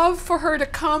would love for her to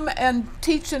come and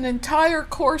teach an entire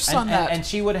course on that. And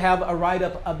she would have a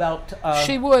write-up about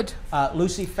she would.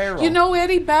 Lucy Farrow. You know,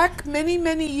 Eddie, back many,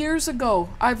 many years ago,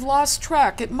 I've lost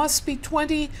track. It must be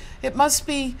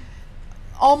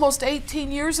almost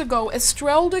 18 years ago,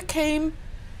 Estrelda came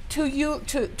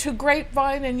to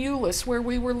Grapevine and Euless, where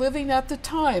we were living at the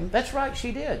time. That's right,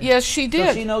 she did. Yes, she did.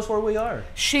 So she knows where we are.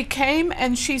 She came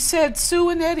and she said,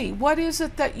 Sue and Eddie, what is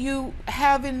it that you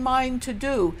have in mind to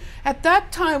do? At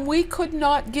that time, we could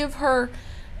not give her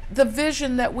the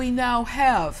vision that we now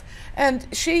have. And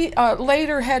she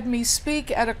later had me speak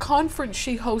at a conference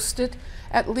she hosted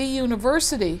at Lee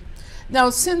University. Now,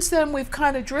 since then, we've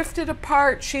kind of drifted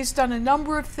apart. She's done a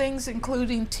number of things,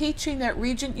 including teaching at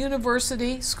Regent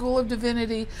University, School of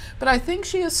Divinity, but I think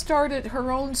she has started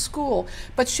her own school.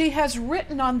 But she has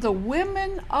written on the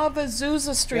women of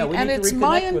Azzua Street, and it's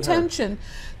my intention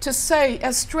to say,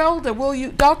 Estrelda, will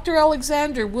you, Dr.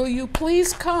 Alexander, will you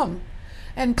please come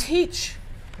and teach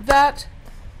that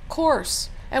course?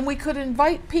 And we could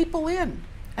invite people in,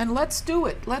 and let's do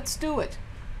it. Let's do it.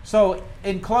 So,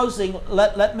 in closing,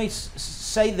 let me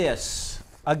say this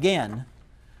again,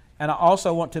 and I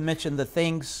also want to mention the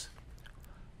things,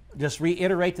 just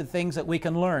reiterate the things that we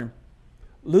can learn.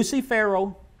 Lucy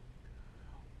Farrow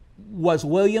was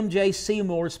William J.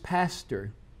 Seymour's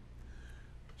pastor.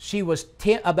 She was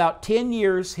about 10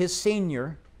 years his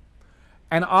senior,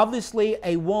 and obviously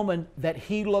a woman that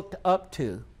he looked up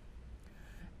to.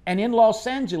 And in Los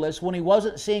Angeles, when he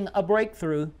wasn't seeing a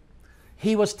breakthrough,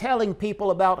 he was telling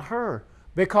people about her.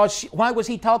 Because why was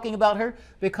he talking about her?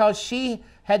 Because she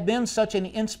had been such an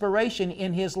inspiration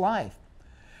in his life.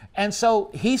 And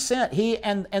so he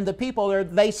and the people there,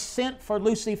 they sent for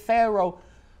Lucy Farrow,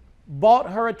 bought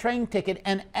her a train ticket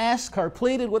and asked her,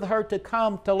 pleaded with her to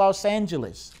come to Los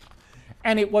Angeles.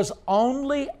 And it was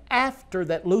only after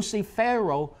that Lucy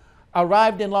Farrow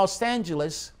arrived in Los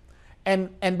Angeles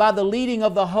and by the leading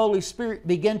of the Holy Spirit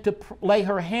began to lay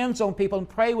her hands on people and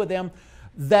pray with them,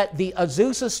 that the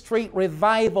Azzua Street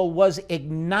revival was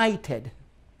ignited.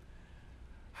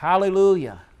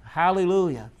 Hallelujah,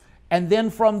 hallelujah. And then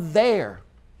from there,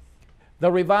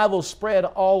 the revival spread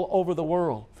all over the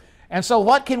world. And so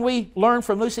what can we learn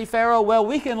from Lucy Farrow? Well,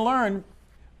 we can learn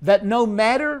that no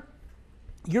matter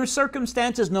your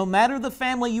circumstances, no matter the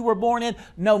family you were born in,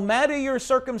 no matter your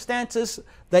circumstances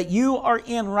that you are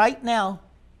in right now,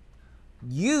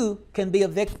 you can be a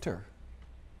victor.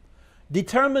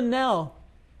 Determine now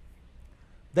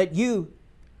that you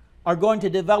are going to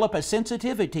develop a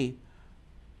sensitivity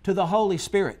to the Holy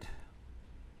Spirit.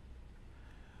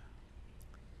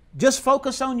 Just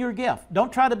focus on your gift.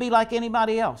 Don't try to be like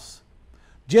anybody else.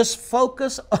 Just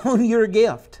focus on your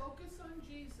gift. Focus on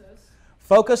Jesus.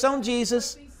 Focus on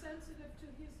Jesus. Be sensitive to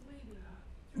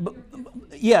His leading.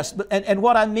 Yes, and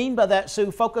what I mean by that,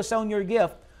 Sue, focus on your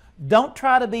gift. Don't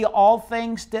try to be all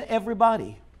things to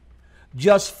everybody.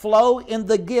 Just flow in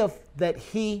the gift that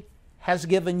He has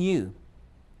given you.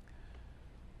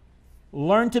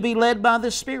 Learn to be led by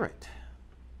the Spirit.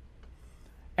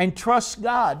 And trust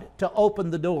God to open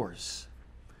the doors.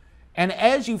 And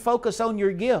as you focus on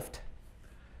your gift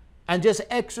and just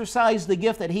exercise the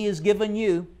gift that He has given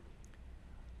you,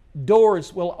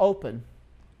 doors will open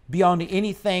beyond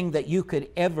anything that you could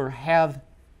ever have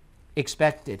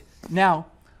expected. Now,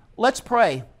 let's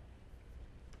pray.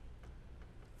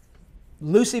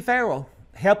 Lucy Farrow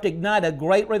helped ignite a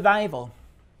great revival.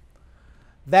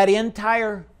 That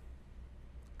entire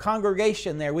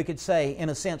congregation there, we could say, in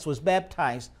a sense, was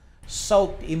baptized,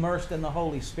 soaked, immersed in the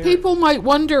Holy Spirit. People might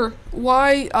wonder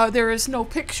why there is no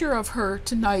picture of her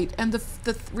tonight, and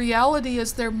the reality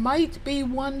is there might be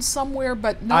one somewhere,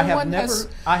 but no one has.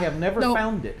 I have never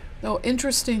found it. No,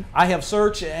 interesting. I have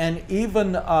searched, and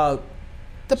even the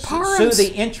Params. So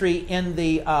the entry in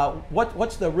the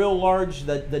what's the real large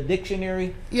the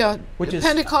dictionary? Yeah, which is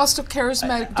Pentecostal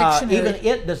Charismatic Dictionary. Even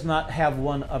it does not have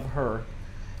one of her.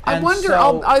 I And wonder.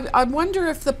 so- I wonder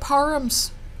if the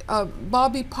Params,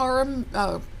 Bobby Parham,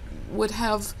 would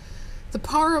have. The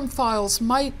Parham files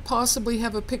might possibly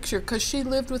have a picture because she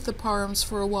lived with the Parhams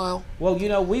for a while. Well, you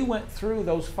know, we went through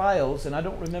those files, and I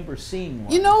don't remember seeing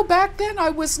one. You know, back then I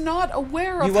was not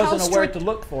aware of you how wasn't aware to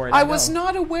look for it. I was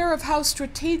not aware of how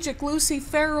strategic Lucy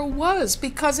Farrow was,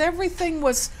 because everything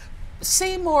was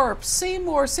Seymour,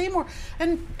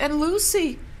 and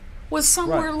Lucy was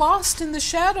somewhere Right. lost in the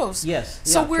shadows. Yes.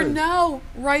 So yeah, we're true. now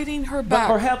writing her But back.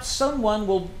 perhaps someone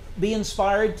will be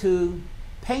inspired to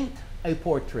paint a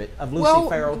portrait of Lucy Well,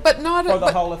 Farrow but not for a- the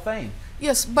but- Hall of Fame.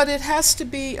 Yes, but it has to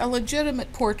be a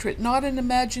legitimate portrait, not an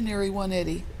imaginary one,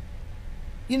 Eddie.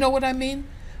 You know what I mean?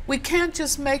 We can't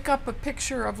just make up a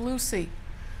picture of Lucy.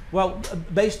 Well,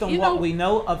 based on You what know- we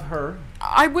know of her.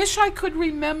 I wish I could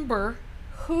remember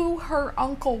who her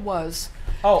uncle was.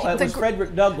 Oh, it The was gr-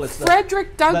 Frederick Douglass.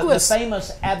 Frederick Douglass The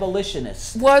famous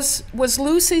abolitionist. was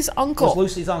Lucy's uncle. Was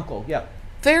Lucy's uncle, yeah.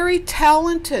 Very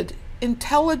talented,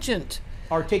 intelligent,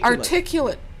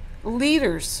 Articulate.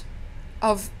 leaders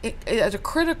at a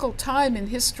critical time in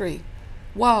history.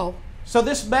 Wow. So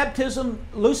this baptism,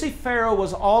 Lucy Farrow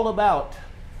was all about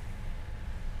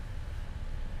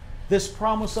this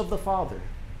promise of the Father.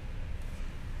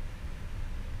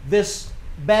 This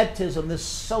baptism, this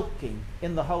soaking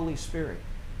in the Holy Spirit.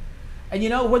 And you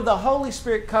know, when the Holy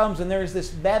Spirit comes and there's this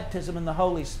baptism in the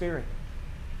Holy Spirit,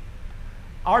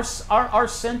 our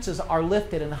senses are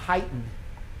lifted and heightened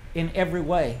in every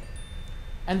way.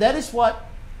 And that is what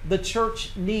the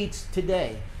church needs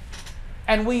today.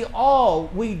 And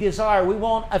we desire, we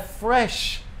want a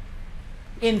fresh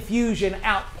infusion,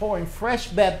 outpouring, fresh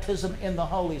baptism in the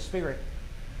Holy Spirit.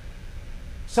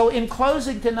 So in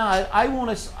closing tonight, I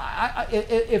want to,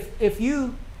 if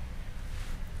you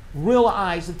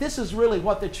realize that this is really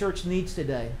what the church needs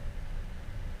today.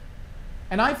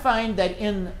 And I find that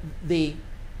in the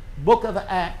book of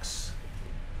Acts,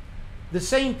 the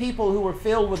same people who were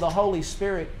filled with the Holy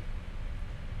Spirit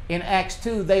in Acts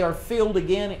 2, they are filled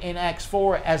again in Acts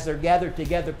 4 as they're gathered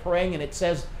together praying. And it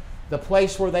says the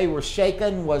place where they were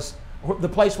shaken was, the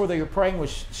place where they were praying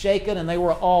was shaken, and they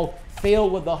were all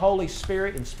filled with the Holy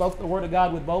Spirit and spoke the Word of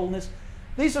God with boldness.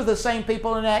 These are the same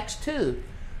people in Acts 2.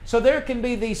 So there can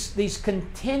be these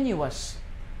continuous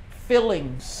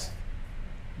fillings,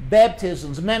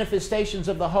 baptisms, manifestations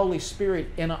of the Holy Spirit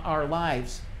in our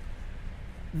lives.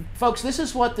 Folks, this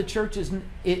is what the churches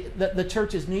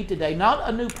need today. Not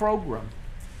a new program.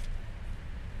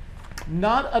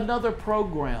 Not another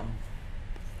program.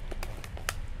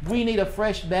 We need a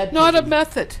fresh baptism. Not a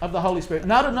method. Of the Holy Spirit.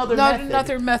 Not another Not method.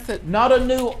 another method. Not a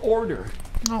new order.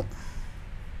 No.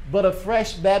 But a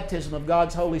fresh baptism of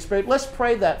God's Holy Spirit. Let's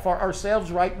pray that for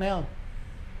ourselves right now.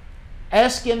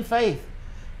 Ask in faith.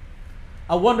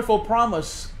 A wonderful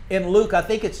promise in Luke, I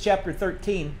think it's chapter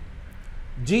 13.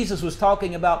 Jesus was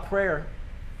talking about prayer.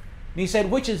 And He said,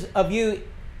 which of you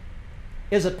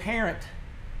is a parent?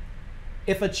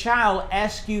 If a child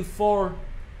asks you for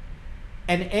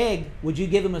an egg, would you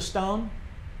give him a stone?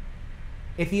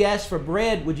 If he asks for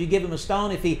bread, would you give him a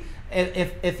stone? If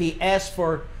he asks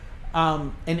for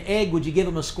an egg, would you give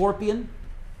him a scorpion?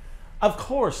 Of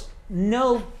course,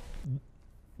 no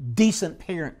decent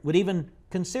parent would even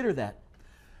consider that.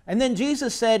 And then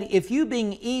Jesus said, if you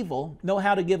being evil know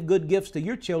how to give good gifts to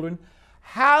your children,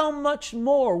 how much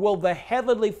more will the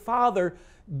Heavenly Father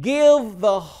give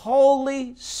the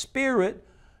Holy Spirit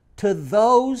to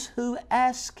those who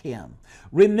ask Him?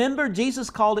 Remember, Jesus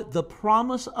called it the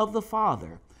promise of the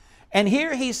Father. And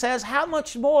here He says, how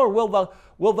much more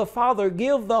will the Father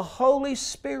give the Holy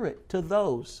Spirit to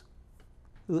those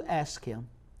who ask Him?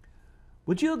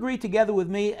 Would you agree together with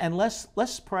me, and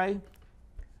let's pray?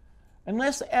 And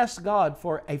let's ask God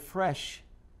for a fresh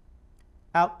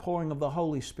outpouring of the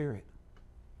Holy Spirit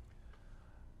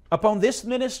upon this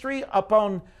ministry,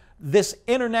 upon this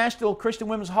International Christian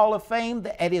Women's Hall of Fame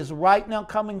that is right now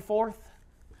coming forth.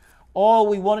 Oh,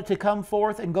 we want it to come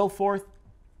forth and go forth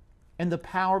in the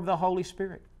power of the Holy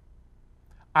Spirit.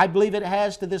 I believe it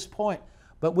has to this point,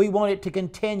 but we want it to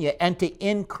continue and to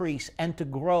increase and to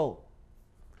grow.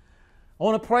 I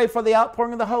want to pray for the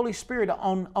outpouring of the Holy Spirit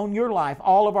on your life,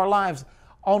 all of our lives,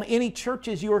 on any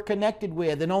churches you are connected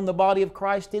with, and on the body of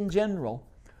Christ in general.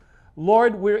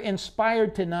 Lord, we're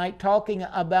inspired tonight talking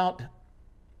about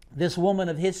this woman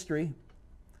of history.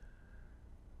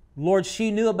 Lord, she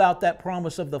knew about that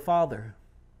promise of the Father.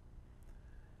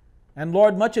 And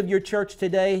Lord, much of your church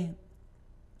today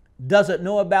doesn't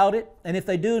know about it. And if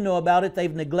they do know about it,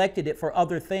 they've neglected it for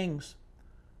other things,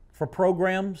 for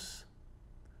programs,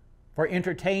 for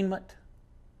entertainment.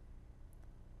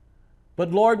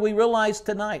 But Lord, we realize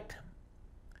tonight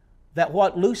that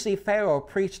what Lucy Farrow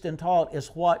preached and taught is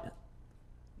what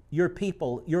your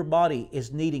people, your body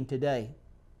is needing today.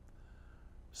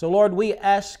 So Lord, we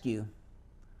ask you,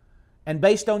 and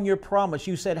based on your promise,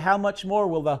 you said, how much more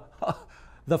will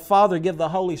the Father give the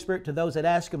Holy Spirit to those that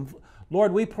ask Him?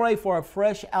 Lord, we pray for a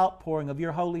fresh outpouring of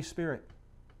your Holy Spirit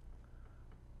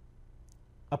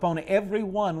upon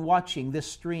everyone watching this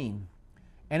stream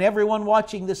and everyone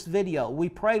watching this video. We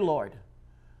pray, Lord,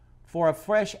 for a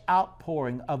fresh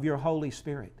outpouring of your Holy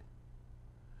Spirit.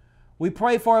 We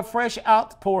pray for a fresh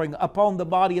outpouring upon the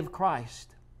body of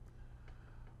Christ.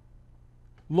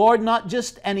 Lord, not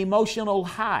just an emotional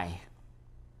high,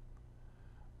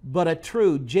 but a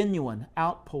true, genuine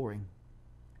outpouring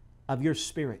of your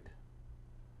Spirit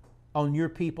on your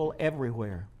people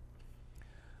everywhere.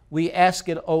 We ask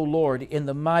it, O Lord, in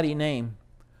the mighty name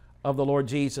of the Lord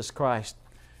Jesus Christ.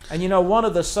 And you know, one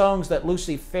of the songs that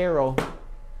Lucy Farrow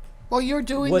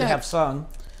would have sung,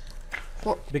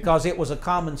 because it was a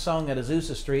common song at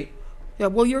Azzua Street. Yeah,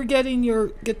 well, you're getting your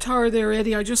guitar there,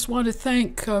 Eddie. I just want to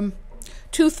thank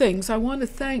two things. I want to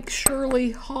thank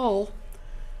Shirley Hall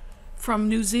from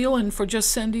New Zealand for just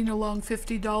sending along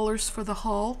 $50 for the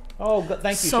hall. Oh,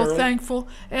 thank you, so Shirley. So thankful.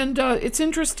 And it's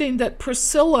interesting that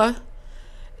Priscilla,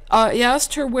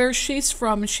 asked her where she's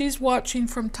from, and she's watching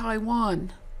from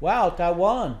Taiwan. Wow,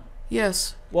 Taiwan.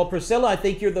 Yes. Well, Priscilla, I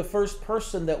think you're the first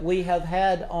person that we have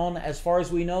had on, as far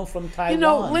as we know, from Taiwan. You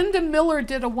know, Linda Miller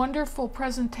did a wonderful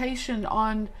presentation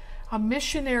on a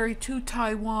missionary to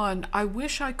Taiwan. I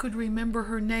wish I could remember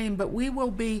her name, but we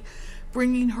will be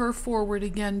bringing her forward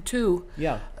again, too.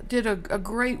 Yeah. Did a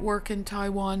great work in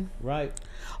Taiwan. Right.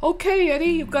 Okay, Eddie,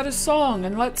 you've got a song,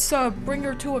 and let's bring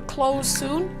her to a close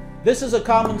soon. This is a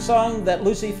common song that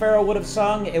Lucy Farrow would have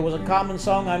sung. It was a common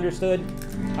song, I understand,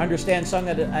 sung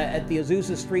at the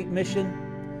Azzua Street Mission.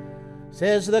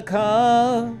 Says, the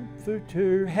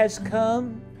Comforter has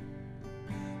come.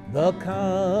 The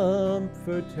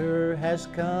Comforter has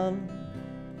come.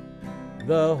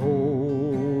 The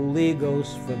Holy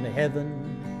Ghost from heaven.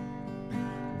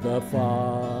 The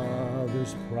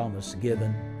Father's promise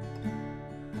given.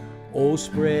 Oh,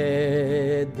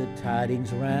 spread the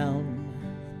tidings round.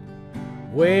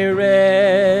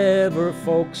 Wherever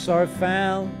folks are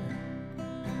found,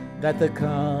 that the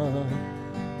Comforter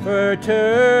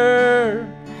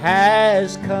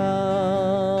has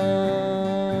come.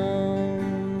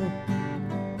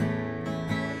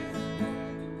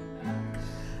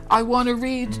 I want to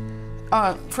read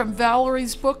from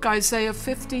Valerie's book, Isaiah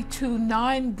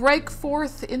 52:9. Break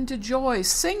forth into joy.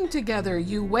 Sing together,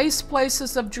 you waste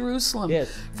places of Jerusalem.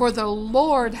 Yes. For the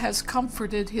Lord has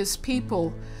comforted His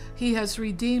people. He has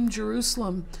redeemed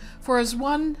Jerusalem. For as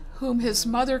one whom his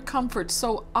mother comforts,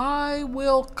 so I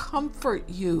will comfort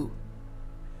you.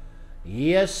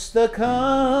 Yes, the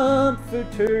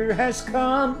Comforter has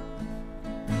come.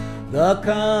 The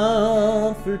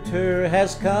Comforter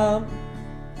has come.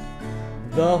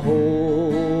 The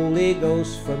Holy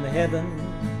Ghost from heaven.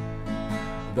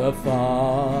 The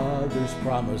Father's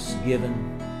promise given.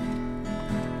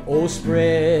 Oh,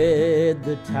 spread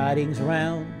the tidings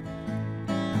round.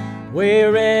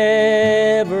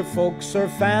 Wherever folks are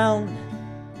found,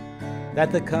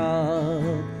 that the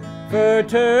Comforter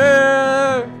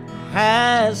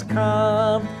has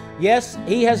come. Yes,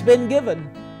 He has been given.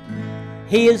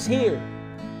 He is here.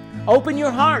 Open your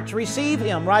hearts. Receive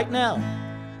Him right now.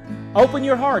 Open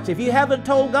your hearts. If you haven't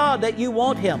told God that you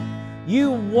want Him,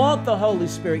 you want the Holy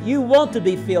Spirit, you want to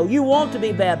be filled, you want to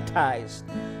be baptized,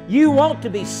 you want to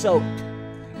be soaked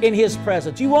in His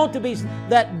presence, you want to be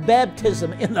that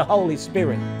baptism in the Holy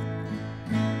Spirit.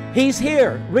 He's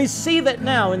here. Receive it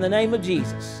now in the name of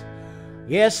Jesus.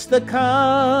 Yes, the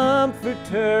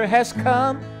Comforter has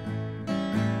come.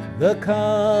 The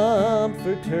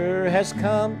Comforter has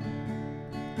come.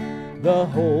 The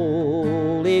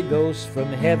Holy Ghost from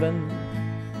heaven,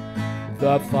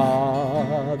 the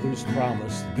Father's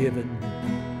promise given.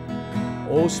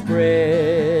 Oh,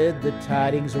 spread the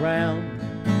tidings round,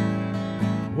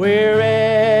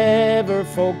 wherever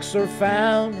folks are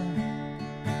found,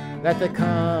 that the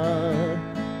Comforter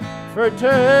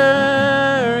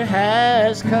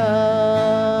has come.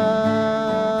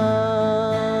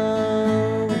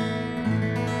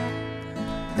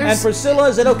 And Priscilla,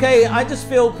 is it okay? I just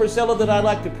feel, Priscilla, that I'd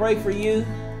like to pray for you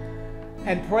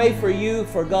and pray for you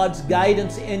for God's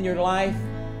guidance in your life,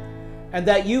 and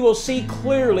that you will see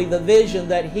clearly the vision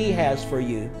that He has for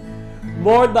you.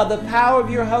 Lord, by the power of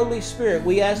your Holy Spirit,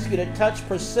 we ask you to touch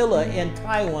Priscilla in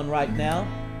Taiwan right now.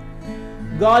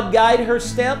 God, guide her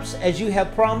steps as you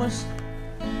have promised,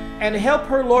 and help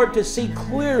her, Lord, to see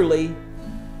clearly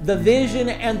the vision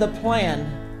and the plan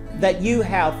that you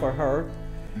have for her.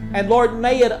 And Lord,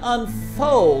 may it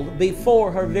unfold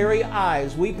before her very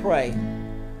eyes, we pray.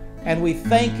 And we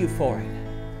thank you for it.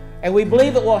 And we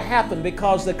believe it will happen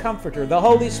because the Comforter, the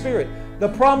Holy Spirit, the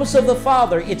promise of the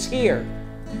Father, it's here,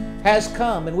 has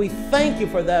come. And we thank you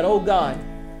for that, oh God,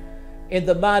 in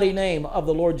the mighty name of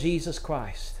the Lord Jesus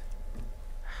Christ.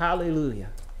 Hallelujah.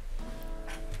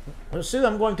 Well, Sue,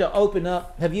 I'm going to open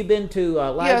up. Have you been to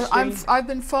live stream? Yeah, I've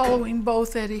been following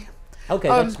both, Eddie. Okay,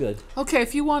 that's good. Okay,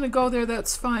 if you want to go there,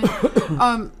 that's fine.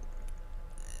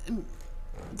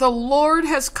 The Lord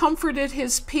has comforted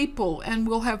His people and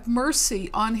will have mercy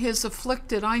on His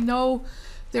afflicted. I know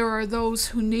there are those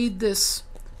who need this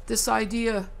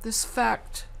idea, this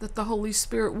fact that the Holy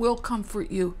Spirit will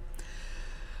comfort you.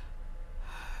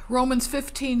 Romans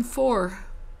 15:4.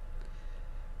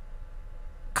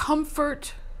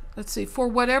 Comfort, let's see, for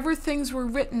whatever things were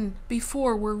written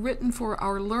before were written for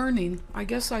our learning. I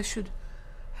guess I should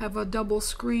have a double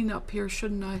screen up here,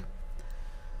 shouldn't I?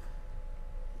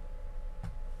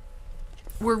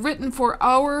 Were written for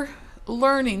our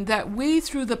learning, that we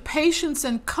through the patience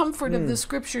and comfort of the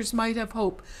Scriptures might have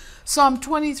hope. Psalm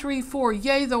 23:4,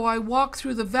 yea, though I walk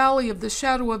through the valley of the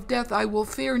shadow of death, I will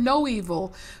fear no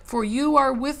evil, for you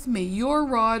are with me. Your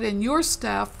rod and your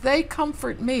staff, they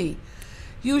comfort me.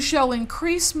 You shall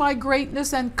increase my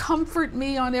greatness and comfort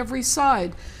me on every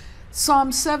side.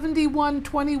 Psalm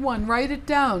 71:21, write it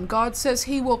down. God says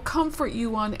He will comfort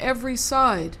you on every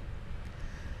side.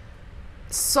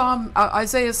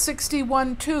 Isaiah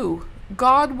 61:2,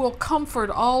 God will comfort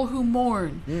all who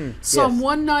mourn. Psalm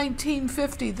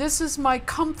 119:50, this is my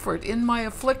comfort in my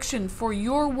affliction, for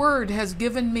your word has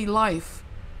given me life.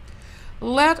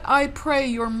 Let, I pray,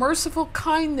 your merciful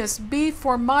kindness be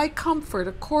for my comfort,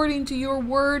 according to your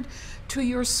word to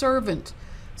your servant.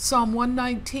 Psalm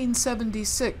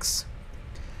 119:76.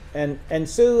 And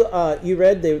Sue, you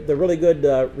read the really good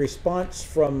response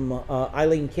from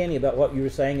Eileen Kenny about what you were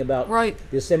saying about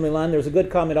the assembly line. There's a good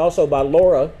comment also by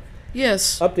Laura.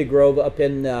 Yes. Updegrove up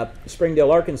in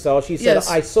Springdale, Arkansas. She said, yes.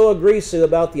 I so agree, Sue,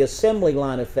 about the assembly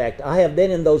line effect. I have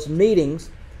been in those meetings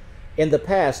in the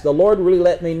past. The Lord really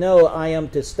let me know I am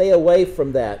to stay away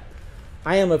from that.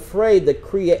 I am afraid the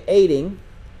creating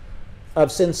of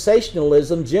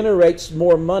sensationalism generates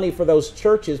more money for those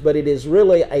churches, but it is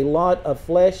really a lot of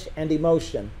flesh and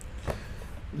emotion.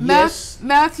 Yes.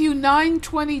 Matthew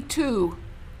 9:22.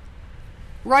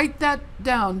 Write that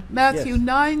down. Matthew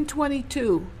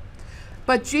 9:22.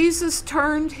 But Jesus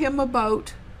turned him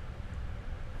about.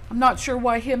 I'm not sure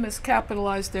why him is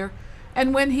capitalized there.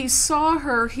 And when he saw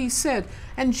her, he said,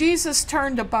 and Jesus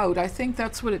turned about, I think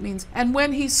that's what it means. And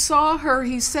when he saw her,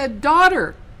 he said,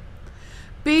 daughter,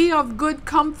 be of good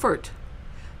comfort.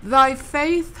 Thy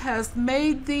faith hath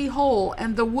made thee whole.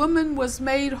 And the woman was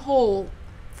made whole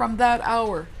from that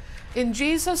hour. In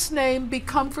Jesus' name, be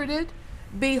comforted,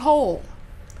 be whole.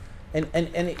 And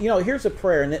you know, here's a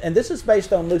prayer, and this is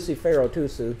based on Lucy Farrow too,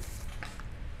 Sue.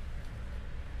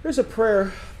 Here's a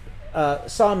prayer,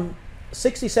 Psalm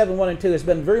 67:1-2 has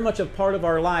been very much a part of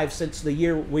our lives since the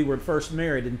year we were first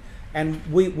married, and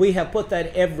we have put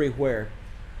that everywhere.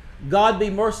 God be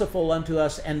merciful unto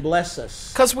us and bless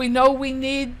us. Because we know we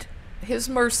need His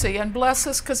mercy, and bless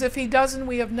us, because if He doesn't,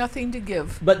 we have nothing to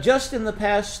give. But just in the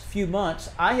past few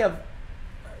months, I have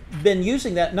been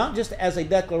using that not just as a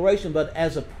declaration, but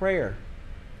as a prayer.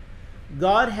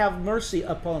 God, have mercy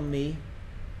upon me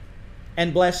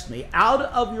and bless me. Out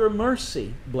of your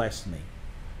mercy, bless me.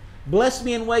 Bless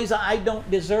me in ways I don't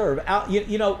deserve.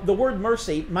 You know, the word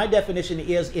mercy, my definition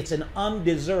is it's an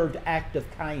undeserved act of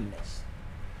kindness.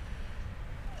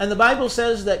 And the Bible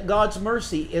says that God's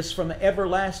mercy is from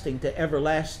everlasting to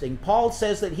everlasting. Paul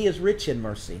says that he is rich in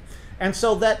mercy. And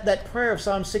so that prayer of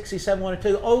Psalm 67, 1 and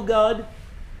 2, oh God,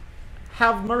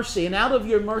 have mercy, and out of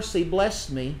your mercy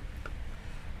bless me,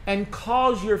 and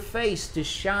cause your face to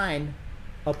shine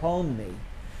upon me.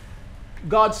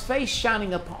 God's face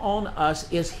shining upon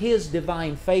us is His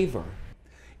divine favor.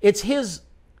 It's His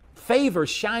favor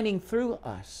shining through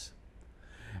us.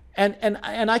 And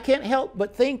I can't help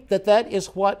but think that that is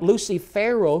what Lucy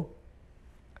Farrow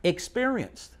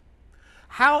experienced.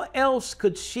 How else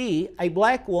could she, a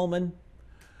black woman,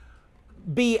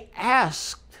 be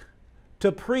asked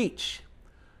to preach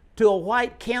to a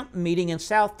white camp meeting in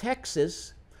South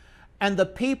Texas, and the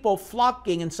people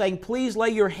flocking and saying, please lay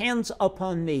your hands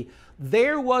upon me?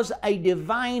 There was a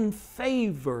divine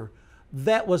favor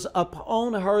that was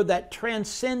upon her that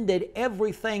transcended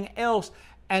everything else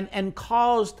and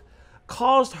caused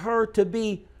her to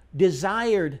be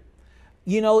desired,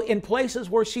 you know, in places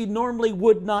where she normally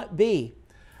would not be.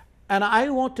 And I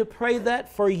want to pray that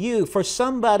for you, for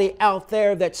somebody out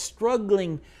there that's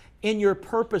struggling in your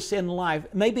purpose in life,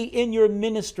 maybe in your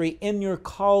ministry, in your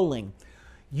calling.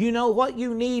 You know, what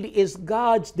you need is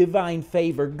God's divine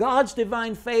favor. God's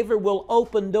divine favor will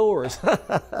open doors.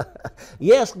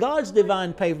 Yes, God's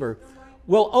divine favor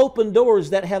will open doors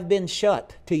that have been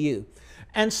shut to you.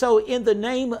 And so in the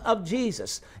name of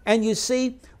Jesus, and you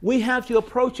see, we have to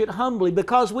approach it humbly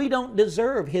because we don't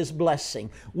deserve His blessing.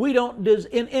 We don't,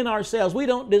 in ourselves, we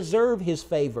don't deserve His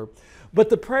favor. But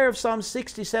the prayer of Psalm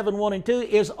 67, 1 and 2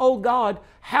 is, oh God,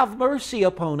 have mercy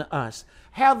upon us.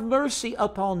 Have mercy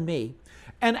upon me.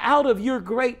 And out of your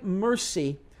great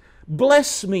mercy,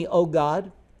 bless me, O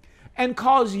God, and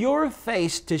cause your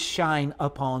face to shine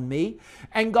upon me.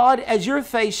 And God, as your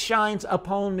face shines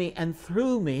upon me and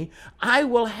through me, I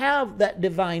will have that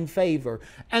divine favor.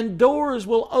 And doors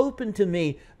will open to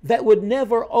me that would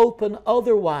never open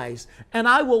otherwise. And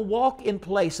I will walk in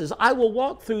places. I will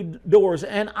walk through doors,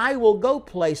 and I will go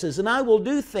places, and I will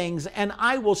do things, and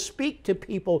I will speak to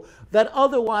people that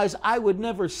otherwise I would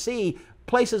never see,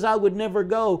 places I would never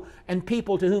go, and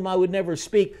people to whom I would never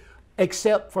speak,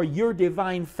 except for your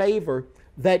divine favor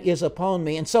that is upon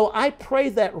me. And so I pray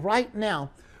that right now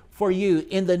for you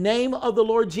in the name of the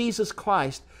Lord Jesus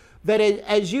Christ, that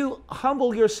as you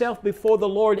humble yourself before the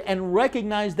Lord and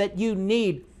recognize that you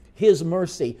need His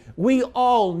mercy, we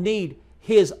all need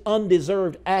His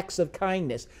undeserved acts of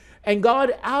kindness. And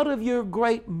God, out of your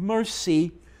great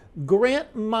mercy,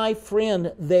 grant my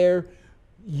friend there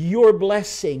your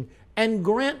blessing, and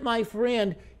grant my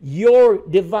friend your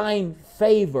divine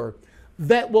favor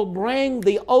that will bring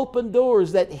the open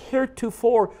doors that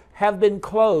heretofore have been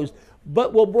closed,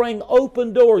 but will bring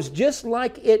open doors just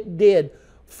like it did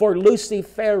for Lucy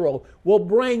Farrow, will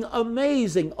bring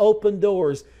amazing open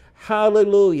doors.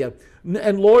 Hallelujah.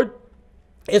 And Lord,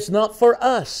 it's not for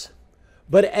us,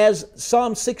 but as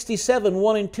Psalm 67,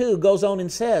 1 and 2 goes on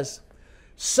and says,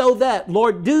 so that,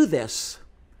 Lord, do this.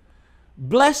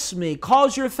 Bless me,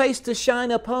 cause your face to shine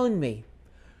upon me.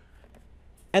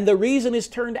 And the reason is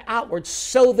turned outward,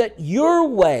 so that your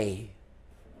way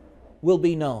will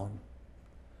be known,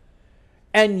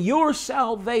 and your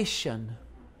salvation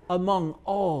among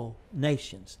all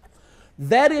nations.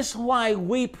 That is why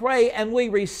we pray and we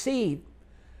receive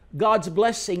God's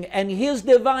blessing and His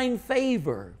divine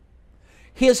favor,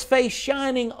 His face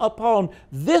shining upon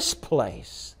this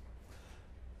place,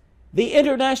 the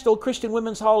International Christian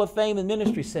Women's Hall of Fame and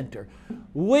Ministry Center.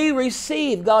 We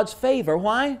receive God's favor.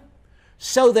 Why?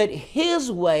 So that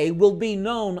His way will be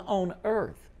known on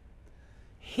earth,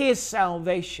 His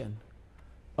salvation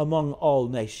among all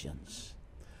nations.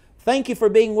 Thank you for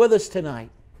being with us tonight.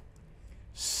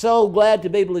 So glad to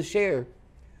be able to share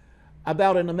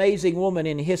about an amazing woman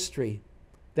in history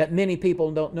that many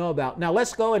people don't know about. Now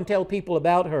let's go and tell people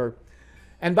about her.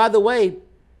 And by the way,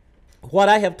 what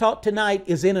I have taught tonight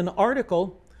is in an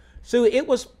article. So it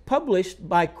was published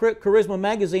by Charisma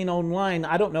Magazine online,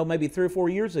 I don't know, maybe 3 or 4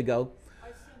 years ago. I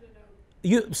sent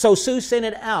it out. So Sue sent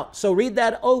it out. So read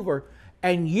that over.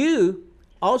 And you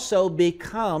also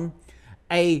become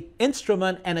an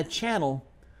instrument and a channel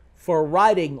for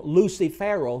writing Lucy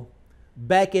Farrow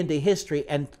back into history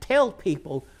and tell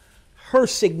people her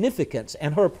significance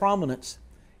and her prominence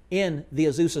in the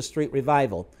Azzua Street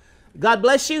revival. God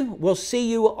bless you. We'll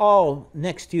see you all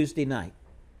next Tuesday night.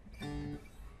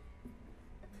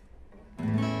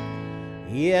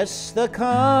 Yes, the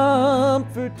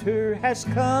Comforter has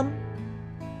come.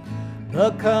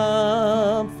 The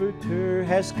Comforter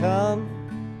has come.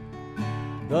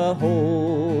 The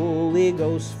Holy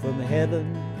Ghost from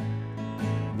heaven,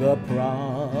 the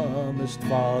promised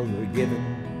Father given.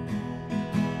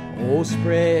 Oh,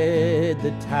 spread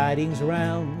the tidings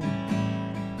round,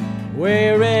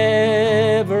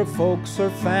 wherever folks are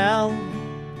found,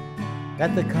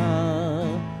 that the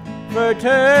Comforter